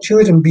picking and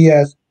choosing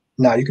BS.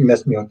 No, you can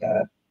mess me with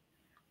that.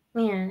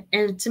 Yeah,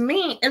 and to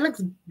me, it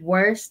looks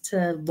worse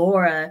to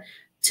Laura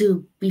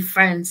to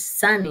befriend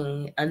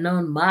Sonny, a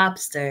known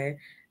mobster,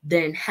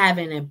 than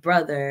having a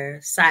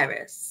brother,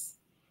 Cyrus.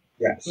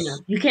 Yes.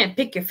 You can't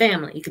pick your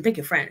family. You can pick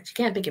your friends. You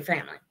can't pick your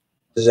family.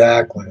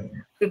 Exactly.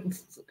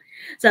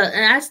 So,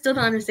 and I still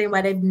don't understand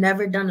why they've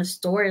never done a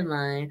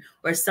storyline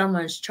where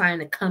someone's trying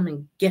to come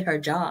and get her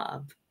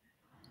job,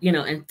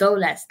 and throw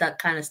that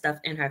kind of stuff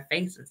in her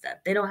face and stuff.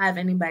 They don't have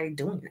anybody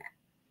doing that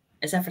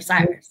except for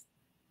Cyrus.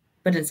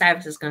 But then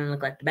Cyrus is going to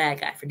look like the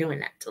bad guy for doing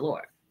that to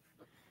Laura.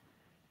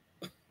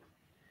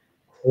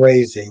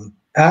 Crazy.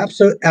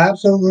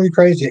 Absolutely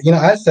crazy.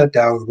 I sat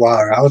down with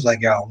Water. I was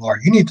like, yo, Laura,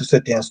 you need to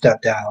sit there and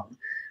step down.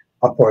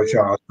 Poor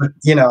Charles. But,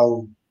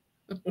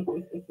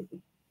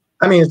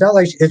 I mean, it's not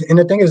like, and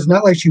the thing is, it's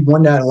not like she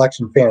won that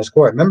election fair and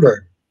square.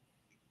 Remember,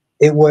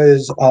 it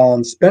was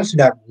Spencer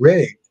that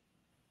rigged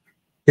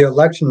the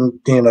election,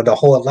 the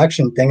whole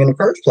election thing in the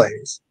first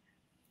place.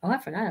 Oh, I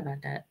forgot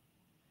about that.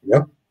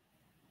 Yep.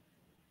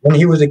 When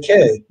he was a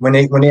kid, when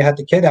they had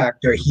the kid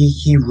actor,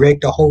 he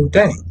rigged the whole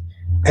thing,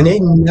 and they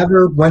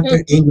never went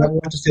to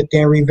sit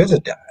there and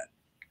revisit that.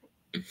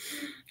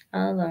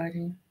 Oh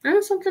Lordy,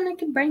 that's something they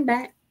can bring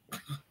back.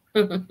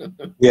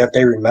 Yeah, if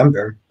they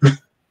remember.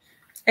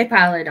 They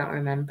probably don't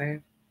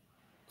remember.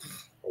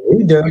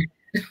 We do.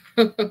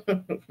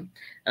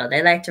 Oh,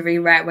 they like to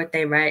rewrite what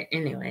they write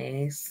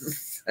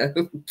anyways.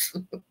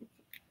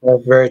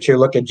 Well, very true.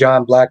 Look at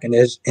John Black in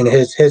his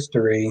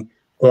history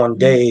on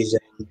Days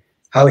and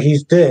how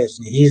he's this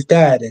and he's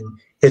that, and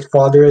his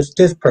father is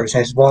this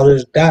person, his father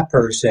is that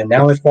person.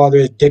 Now his father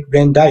is Dick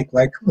Van Dyke.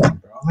 Like, come on,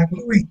 bro. Like,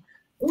 what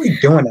are we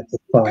doing at this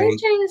point? They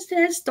changed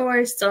his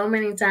story so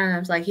many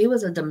times. Like, he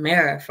was a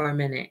Demera for a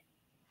minute.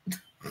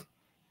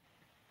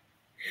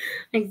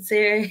 Like,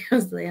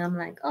 seriously, I'm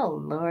like,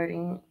 oh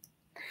Lordy.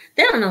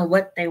 They don't know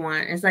what they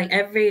want. It's like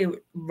every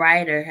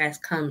writer has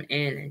come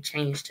in and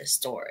changed his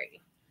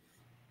story.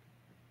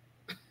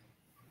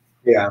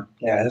 Yeah,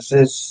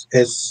 it's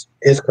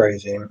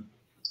crazy.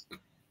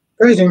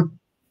 Crazy.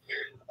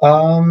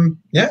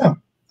 Yeah.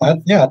 I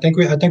think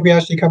we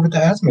actually covered the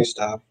Esme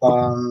stuff.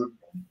 I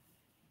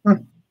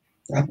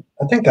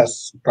think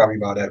that's probably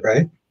about it,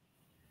 right?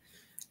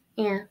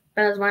 Yeah,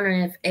 but I was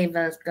wondering if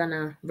Ava's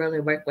gonna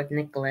really work with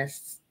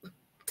Nicholas.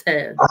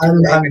 to do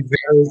I'm I'm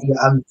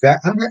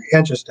very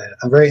interested.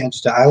 I'm very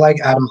interested. I like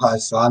Adam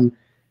Huss, so I'm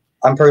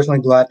personally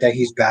glad that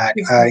he's back.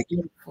 He's so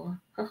beautiful.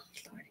 Oh,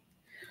 Lordy.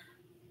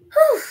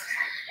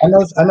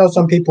 I know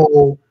some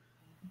people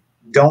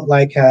don't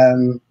like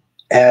him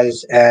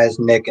as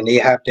Nick, and they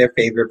have their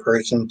favorite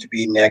person to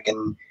be Nick,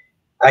 and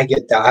I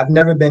get that. I've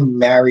never been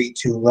married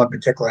to one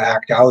particular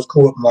actor. I was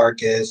cool with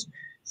Marcus,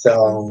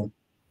 so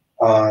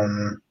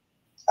um,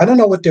 I don't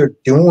know what they're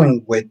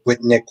doing with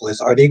Nicholas.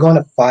 Are they going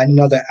to find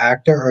another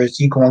actor, or is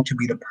he going to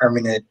be the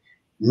permanent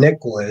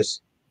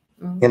Nicholas?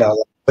 Mm. You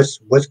know,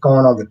 what's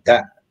going on with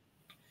that?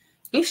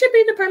 He should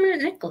be the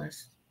permanent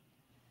Nicholas.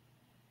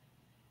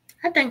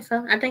 I think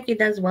so. I think he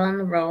does well in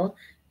the role,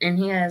 and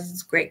he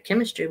has great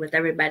chemistry with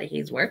everybody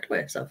he's worked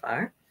with so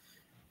far.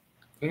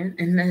 Yeah,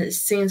 and the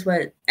scenes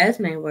with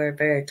Esme were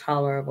very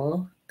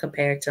tolerable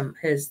compared to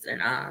his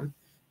and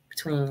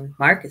between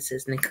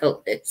Marcus's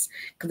Nicholas,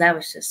 because that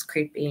was just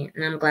creepy.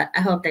 And I'm glad.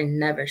 I hope they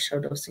never show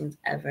those scenes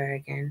ever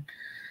again.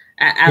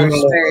 I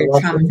was very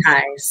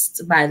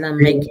traumatized by them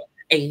making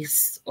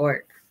Ace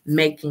or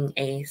making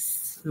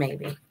Ace,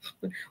 maybe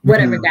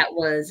whatever that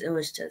was. It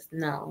was just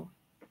no.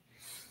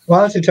 Well,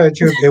 honestly, to tell you the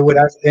truth, it would.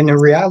 In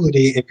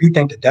reality, if you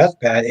think that that's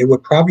bad, it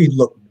would probably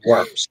look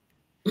worse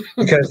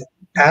because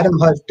Adam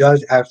Huss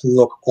does actually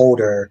look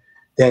older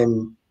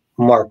than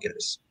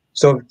Marcus.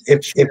 So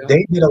if True.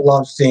 they did a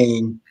love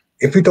scene,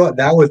 if you thought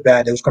that was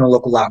bad, it was going to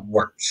look a lot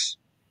worse.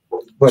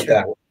 But True.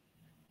 that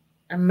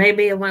And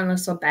maybe it wouldn't look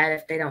so bad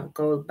if they don't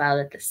go about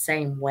it the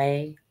same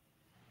way.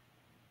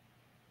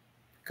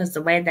 Because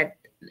the way that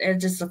it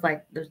just looked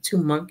like the two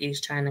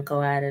monkeys trying to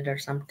go at it or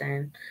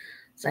something.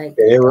 It's like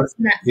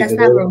that's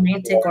not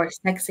romantic or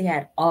sexy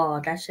at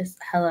all. That's just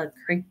hella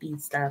creepy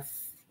stuff.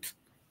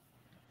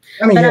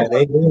 I mean, yeah,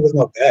 they was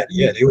no bad.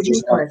 Yeah, they were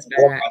just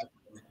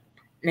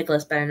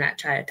Nicholas better not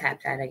try to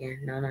tap that again.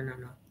 No.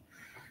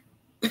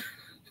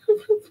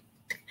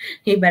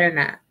 He better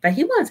not. But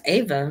he wants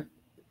Ava.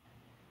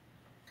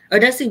 Or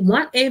does he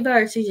want Ava,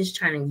 or is he just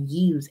trying to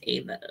use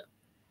Ava?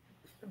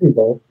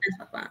 Both.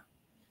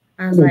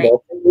 I was like,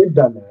 we've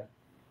done that.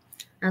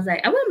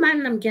 I wouldn't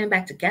mind them getting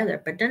back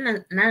together, but then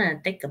now that I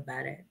think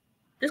about it,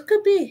 this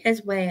could be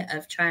his way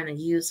of trying to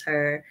use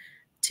her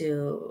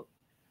to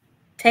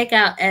take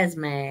out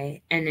Esme,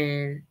 and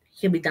then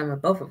he'll be done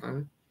with both of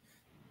them.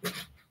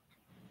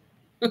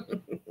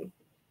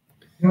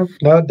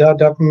 That'll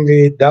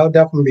definitely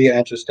be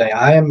interesting.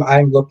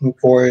 I'm looking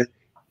forward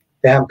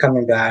to him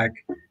coming back.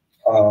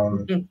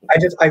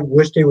 I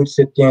wish they would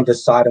sit there and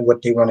decide on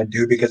what they want to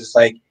do, because it's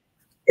like,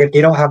 if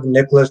they don't have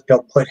Nicholas,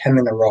 they'll put him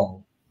in the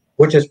role,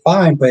 which is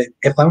fine. But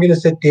if I'm gonna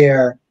sit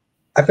there,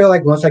 I feel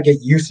like once I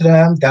get used to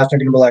them, that's not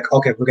gonna be like,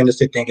 okay, we're gonna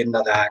sit there and get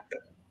another actor.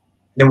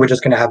 Then we're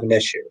just gonna have an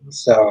issue.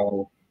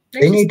 So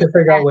they need to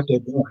figure out what they're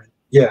doing.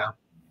 Yeah.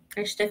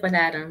 They stick with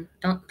Adam.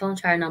 Don't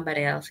try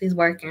nobody else. He's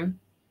working.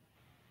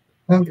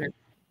 I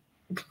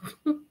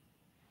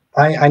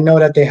know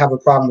that they have a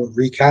problem with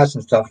recast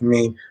and stuff. I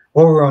mean,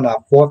 we're on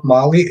our fourth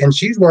Molly, and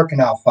she's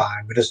working out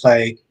fine, but it's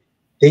like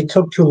they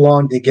took too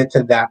long to get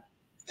to that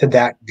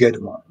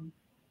good one.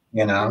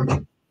 You know,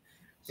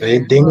 so they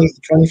need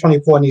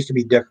 2024 needs to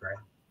be different.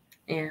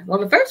 Yeah. Well,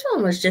 the first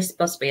one was just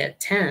supposed to be a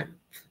 10,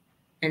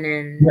 and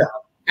then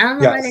I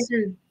don't know why they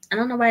didn't. I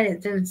don't know why they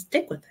didn't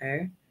stick with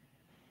her.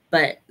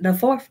 But the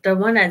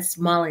one that's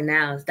Molly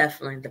now is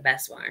definitely the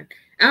best one.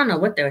 I don't know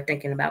what they were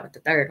thinking about with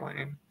the third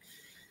one.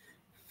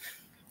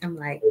 I'm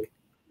like,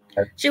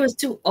 she was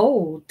too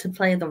old to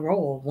play the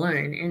role, one,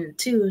 and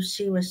two,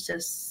 she was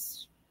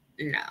just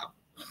no.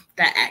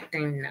 That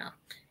acting, no.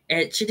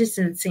 She just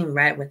didn't seem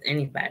right with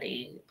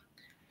anybody.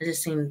 It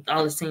just seemed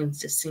all the scenes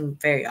just seemed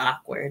very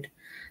awkward.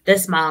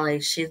 This Molly,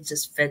 she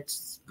just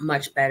fits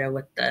much better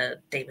with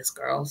the Davis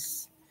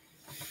girls.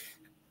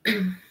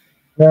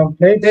 Well,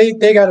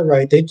 they got it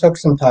right. They took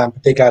some time,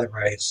 but they got it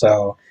right.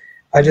 So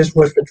I just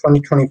wish for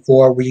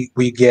 2024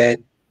 we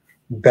get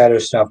better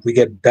stuff. We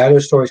get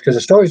better stories, because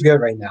the story's good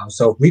right now.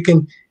 So if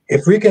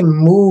we can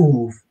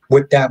move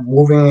with that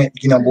moving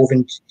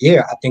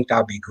yeah, I think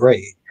that'd be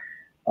great.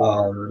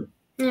 I'm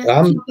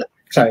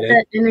excited.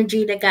 The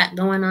energy they got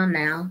going on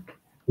now.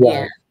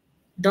 Yeah.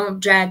 Don't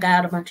drag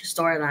out a bunch of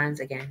storylines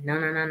again.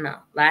 No.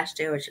 Last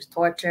year was just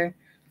torture.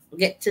 We'll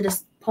get to the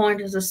point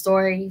of the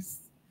stories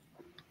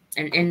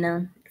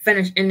and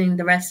finish ending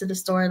the rest of the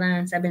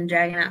storylines I've been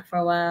dragging out for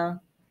a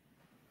while,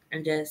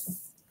 and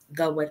just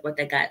go with what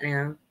they got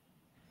now.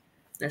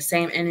 The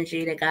same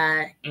energy they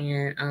got,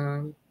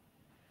 and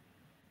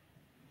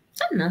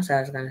something else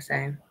I was gonna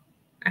say.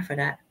 I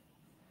forgot.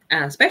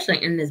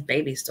 Especially in this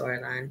baby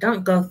storyline.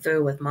 Don't go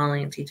through with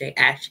Molly and TJ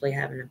actually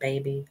having a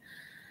baby.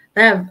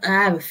 I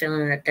have a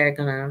feeling that they're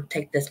gonna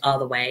take this all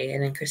the way,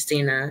 and then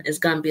Christina is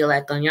gonna be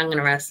like on Young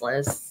and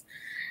Restless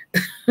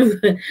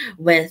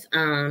with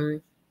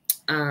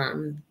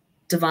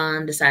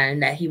Devon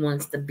deciding that he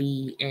wants to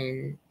be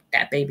in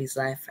that baby's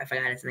life. I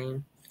forgot his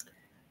name.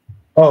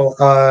 Oh,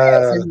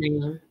 what's his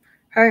name?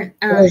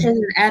 His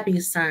and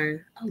Abby's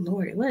son. Oh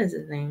Lord, what is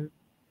his name?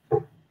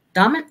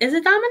 Is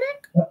it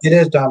Dominic? It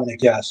is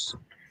Dominic, yes.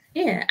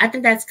 Yeah, I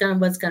think that's gonna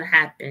what's gonna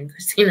happen.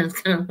 Christina's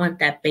gonna want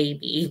that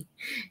baby,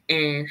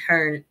 and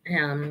her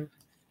and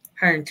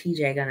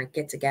TJ gonna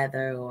get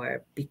together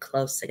or be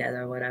close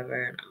together or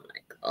whatever. And I'm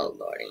like, oh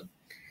lordy,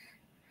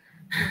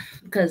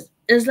 because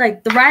it's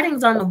like the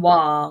writing's on the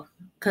wall.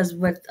 Because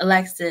with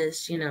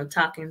Alexis,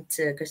 talking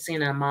to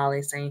Christina and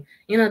Molly, saying,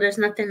 there's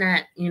nothing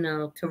that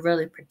could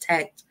really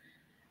protect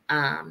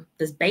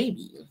this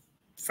baby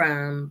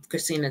from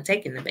Christina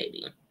taking the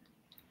baby.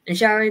 And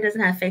she already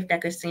doesn't have faith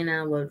that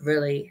Christina would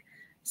really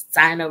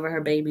sign over her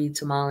baby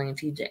to Molly and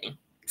TJ.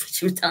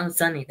 She was telling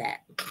Sonny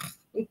that.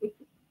 And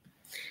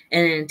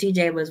then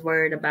TJ was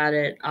worried about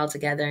it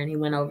altogether, and he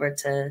went over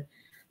to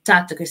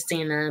talk to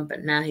Christina,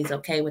 but now he's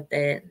okay with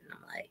it. And I'm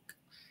like,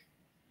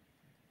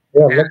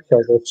 Yeah, lip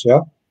service. Yeah,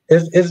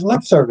 it's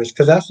lip service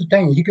because that's the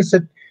thing. She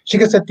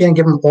can sit there and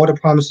give him all the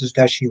promises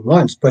that she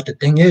wants, but the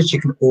thing is, she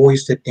can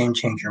always sit there and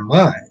change her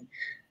mind,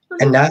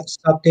 and that's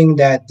something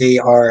that they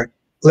are.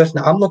 Listen,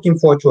 I'm looking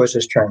forward towards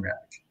this train wreck.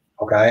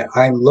 Okay,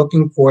 I'm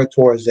looking forward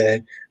towards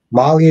it.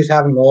 Molly is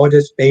having all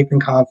this faith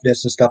and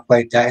confidence and stuff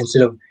like that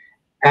instead of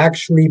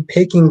actually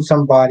picking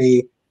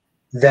somebody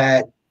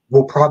that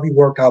will probably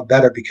work out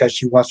better because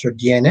she wants her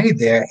DNA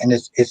there, and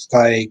it's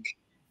like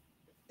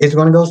it's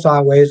going to go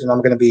sideways, and I'm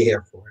going to be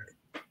here for it.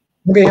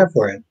 I'm going to be here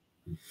for it.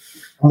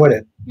 I'm with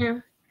it. yeah.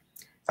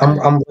 I'm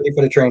ready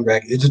for the train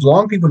wreck. It's as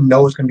long as people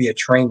know it's going to be a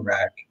train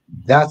wreck.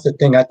 That's the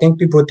thing. I think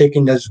people are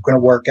thinking this is going to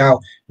work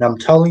out, and I'm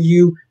telling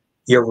you,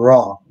 you're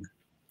wrong.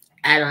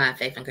 I don't have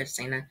faith in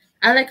Christina.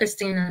 I like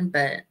Christina,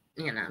 but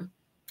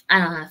I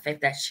don't have faith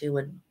that she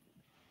would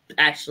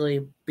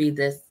actually be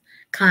this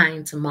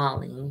kind to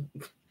Molly.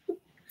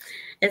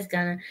 It's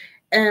gonna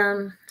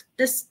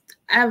this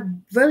I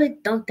really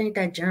don't think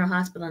that General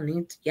Hospital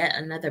needs yet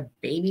another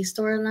baby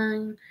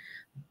storyline.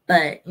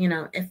 But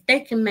if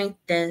they can make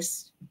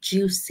this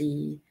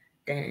juicy,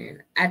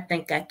 then I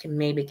think I can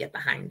maybe get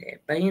behind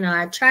it. But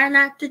I try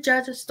not to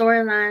judge a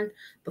storyline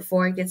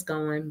before it gets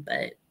going,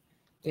 but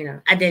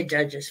I did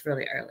judge this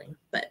really early.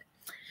 But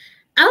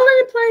I'll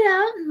let it play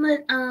out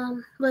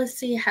and let's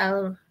see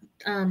how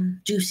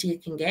juicy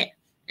it can get.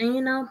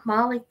 And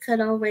Molly could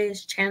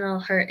always channel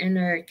her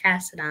inner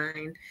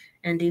Cassadine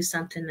and do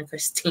something to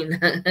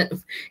Christina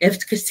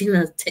if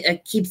Christina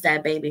keeps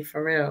that baby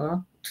for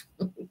real.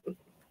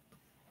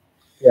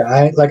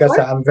 Yeah, like I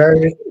said, I'm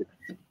very.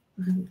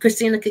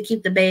 Christina could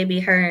keep the baby.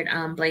 Her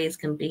and Blaze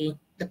can be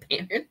the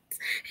parents,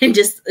 and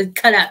just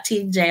cut out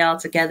TJ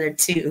altogether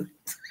too.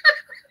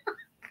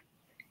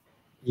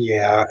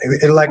 Yeah,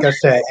 like I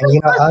said,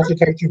 and I'll just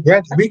take you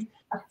granted.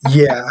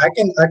 Yeah,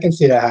 I can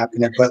see that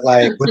happening, but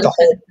like with the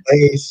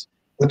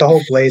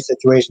whole Blaze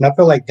situation, I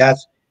feel like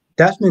that's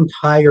an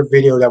entire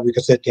video that we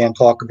could sit there and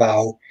talk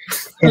about.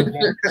 And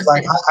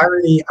like I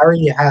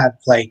already have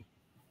like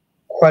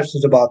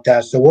questions about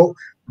that, so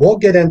we'll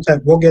get into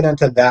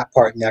that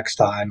part next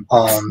time.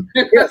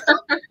 Yeah,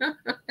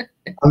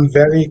 I'm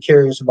very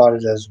curious about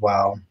it as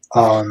well.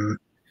 But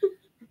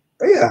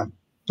yeah.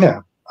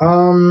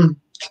 Um,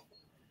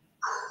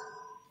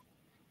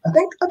 I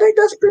think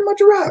that's pretty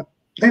much a wrap.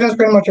 I think that's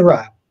pretty much a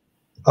wrap.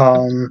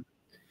 Um,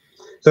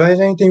 so is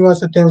there anything you want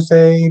to sit there and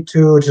say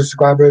to the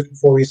subscribers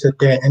before we sit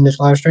there in this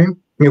live stream?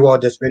 Well,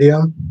 this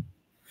video.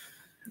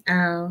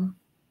 Um,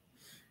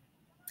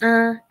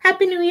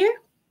 Happy New Year,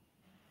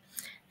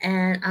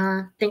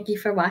 and thank you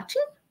for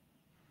watching.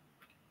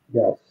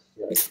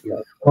 Yes.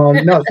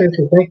 No,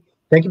 seriously,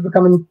 thank you for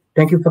coming.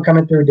 Thank you for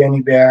coming through,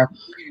 Danny Bear.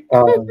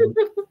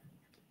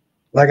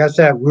 Like I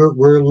said,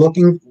 we're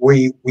looking.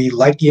 We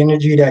like the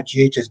energy that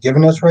GH is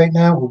giving us right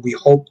now. We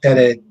hope that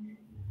it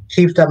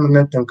keeps that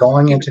momentum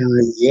going into the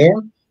new year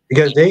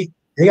because they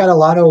got a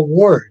lot of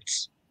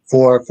awards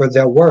for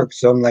their work.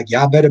 So I'm like,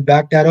 y'all better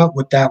back that up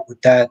with that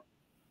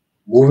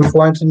moving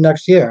forward into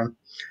next year.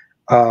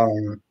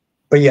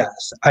 But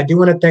yes, I do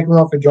want to thank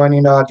everyone for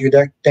joining.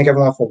 Thank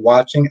everyone for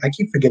watching. I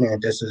keep forgetting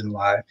that this isn't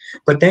live,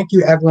 but thank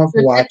you everyone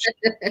for watching.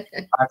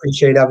 I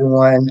appreciate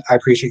everyone. I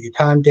appreciate your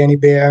time, Danny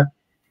Bear.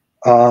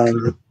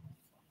 And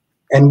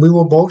we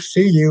will both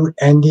see you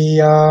in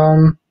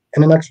the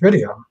next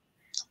video.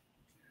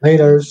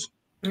 Laters.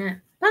 Yeah.